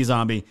monkey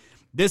zombie.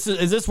 Is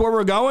this where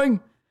we're going?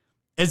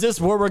 Is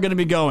this where we're gonna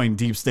be going,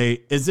 Deep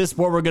State? Is this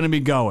where we're gonna be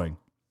going?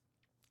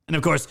 And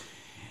of course,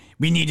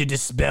 we need to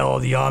dispel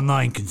the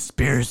online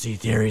conspiracy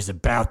theories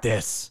about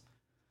this.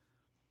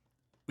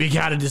 We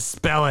gotta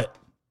dispel it.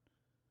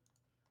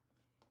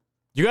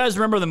 Do you guys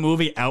remember the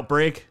movie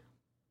Outbreak?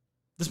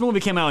 This movie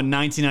came out in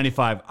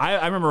 1995.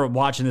 I remember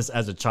watching this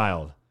as a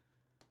child.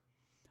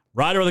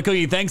 Ryder with the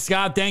cookie. Thanks,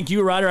 Scott. Thank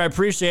you, Ryder. I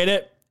appreciate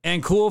it.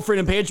 And Cool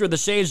Freedom Patriot with the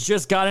shades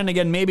just got in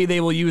again. Maybe they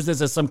will use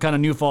this as some kind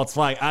of new false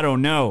flag. I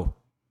don't know.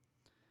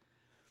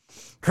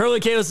 Curly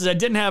Kato says, I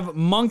didn't have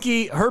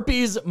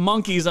herpes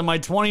monkeys on my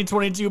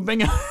 2022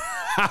 bingo.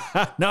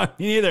 No,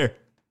 me neither.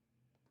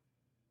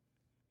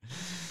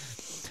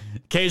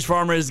 Cage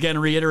Farmer is again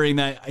reiterating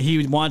that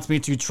he wants me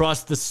to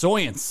trust the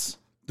science.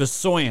 The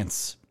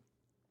science.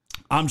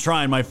 I'm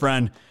trying, my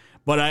friend.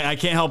 But I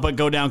can't help but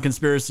go down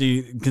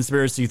conspiracy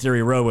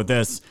theory road with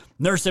this.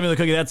 Nurse Timmy the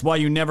Cookie, that's why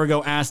you never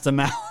go ass to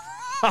mouth.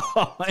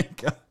 Oh my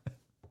God.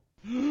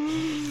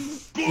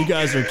 You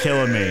guys are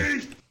killing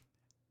me.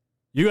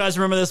 You guys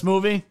remember this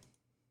movie?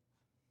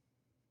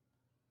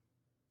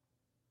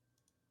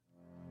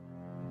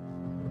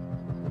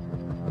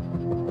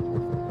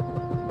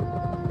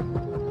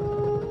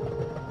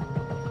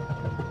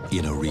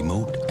 In a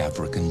remote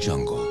African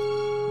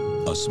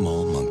jungle, a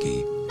small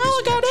monkey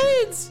I got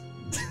AIDS!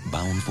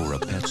 Bound for a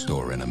pet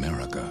store in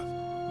America.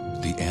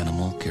 The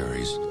animal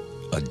carries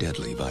a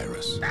deadly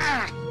virus.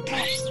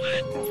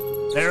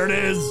 There it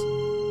is.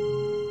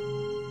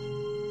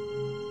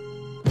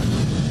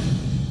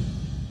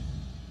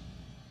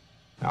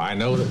 Now, I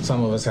know that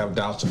some of us have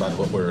doubts about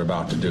what we're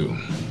about to do.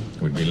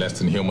 We'd be less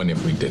than human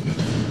if we didn't.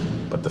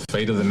 But the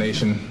fate of the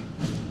nation,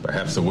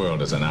 perhaps the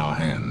world, is in our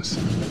hands.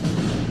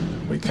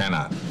 We dare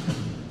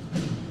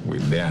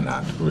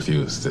not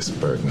refuse this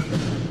burden.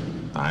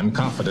 I'm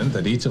confident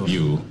that each of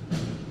you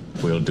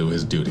will do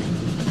his duty.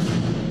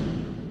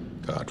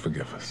 God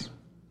forgive us.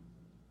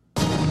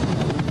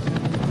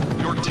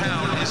 Your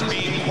town is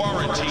being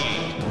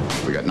quarantined.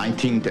 We got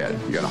 19 dead.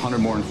 You got 100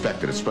 more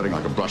infected. It's spreading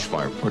like a brush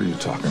fire. What are you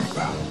talking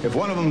about? If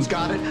one of them's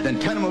got it, then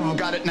 10 of them have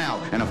got it now.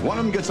 And if one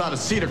of them gets out of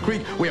Cedar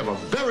Creek, we have a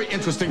very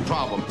interesting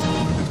problem.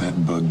 If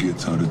that bug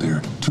gets out of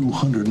there,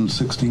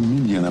 260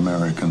 million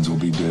Americans will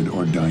be dead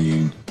or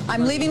dying.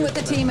 I'm leaving with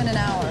the team in an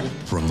hour.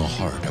 From the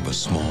heart of a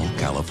small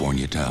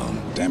California town.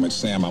 Damn it,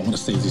 Sam, I want to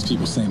save these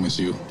people same as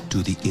you. To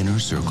the inner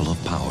circle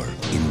of power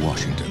in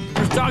Washington.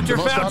 Dr. The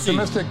most Fauci.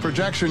 optimistic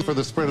projection for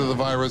the spread of the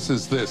virus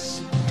is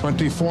this: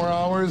 24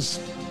 hours,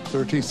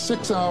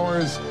 36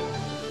 hours,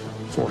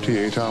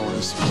 48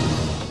 hours.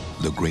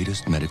 The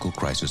greatest medical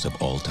crisis of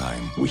all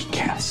time. We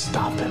can't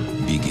stop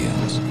it.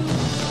 Begins.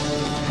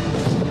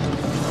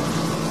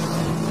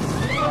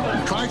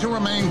 Try to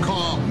remain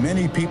calm.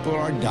 Many people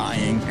are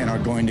dying and are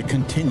going to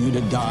continue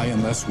to die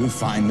unless we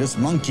find this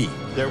monkey.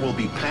 There will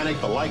be panic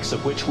the likes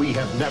of which we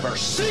have never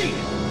seen.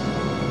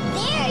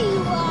 There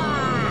you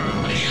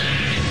are!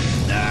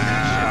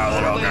 No,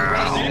 little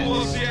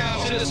girl.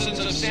 Citizens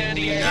of San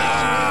Diego.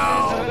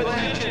 No.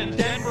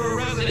 Denver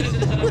residents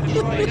of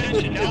Detroit.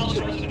 Dallas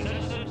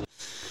residents.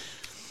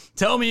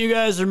 Tell me you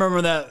guys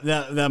remember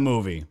that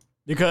movie.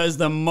 Because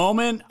the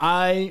moment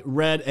I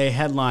read a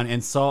headline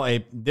and saw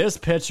this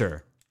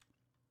picture,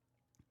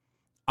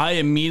 I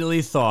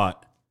immediately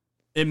thought,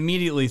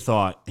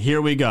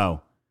 here we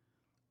go.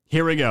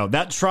 Here we go.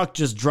 That truck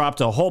just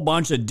dropped a whole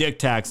bunch of dick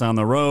tacs on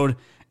the road,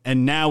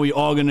 and now we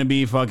all going to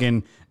be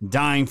fucking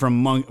dying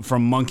from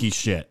monkey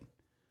shit.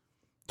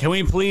 Can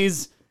we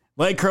please,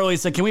 like Curly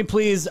said, can we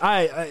please,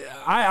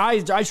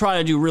 I try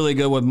to do really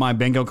good with my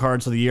bingo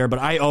cards for the year, but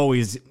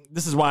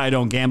this is why I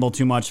don't gamble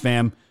too much,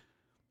 fam.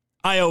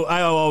 I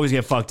always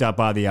get fucked up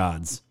by the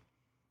odds.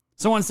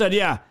 Someone said,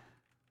 yeah,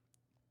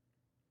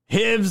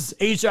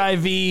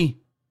 HIVs,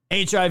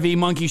 HIV,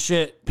 monkey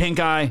shit, pink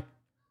eye.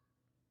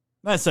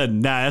 I said,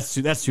 nah,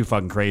 that's too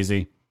fucking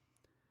crazy.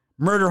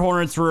 Murder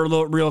hornets were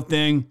a real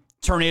thing.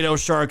 Tornado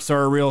sharks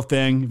are a real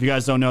thing. If you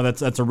guys don't know,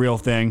 that's a real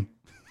thing.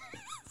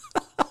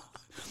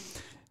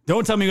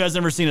 Don't tell me you guys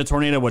never seen a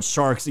tornado with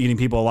sharks eating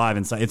people alive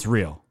inside. It's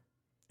real.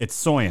 It's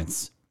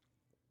science.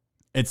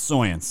 It's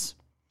science.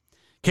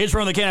 Cage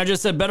from the Can, I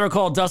just said, better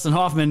call Dustin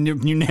Hoffman.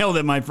 You nailed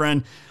it, my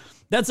friend.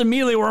 That's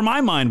immediately where my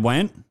mind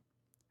went.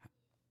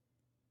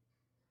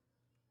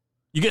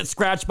 You get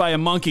scratched by a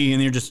monkey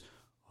and you're just,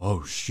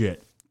 oh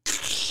shit.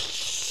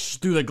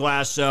 Through the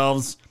glass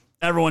shelves.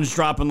 Everyone's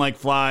dropping like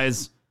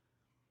flies.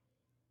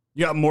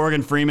 You got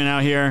Morgan Freeman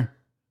out here.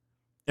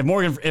 If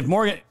Morgan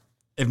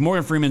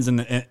Freeman's in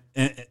the,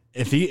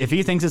 if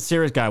he thinks it's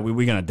serious, guy,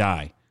 we gonna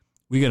die.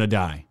 We gonna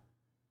die.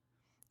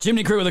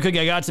 Jimmy Crew with a cookie.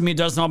 I got to meet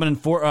Dustin Hoffman in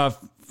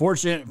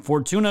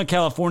Fortuna,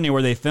 California,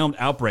 where they filmed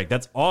Outbreak.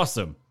 That's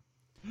awesome.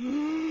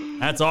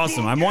 That's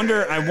awesome. I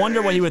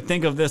wonder what he would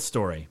think of this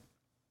story.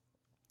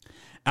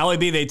 Allie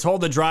B, they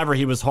told the driver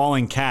he was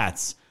hauling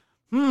cats.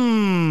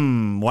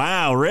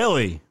 Wow,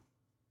 really?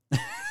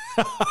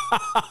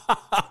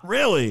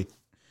 Really?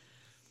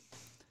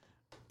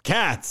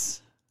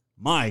 Cats.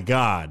 My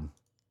God.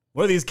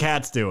 What are these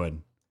cats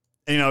doing?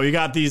 You know, you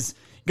got these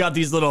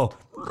little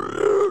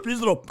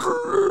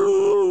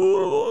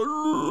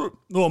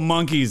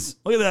monkeys.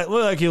 Look at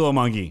that cute little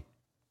monkey.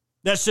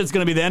 That shit's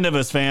going to be the end of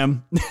us,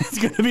 fam. It's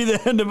going to be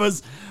the end of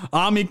us.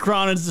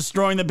 Omicron is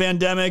destroying the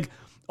pandemic.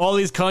 All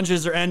these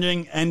countries are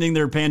ending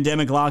their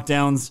pandemic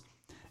lockdowns.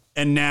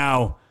 And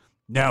now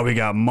we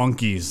got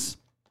monkeys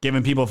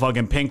giving people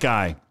fucking pink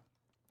eye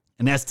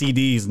and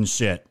STDs and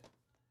shit.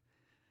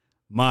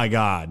 My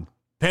God.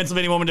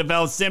 Pennsylvania woman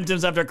developed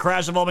symptoms after a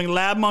crash involving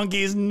lab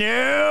monkeys.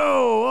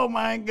 No! Oh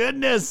my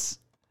goodness.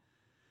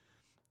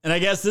 And I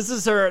guess this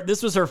was her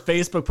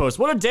Facebook post.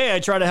 What a day I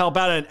tried to help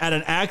out at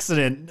an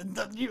accident.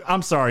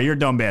 I'm sorry, you're a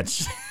dumb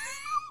bitch.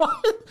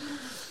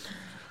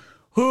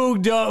 What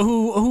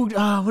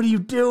are you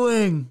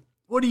doing?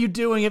 What are you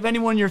doing? If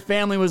anyone in your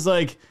family was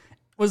like,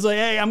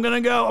 hey, I'm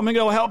gonna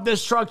go help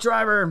this truck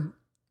driver.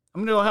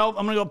 I'm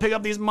gonna go pick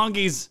up these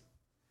monkeys.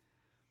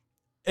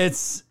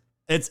 It's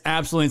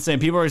absolutely insane.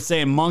 People are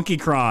saying monkey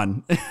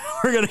cron.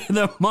 We're gonna get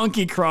the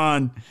monkey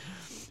cron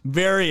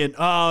variant.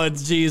 Oh,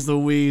 it's geez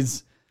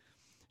Louise.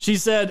 She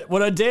said,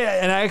 what a day,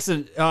 an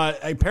accident.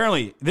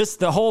 Apparently,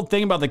 the whole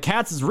thing about the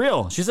cats is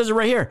real. She says it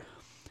right here.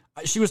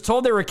 She was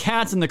told there were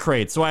cats in the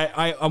crate. So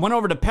I went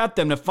over to pet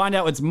them to find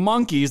out it's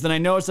monkeys. Then I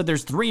noticed that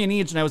there's 3 in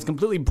each and I was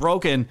completely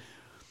broken.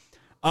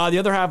 The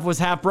other half was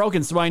half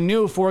broken. So I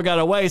knew 4 got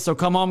away. So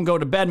come home, go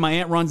to bed. My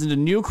aunt runs into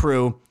New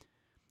Crew.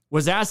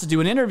 Was asked to do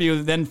an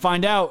interview, then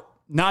find out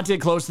not to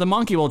get close to the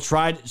monkey. We'll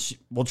try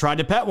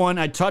to pet one.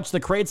 I touch the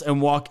crates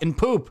and walk and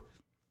poop.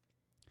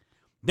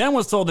 Then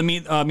was told to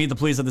meet the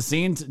police at the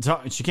scene.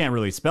 She can't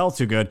really spell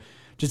too good.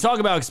 To talk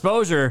about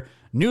exposure,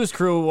 News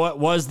Crew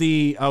was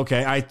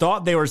I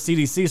thought they were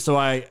CDC,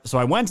 so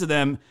I went to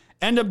them,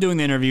 end up doing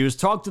the interviews,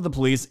 talked to the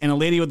police, and a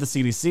lady with the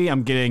CDC.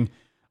 I'm getting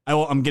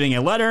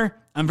a letter.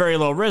 I'm very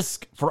low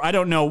risk for I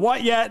don't know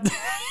what yet.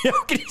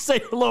 How can you say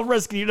you're low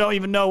risk and you don't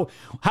even know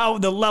how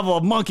the level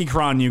of monkey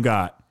cron you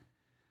got?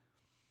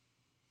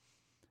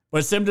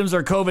 But symptoms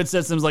are COVID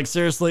symptoms, like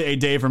seriously, a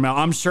day from now.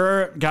 I'm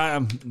sure,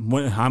 God,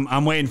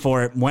 I'm waiting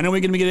for it. When are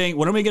we going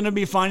to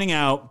be finding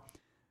out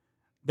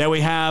that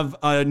we have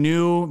a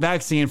new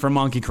vaccine for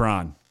monkey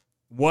cron?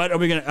 Are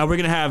we going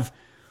to have?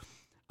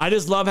 I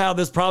just love how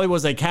this probably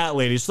was a cat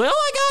lady. She's like,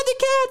 oh my God,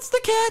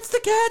 the cats,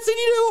 they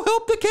need to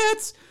help the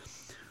cats.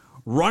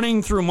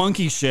 Running through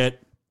monkey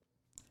shit.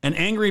 An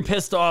angry,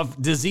 pissed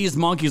off, diseased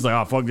monkey's like,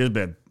 oh, fuck this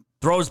bitch.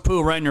 Throws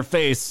poo right in her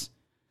face.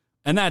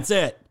 And that's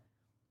it.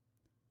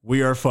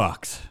 We are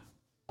fucked.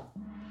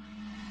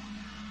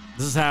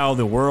 This is how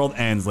the world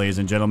ends, ladies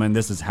and gentlemen.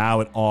 This is how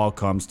it all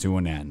comes to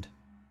an end.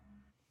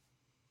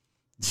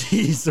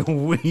 Jeez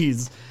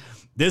Louise.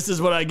 This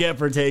is what I get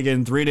for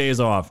taking 3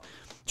 days off.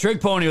 Trick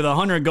Pony with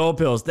 100 gold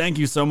pills. Thank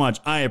you so much.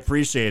 I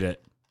appreciate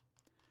it.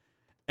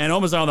 And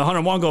almost on the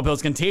 101 goal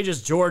pills.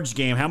 Contagious George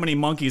game. How many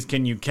monkeys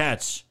can you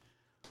catch?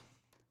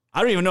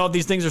 I don't even know if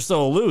these things are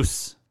still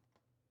loose.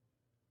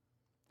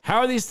 How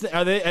are these?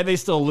 Are they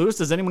still loose?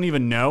 Does anyone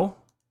even know?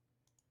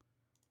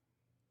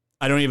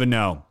 I don't even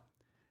know.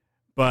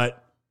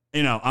 But,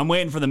 you know, I'm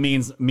waiting for the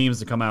memes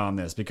to come out on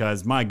this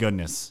because, my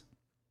goodness.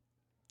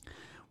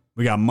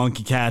 We got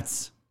monkey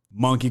cats,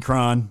 monkey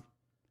cron.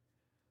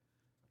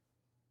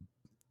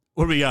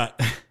 What do we got?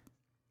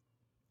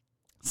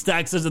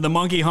 Stack says, did the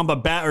monkey hump a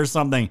bat or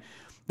something?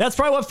 That's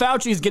probably what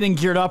Fauci's getting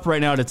geared up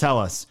right now to tell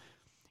us.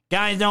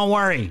 Guys, don't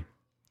worry.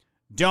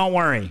 Don't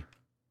worry.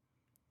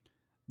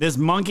 This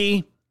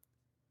monkey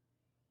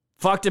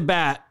fucked a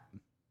bat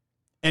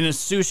in a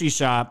sushi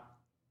shop,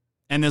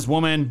 and this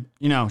woman,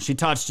 you know, she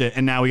touched it,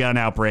 and now we got an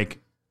outbreak.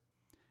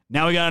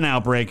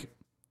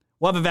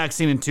 We'll have a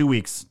vaccine in 2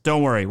 weeks.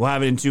 Don't worry. We'll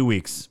have it in 2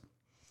 weeks.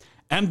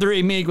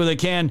 M3 Meek with a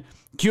can.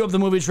 Cue up the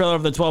movie trailer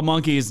of the 12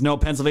 Monkeys. No,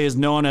 Pennsylvania is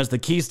known as the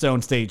Keystone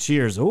State.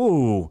 Cheers.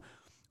 Ooh,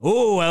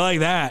 I like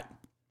that.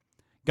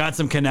 Got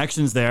some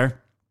connections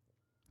there.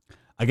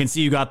 I can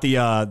see you got the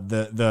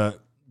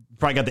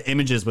probably got the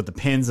images with the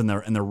pins and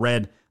the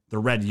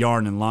red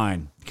yarn and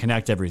line.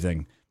 Connect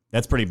everything.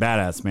 That's pretty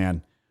badass,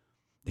 man.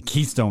 The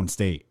Keystone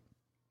State.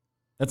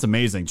 That's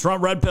amazing.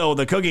 Trump Red Pill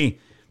with a cookie.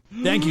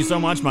 Thank you so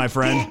much, my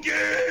friend.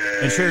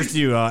 And cheers to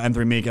you,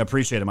 M3 Meek. I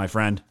appreciate it, my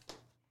friend.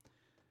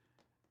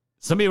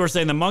 Some people were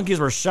saying the monkeys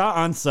were shot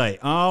on sight.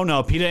 Oh,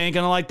 no. PETA ain't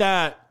going to like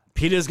that.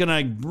 PETA's going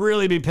to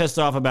really be pissed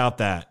off about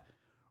that.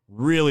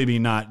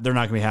 They're not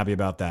going to be happy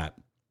about that.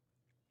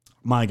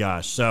 My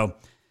gosh. So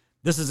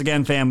this is,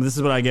 again, fam, this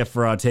is what I get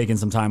for taking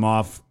some time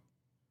off.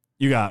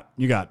 You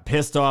got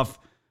pissed off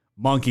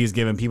monkeys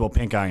giving people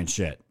pink eye and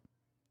shit.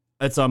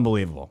 It's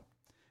unbelievable.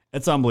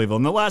 And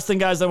the last thing,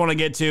 guys, I want to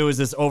get to is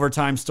this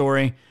overtime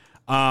story.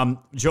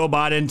 Joe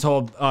Biden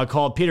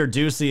called Peter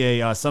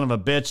Doocy a son of a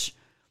bitch,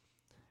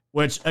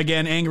 which,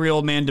 again, angry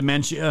old man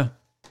dementia.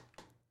 If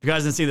you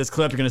guys didn't see this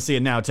clip, you're going to see it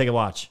now. Take a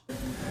watch. Why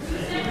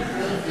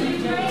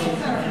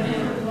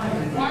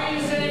are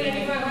you sending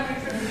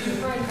 8,500 troops to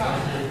Ukraine?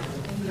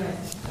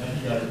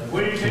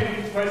 Would you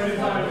take President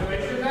Biden's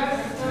picture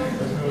back?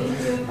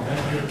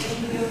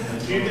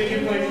 Do you think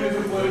it places a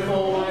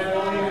political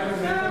liability?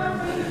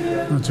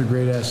 That's a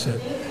great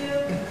asset.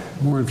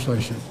 More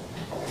inflation.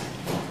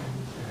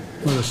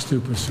 What a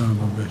stupid son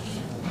of a bitch.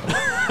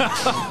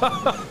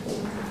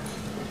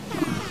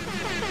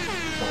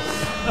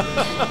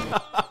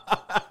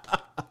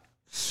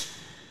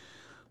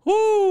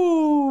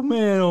 Woo,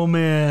 man, oh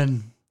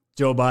man.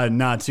 Joe Biden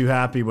not too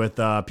happy with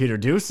Peter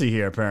Doocy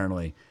here,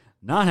 apparently.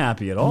 Not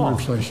happy at all. More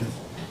inflation.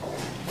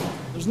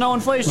 There's no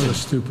inflation. What a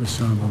stupid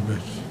son of a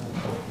bitch.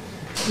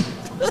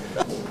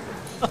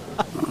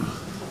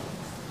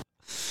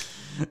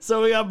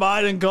 So we got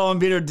Biden calling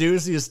Peter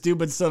Doocy a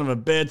stupid son of a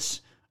bitch.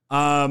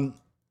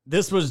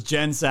 This was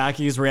Jen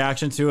Psaki's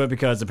reaction to it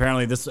because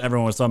apparently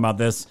everyone was talking about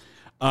this.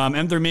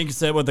 M3 Meek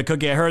said with the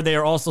cookie, I heard they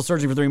are also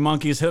searching for 3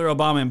 monkeys, Hitler,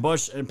 Obama, and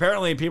Bush. And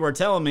apparently people are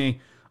telling me,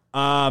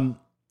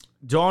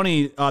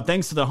 Donnie,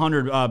 thanks to the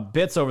 100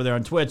 bits over there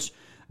on Twitch,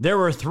 there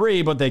were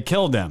 3, but they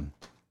killed them.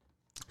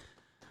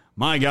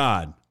 My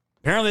God.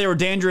 Apparently they were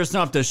dangerous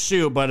enough to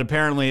shoot, but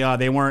apparently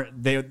they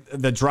weren't.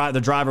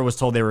 The driver was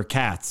told they were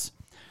cats.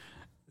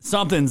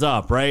 Something's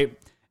up, right?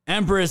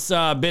 Empress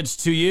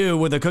bitch to you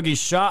with a cookie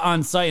shot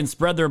on sight and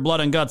spread their blood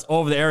and guts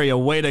over the area.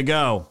 Way to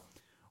go.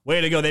 Way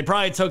to go. They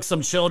probably took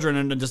some children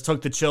and just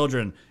took the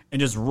children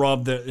and just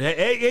rubbed the...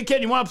 Hey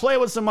kid, you want to play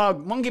with some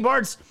monkey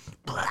parts?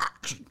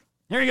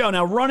 Here you go.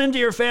 Now run into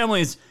your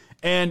families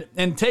and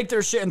take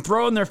their shit and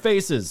throw it in their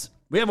faces.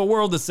 We have a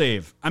world to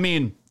save. I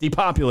mean,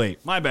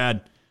 depopulate. My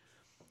bad.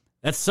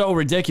 That's so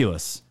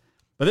ridiculous.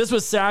 But this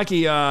was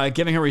Psaki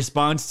giving her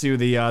response to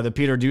the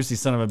Peter Doocy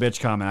son of a bitch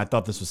comment. I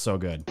thought this was so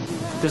good.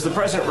 Does the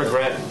president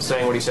regret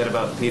saying what he said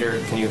about Peter?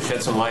 Can you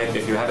shed some light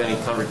if you have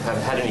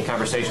had any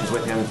conversations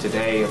with him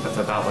today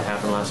about what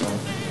happened last night?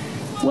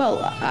 Well,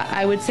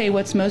 I would say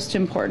what's most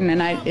important,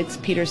 and it's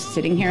Peter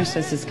sitting here, so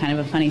this is kind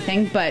of a funny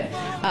thing, but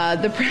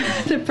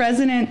the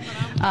president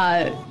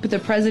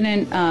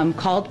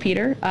called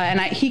Peter,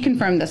 and he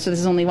confirmed this, so this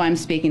is only why I'm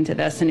speaking to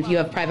this. And if you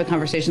have private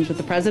conversations with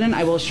the president,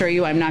 I will assure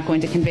you I'm not going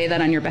to convey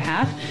that on your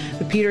behalf.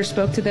 But Peter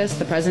spoke to this.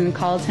 The president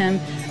called him.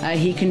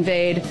 He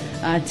conveyed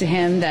to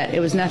him that it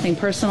was nothing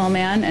personal,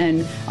 man,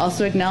 and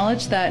also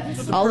acknowledged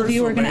that all of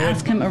you are going to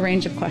ask him a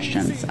range of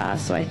questions.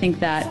 So I think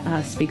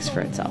that speaks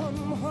for itself.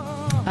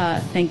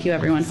 Thank you,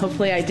 everyone.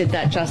 Hopefully I did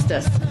that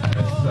justice.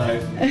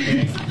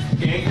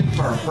 Gang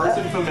confirmed.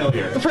 Person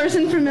familiar.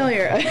 Person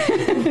familiar.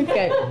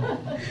 Okay.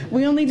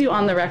 We only do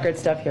on-the-record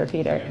stuff here,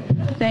 Peter.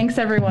 Thanks,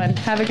 everyone.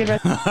 Have a good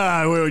rest.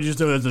 We just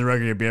do this on the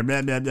record here,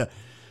 Peter.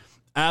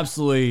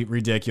 Absolutely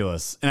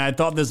ridiculous. And I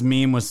thought this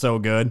meme was so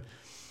good.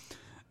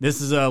 This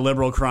is a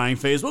liberal crying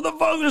face. What the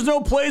fuck? There's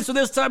no place for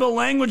this type of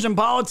language in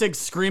politics.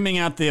 Screaming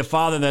at the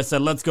father that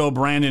said, let's go,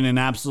 Brandon, and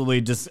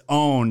absolutely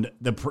disowned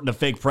the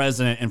fake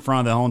president in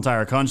front of the whole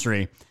entire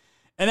country.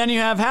 And then you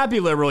have Happy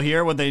Liberal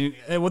here with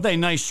a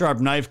nice sharp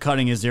knife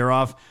cutting his ear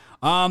off.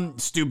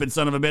 Stupid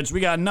son of a bitch. We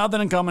got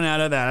nothing coming out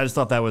of that. I just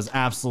thought that was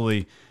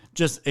absolutely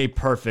just a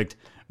perfect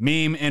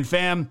meme. And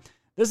fam,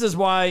 this is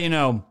why, you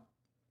know,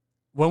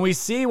 when we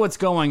see what's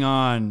going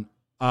on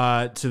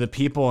to the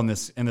people in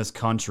this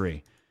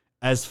country,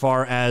 as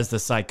far as the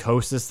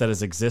psychosis that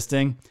is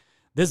existing,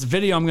 this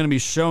video I'm going to be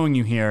showing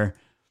you here,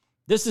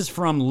 this is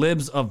from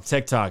Libs of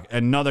TikTok,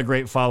 another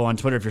great follow on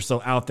Twitter if you're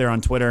still out there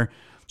on Twitter.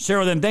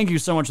 Cheryl, then thank you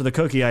so much for the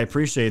cookie. I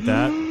appreciate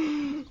that.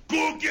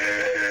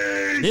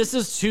 Cookies! This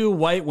is two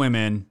white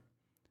women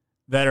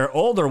that are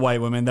older white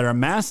women that are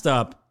masked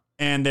up,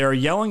 and they're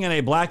yelling at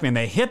a black man.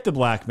 They hit the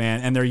black man,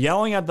 and they're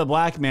yelling at the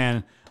black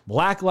man,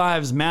 Black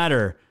Lives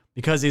Matter,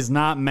 because he's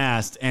not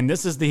masked. And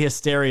this is the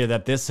hysteria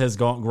that this has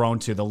grown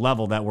to, the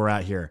level that we're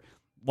at here.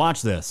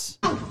 Watch this.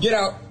 Get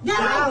out. Get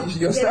out.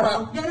 Yo,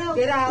 stop. Get out.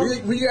 Get out.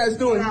 What you guys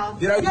doing? Get out.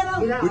 Get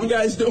out. What you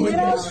guys doing?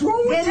 What's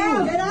wrong with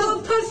you? Get out.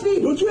 Don't touch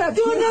me. Don't you have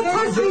to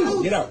touch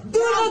me? Get out. Do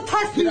not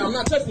touch me. Get out. I'm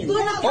not touching you.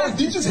 Oh,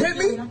 did you just hit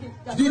me?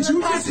 Did you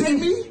just hit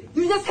me?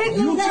 You just hit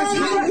me. You just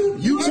hit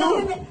me? You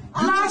too?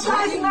 Black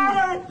Lives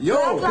Matter.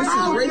 Yo, this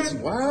is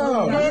racist.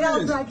 Wow. Get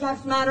out. Black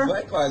Lives Matter.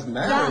 Black Lives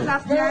Matter.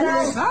 Black Lives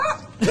Matter.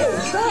 Stop. Yo,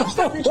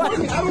 stop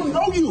recording me. I don't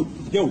know you.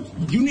 Yo,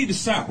 you need to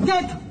stop.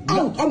 Get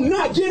out. I'm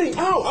not getting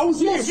out. I was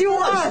here. Yes, you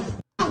are.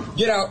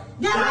 Get out.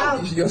 Get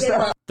out. Yo,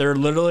 stop. They're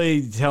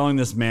literally telling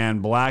this man,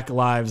 Black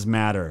Lives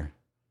Matter.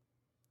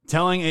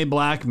 Telling a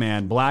black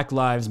man, Black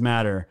Lives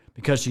Matter,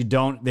 because he's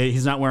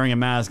not wearing a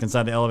mask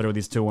inside the elevator with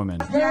these two women.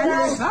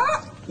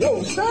 Stop.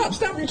 Yo,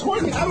 stop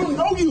recording me. I don't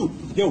know you.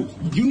 Yo,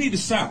 you need to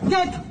stop.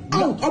 Get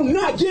out. I'm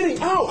not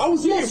getting out. I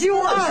was here. Yes, you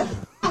are.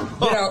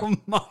 Get out. Oh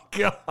my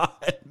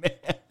God,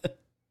 man.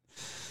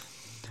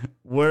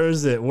 Where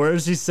is it? Where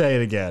does he say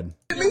it again?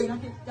 Did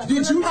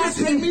you just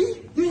hit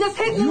me? You just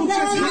hit me. You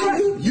just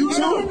hit me? You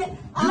too?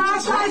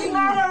 Black Lives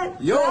Matter.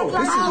 Yo,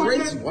 this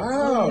is racist.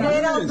 Wow.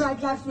 Get out.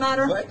 Black Lives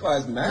Matter. Black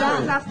Lives Black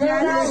Matter. Lives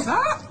Matter.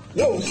 Stop.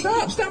 Yo,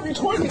 stop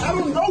recording me. I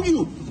don't know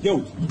you.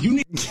 Yo, you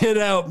need Get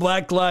out.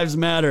 Black Lives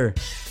Matter.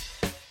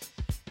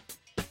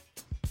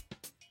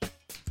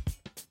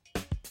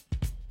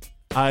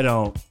 I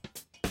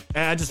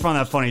just found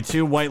that funny.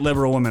 Two white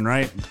liberal women,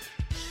 right?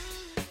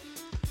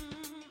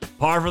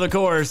 Par for the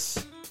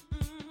course.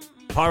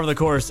 Par for the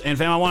course. And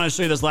fam, I want to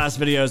show you this last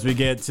video as we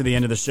get to the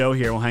end of the show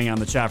here. We'll hang out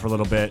in the chat for a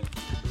little bit.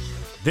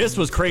 This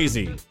was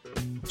crazy.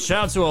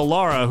 Shout out to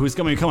Alara, who's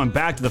going to be coming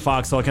back to the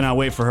Foxhole. I cannot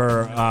wait for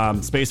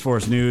her Space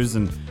Force news.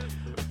 And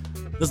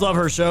just love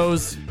her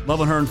shows. Love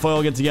when her and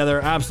Foyle get together.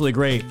 Absolutely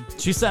great.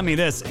 She sent me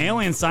this.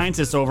 Alien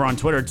scientists over on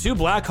Twitter. Two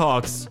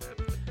Blackhawks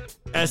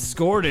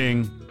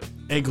escorting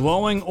a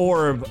glowing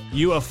orb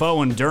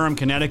UFO in Durham,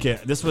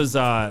 Connecticut. This was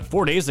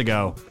 4 days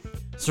ago.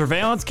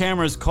 Surveillance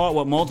cameras caught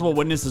what multiple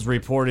witnesses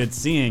reported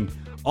seeing.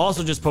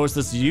 Also just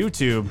posted this to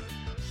YouTube.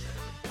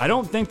 I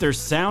don't think there's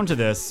sound to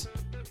this,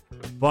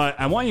 but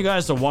I want you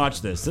guys to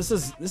watch this. This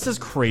is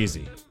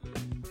crazy.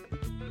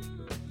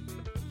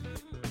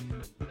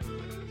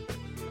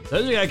 So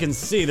as you guys can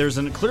see, there's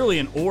clearly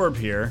an orb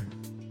here.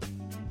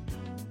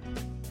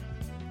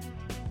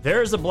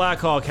 There's a Black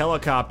Hawk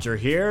helicopter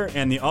here,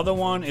 and the other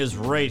one is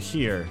right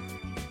here.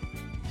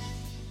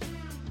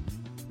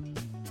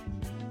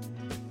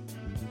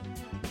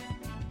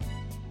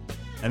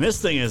 And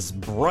this thing is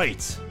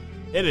bright.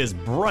 It is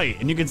bright,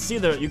 and you can see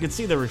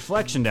the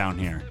reflection down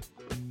here.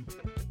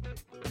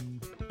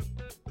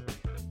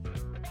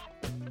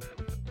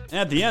 And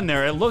at the end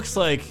there, it looks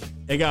like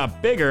it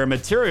got bigger,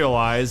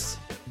 materialized.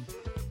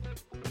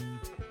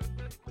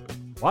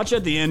 Watch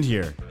at the end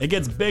here. It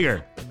gets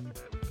bigger.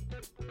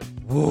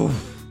 Oof.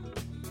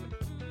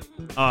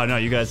 Oh no,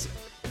 you guys.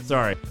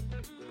 Sorry.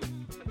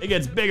 It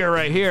gets bigger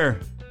right here.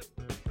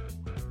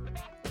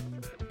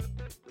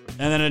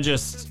 And then it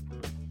just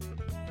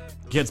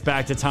gets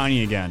back to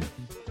tiny again.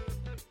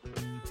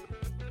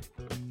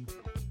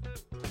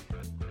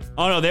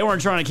 Oh no, they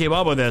weren't trying to keep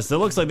up with this. It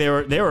looks like they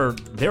were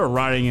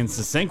riding in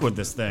sync with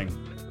this thing.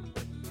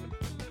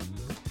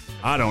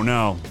 I don't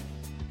know.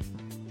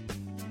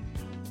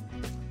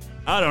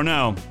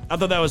 I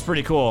thought that was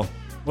pretty cool.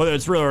 Whether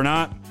it's real or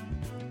not,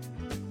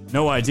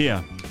 no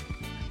idea.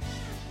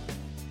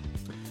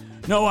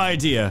 No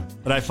idea,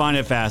 but I find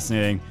it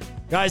fascinating.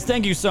 Guys,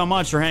 thank you so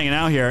much for hanging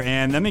out here.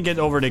 And let me get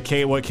over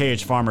to what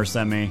KH Farmer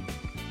sent me.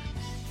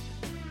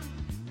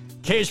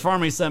 KH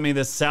Farmer sent me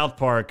this South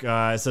Park.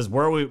 It says,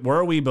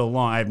 where we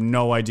belong. I have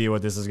no idea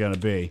what this is going to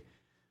be.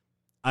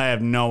 I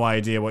have no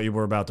idea what you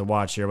were about to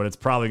watch here, but it's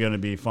probably going to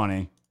be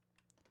funny.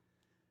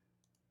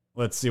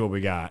 Let's see what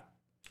we got.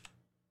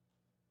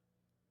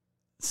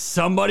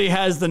 Somebody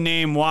has the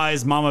name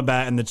Wise Mama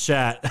Bat in the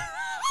chat.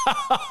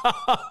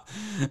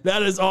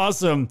 That is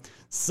awesome.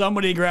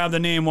 Somebody grab the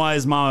name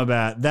Wise Mama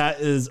Bat.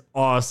 That is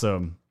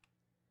awesome.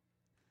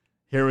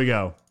 Here we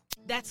go.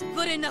 That's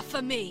good enough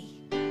for me.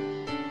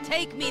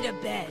 Take me to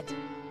bed.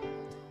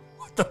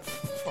 What the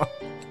fuck?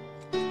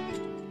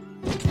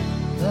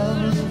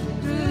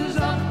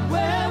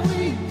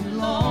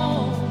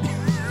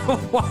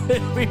 Why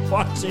are we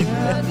watching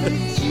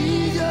this?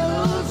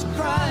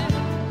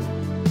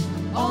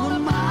 On a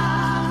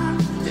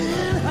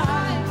mountain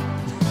high.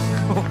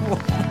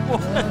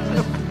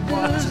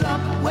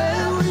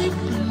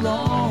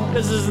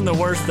 This isn't the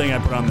worst thing I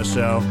put on the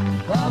show.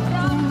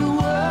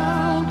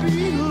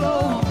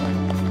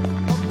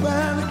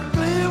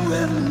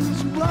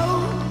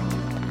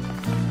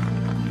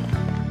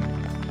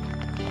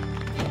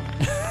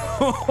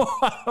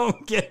 I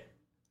don't get.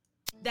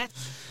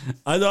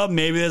 I thought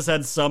maybe this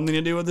had something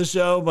to do with the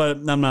show, but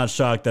I'm not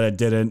shocked that it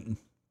didn't.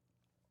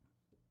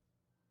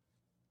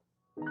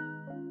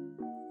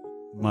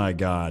 My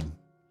God.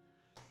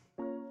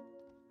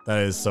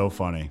 That is so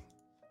funny.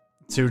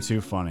 Too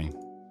funny.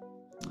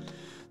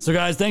 So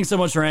guys, thanks so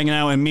much for hanging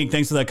out. And Meek,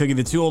 thanks for that cookie.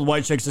 The two old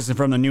white chicks just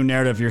from the new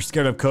narrative. You're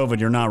scared of COVID.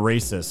 You're not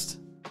racist.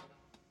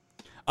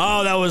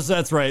 Oh,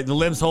 that's right. The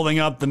libs holding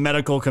up the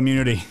medical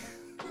community.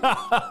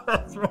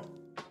 That's right.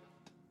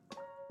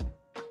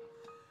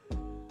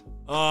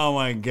 Oh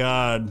my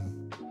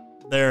God.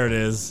 There it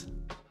is.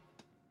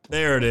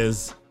 There it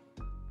is.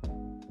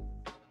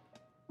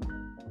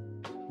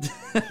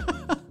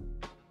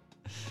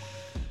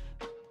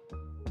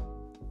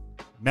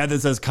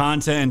 Method says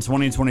content in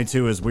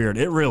 2022 is weird.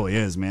 It really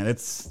is, man.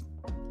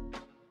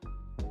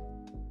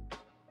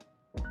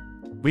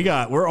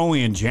 We're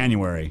only in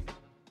January.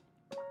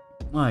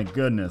 My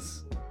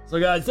goodness. So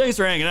guys, thanks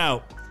for hanging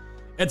out.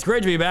 It's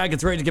great to be back.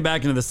 It's great to get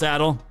back into the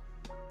saddle.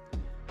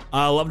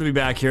 I love to be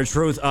back here.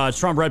 Truth,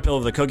 Trump Red Pill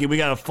of the Cookie. We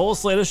got a full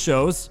slate of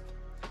shows.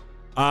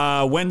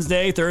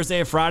 Wednesday, Thursday,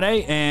 and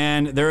Friday.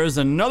 And there is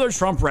another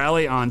Trump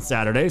rally on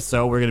Saturday.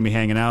 So we're going to be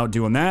hanging out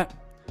doing that.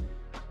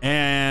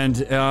 And,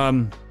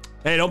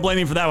 hey, don't blame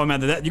me for that one,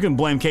 man. You can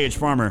blame KH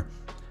Farmer.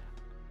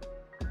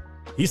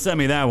 He sent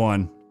me that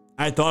one.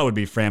 I thought it would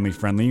be family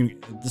friendly.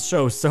 The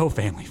show is so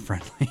family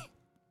friendly.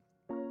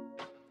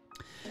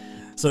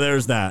 So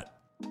there's that.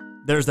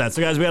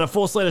 So guys, we got a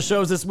full slate of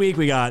shows this week.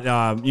 We got,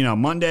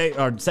 Monday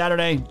or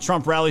Saturday,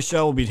 Trump rally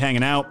show. We'll be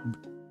hanging out.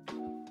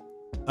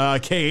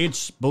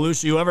 KH,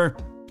 Belushi, whoever.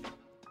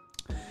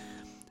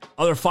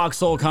 Other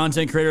Foxhole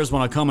content creators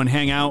want to come and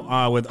hang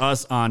out with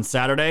us on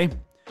Saturday.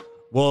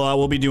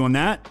 We'll be doing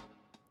that.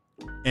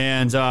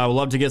 And we'd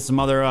love to get some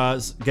other,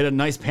 get a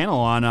nice panel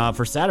on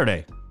for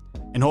Saturday.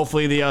 And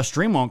hopefully the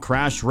stream won't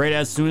crash right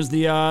as soon as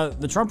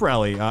the Trump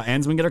rally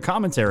ends. We can get our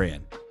commentary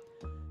in.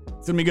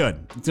 It's going to be good.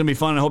 It's going to be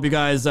fun. I hope you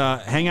guys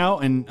hang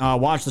out and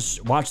watch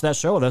that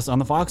show with us on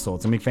the Foxhole.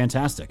 It's going to be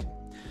fantastic.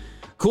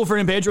 Cool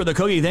friend Pedro the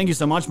Cookie, thank you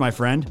so much, my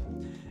friend.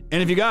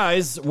 And if you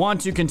guys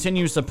want to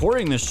continue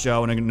supporting this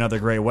show in another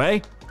great way,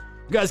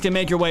 you guys can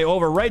make your way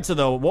over right to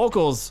the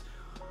Wokals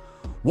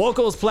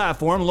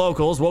platform,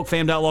 Locals,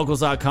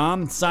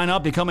 wokefam.locals.com. Sign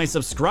up, become a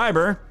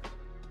subscriber.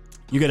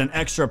 You get an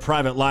extra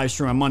private live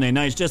stream on Monday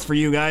nights just for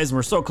you guys.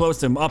 We're so close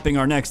to upping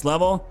our next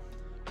level.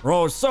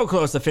 We're so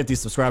close to 50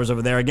 subscribers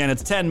over there. Again,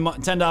 it's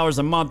 $10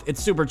 a month.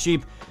 It's super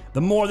cheap.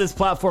 The more this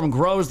platform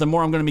grows, the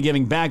more I'm going to be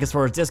giving back as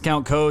far as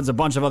discount codes, a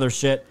bunch of other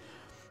shit.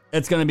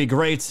 It's going to be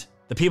great.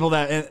 The people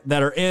that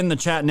are in the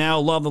chat now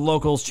love the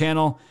Locals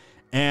channel,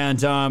 and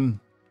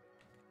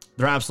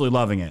they're absolutely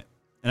loving it.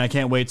 And I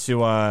can't wait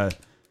to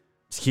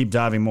keep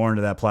diving more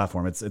into that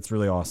platform. It's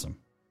really awesome.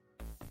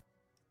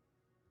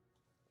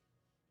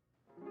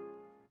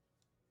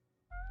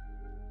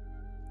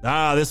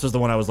 This was the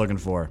one I was looking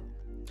for.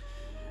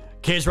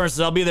 Cage versus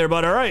I'll be there,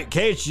 but all right,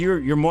 Cage,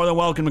 you're more than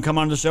welcome to come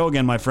on the show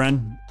again, my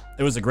friend.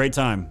 It was a great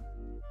time.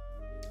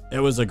 It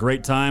was a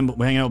great time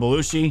hanging out with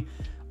Belushi.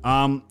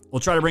 We'll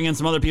try to bring in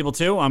some other people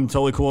too. I'm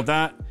totally cool with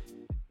that,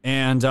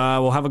 and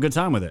we'll have a good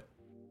time with it.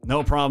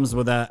 No problems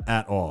with that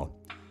at all.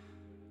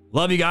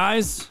 Love you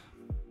guys.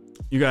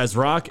 You guys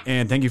rock,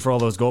 and thank you for all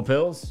those gold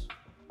pills.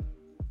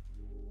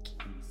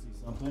 Let me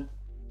see something.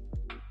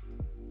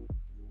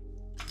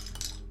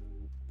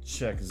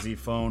 Check Z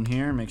phone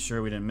here. Make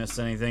sure we didn't miss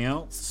anything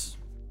else.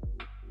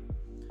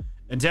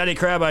 And Daddy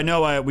Crab, I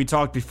know we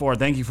talked before.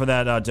 Thank you for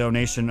that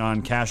donation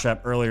on Cash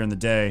App earlier in the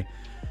day.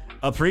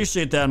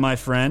 Appreciate that, my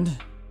friend.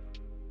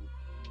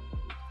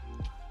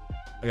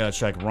 I gotta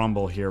check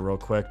Rumble here real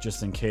quick,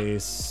 just in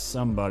case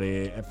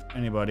if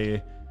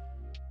anybody.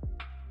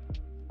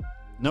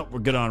 Nope, we're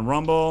good on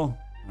Rumble.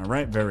 All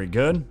right, very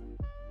good.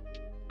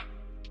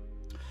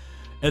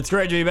 It's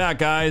great to be back,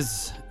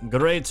 guys.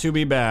 Great to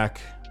be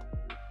back.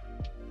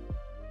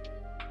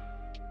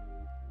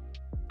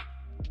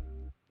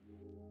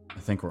 I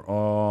think we're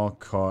all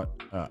caught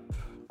up.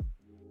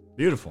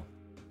 Beautiful.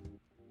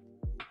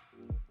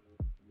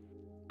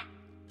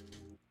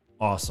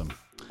 Awesome.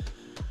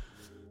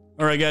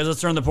 All right, guys,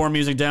 let's turn the porn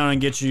music down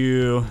and get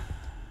you...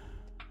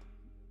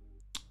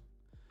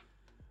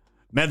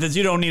 Methods,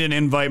 you don't need an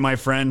invite, my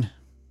friend.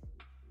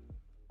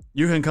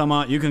 You can come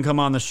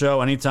on the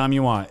show anytime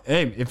you want.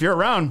 Hey, if you're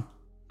around,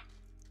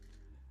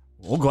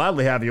 we'll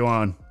gladly have you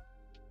on.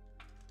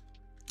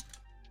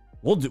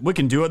 We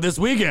can do it this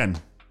weekend.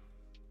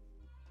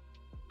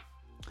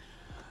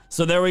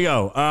 So there we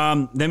go.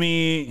 Let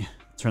me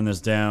turn this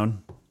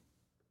down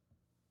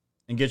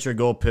and get your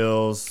gold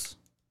pills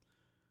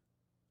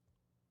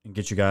and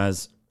get you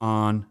guys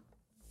on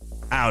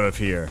out of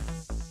here.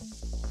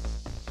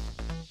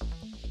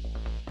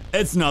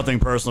 It's nothing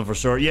personal for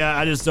sure. Yeah,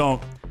 I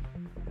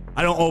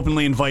don't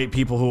openly invite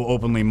people who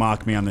openly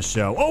mock me on the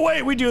show. Oh,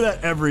 wait, we do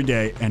that every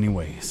day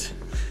anyways.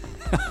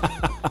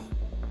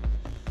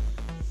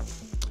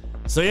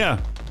 So yeah,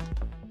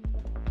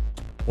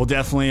 we'll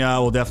definitely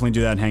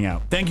do that and hang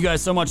out. Thank you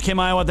guys so much, Kim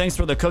Iowa. Thanks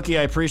for the cookie.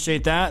 I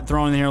appreciate that.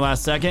 Throwing in here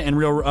last second. And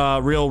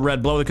real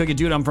red blow the cookie,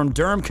 dude. I'm from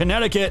Durham,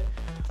 Connecticut.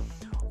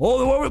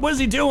 Oh, what is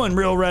he doing?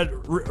 Real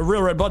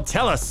red blood.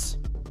 Tell us.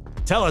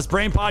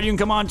 Brain Pod, you can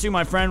come on too,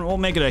 my friend. We'll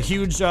make it a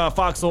huge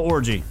foxhole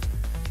orgy.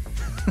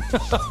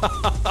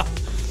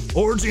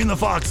 Orgy in the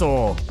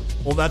foxhole.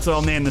 Well, that's what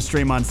I'll name the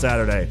stream on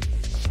Saturday.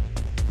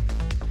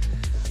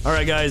 All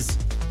right, guys.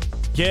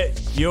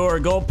 Get your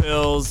gold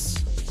pills.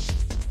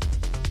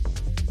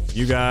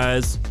 You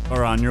guys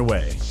are on your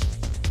way.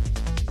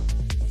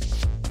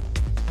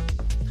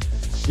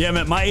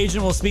 Yeah, my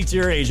agent will speak to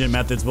your agent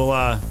methods.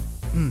 We'll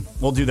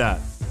do that.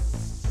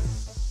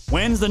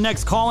 When's the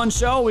next call-in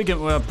show? We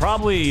can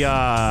probably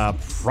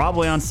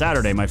on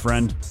Saturday, my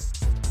friend.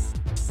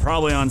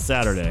 Probably on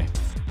Saturday.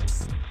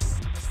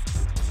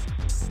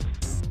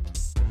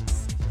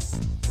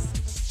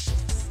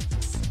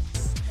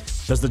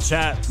 Does the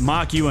chat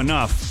mock you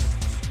enough?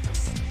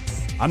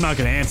 I'm not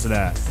going to answer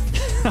that.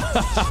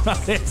 I'm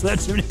not going to answer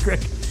that, Jiminy Crick.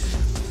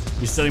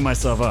 You're setting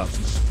myself up.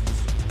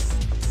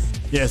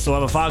 Yeah, so I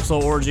have a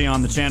foxhole orgy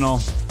on the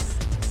channel.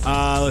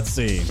 Let's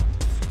see.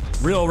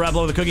 Real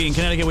Rebel with the cookie in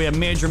Connecticut. We have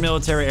major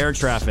military air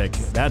traffic.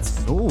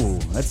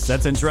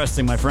 That's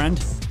interesting, my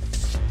friend.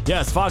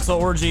 Yes,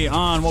 foxhole orgy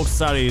on Woke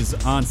Societies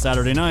on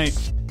Saturday night.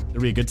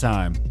 It'll be a good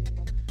time.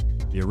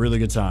 Be a really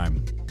good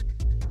time.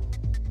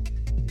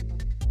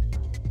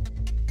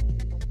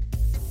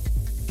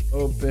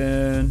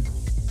 Open.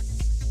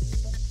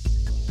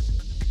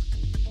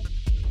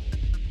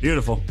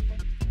 Beautiful.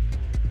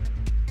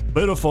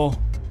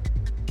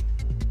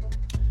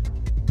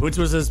 Boots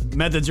was his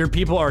methods. Your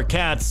people are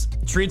cats.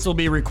 Treats will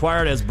be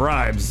required as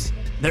bribes.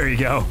 There you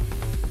go.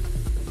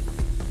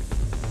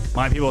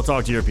 My people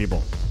talk to your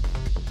people.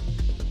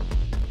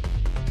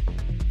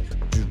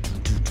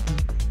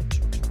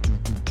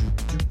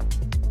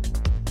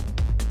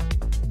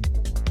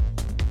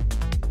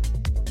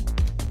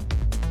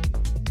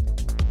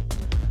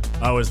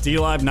 Oh, is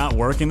DLive not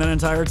working that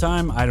entire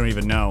time? I don't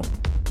even know.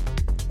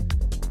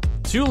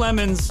 Two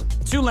lemons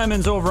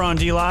over on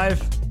DLive.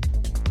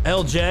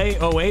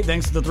 LJ08,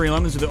 thanks to the 3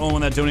 lemons. You're the only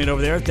one that donated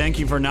over there. Thank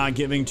you for not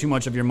giving too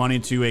much of your money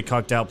to a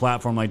cucked out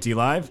platform like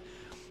DLive.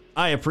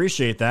 I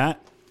appreciate that.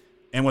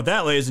 And with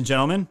that, ladies and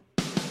gentlemen,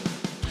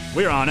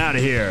 we're on out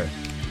of here.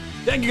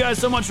 Thank you guys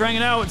so much for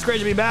hanging out. It's great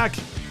to be back.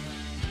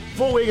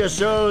 Full week of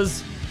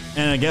shows.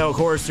 And again, of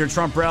course, your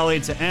Trump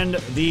rally to end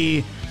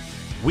the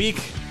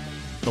week.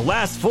 The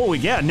last full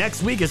week. Yeah,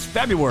 next week is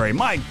February.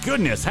 My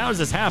goodness, how does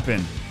this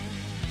happen?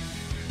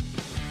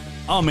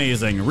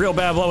 Amazing. Real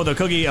bad blood with a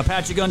cookie.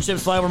 Apache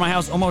gunships fly over my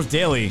house almost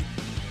daily.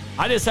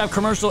 I just have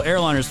commercial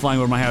airliners flying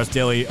over my house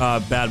daily,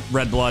 bad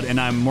red blood, and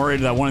I'm worried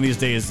that one of these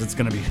days it's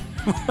going to be...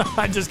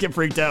 I just get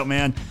freaked out,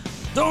 man.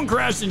 Don't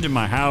crash into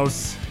my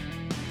house.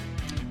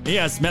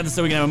 Yes, Method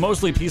said we can have a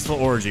mostly peaceful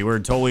orgy. We're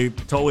totally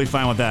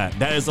fine with that.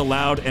 That is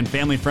allowed and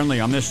family friendly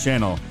on this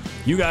channel.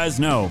 You guys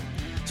know.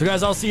 So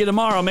guys, I'll see you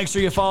tomorrow. Make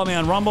sure you follow me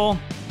on Rumble.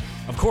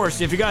 Of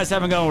course, if you guys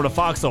haven't gone over to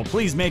Foxhole,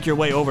 please make your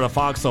way over to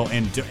Foxhole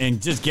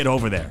and just get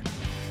over there.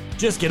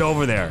 Just get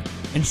over there.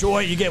 Enjoy.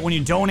 You get, when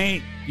you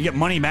donate, you get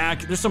money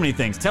back. There's so many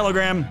things.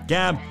 Telegram,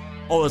 Gab,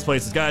 all those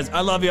places. Guys, I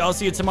love you. I'll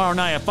see you tomorrow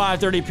night at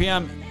 5:30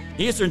 p.m.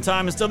 Eastern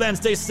time. Until then,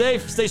 stay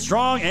safe, stay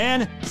strong,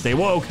 and stay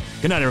woke.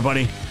 Good night,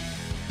 everybody.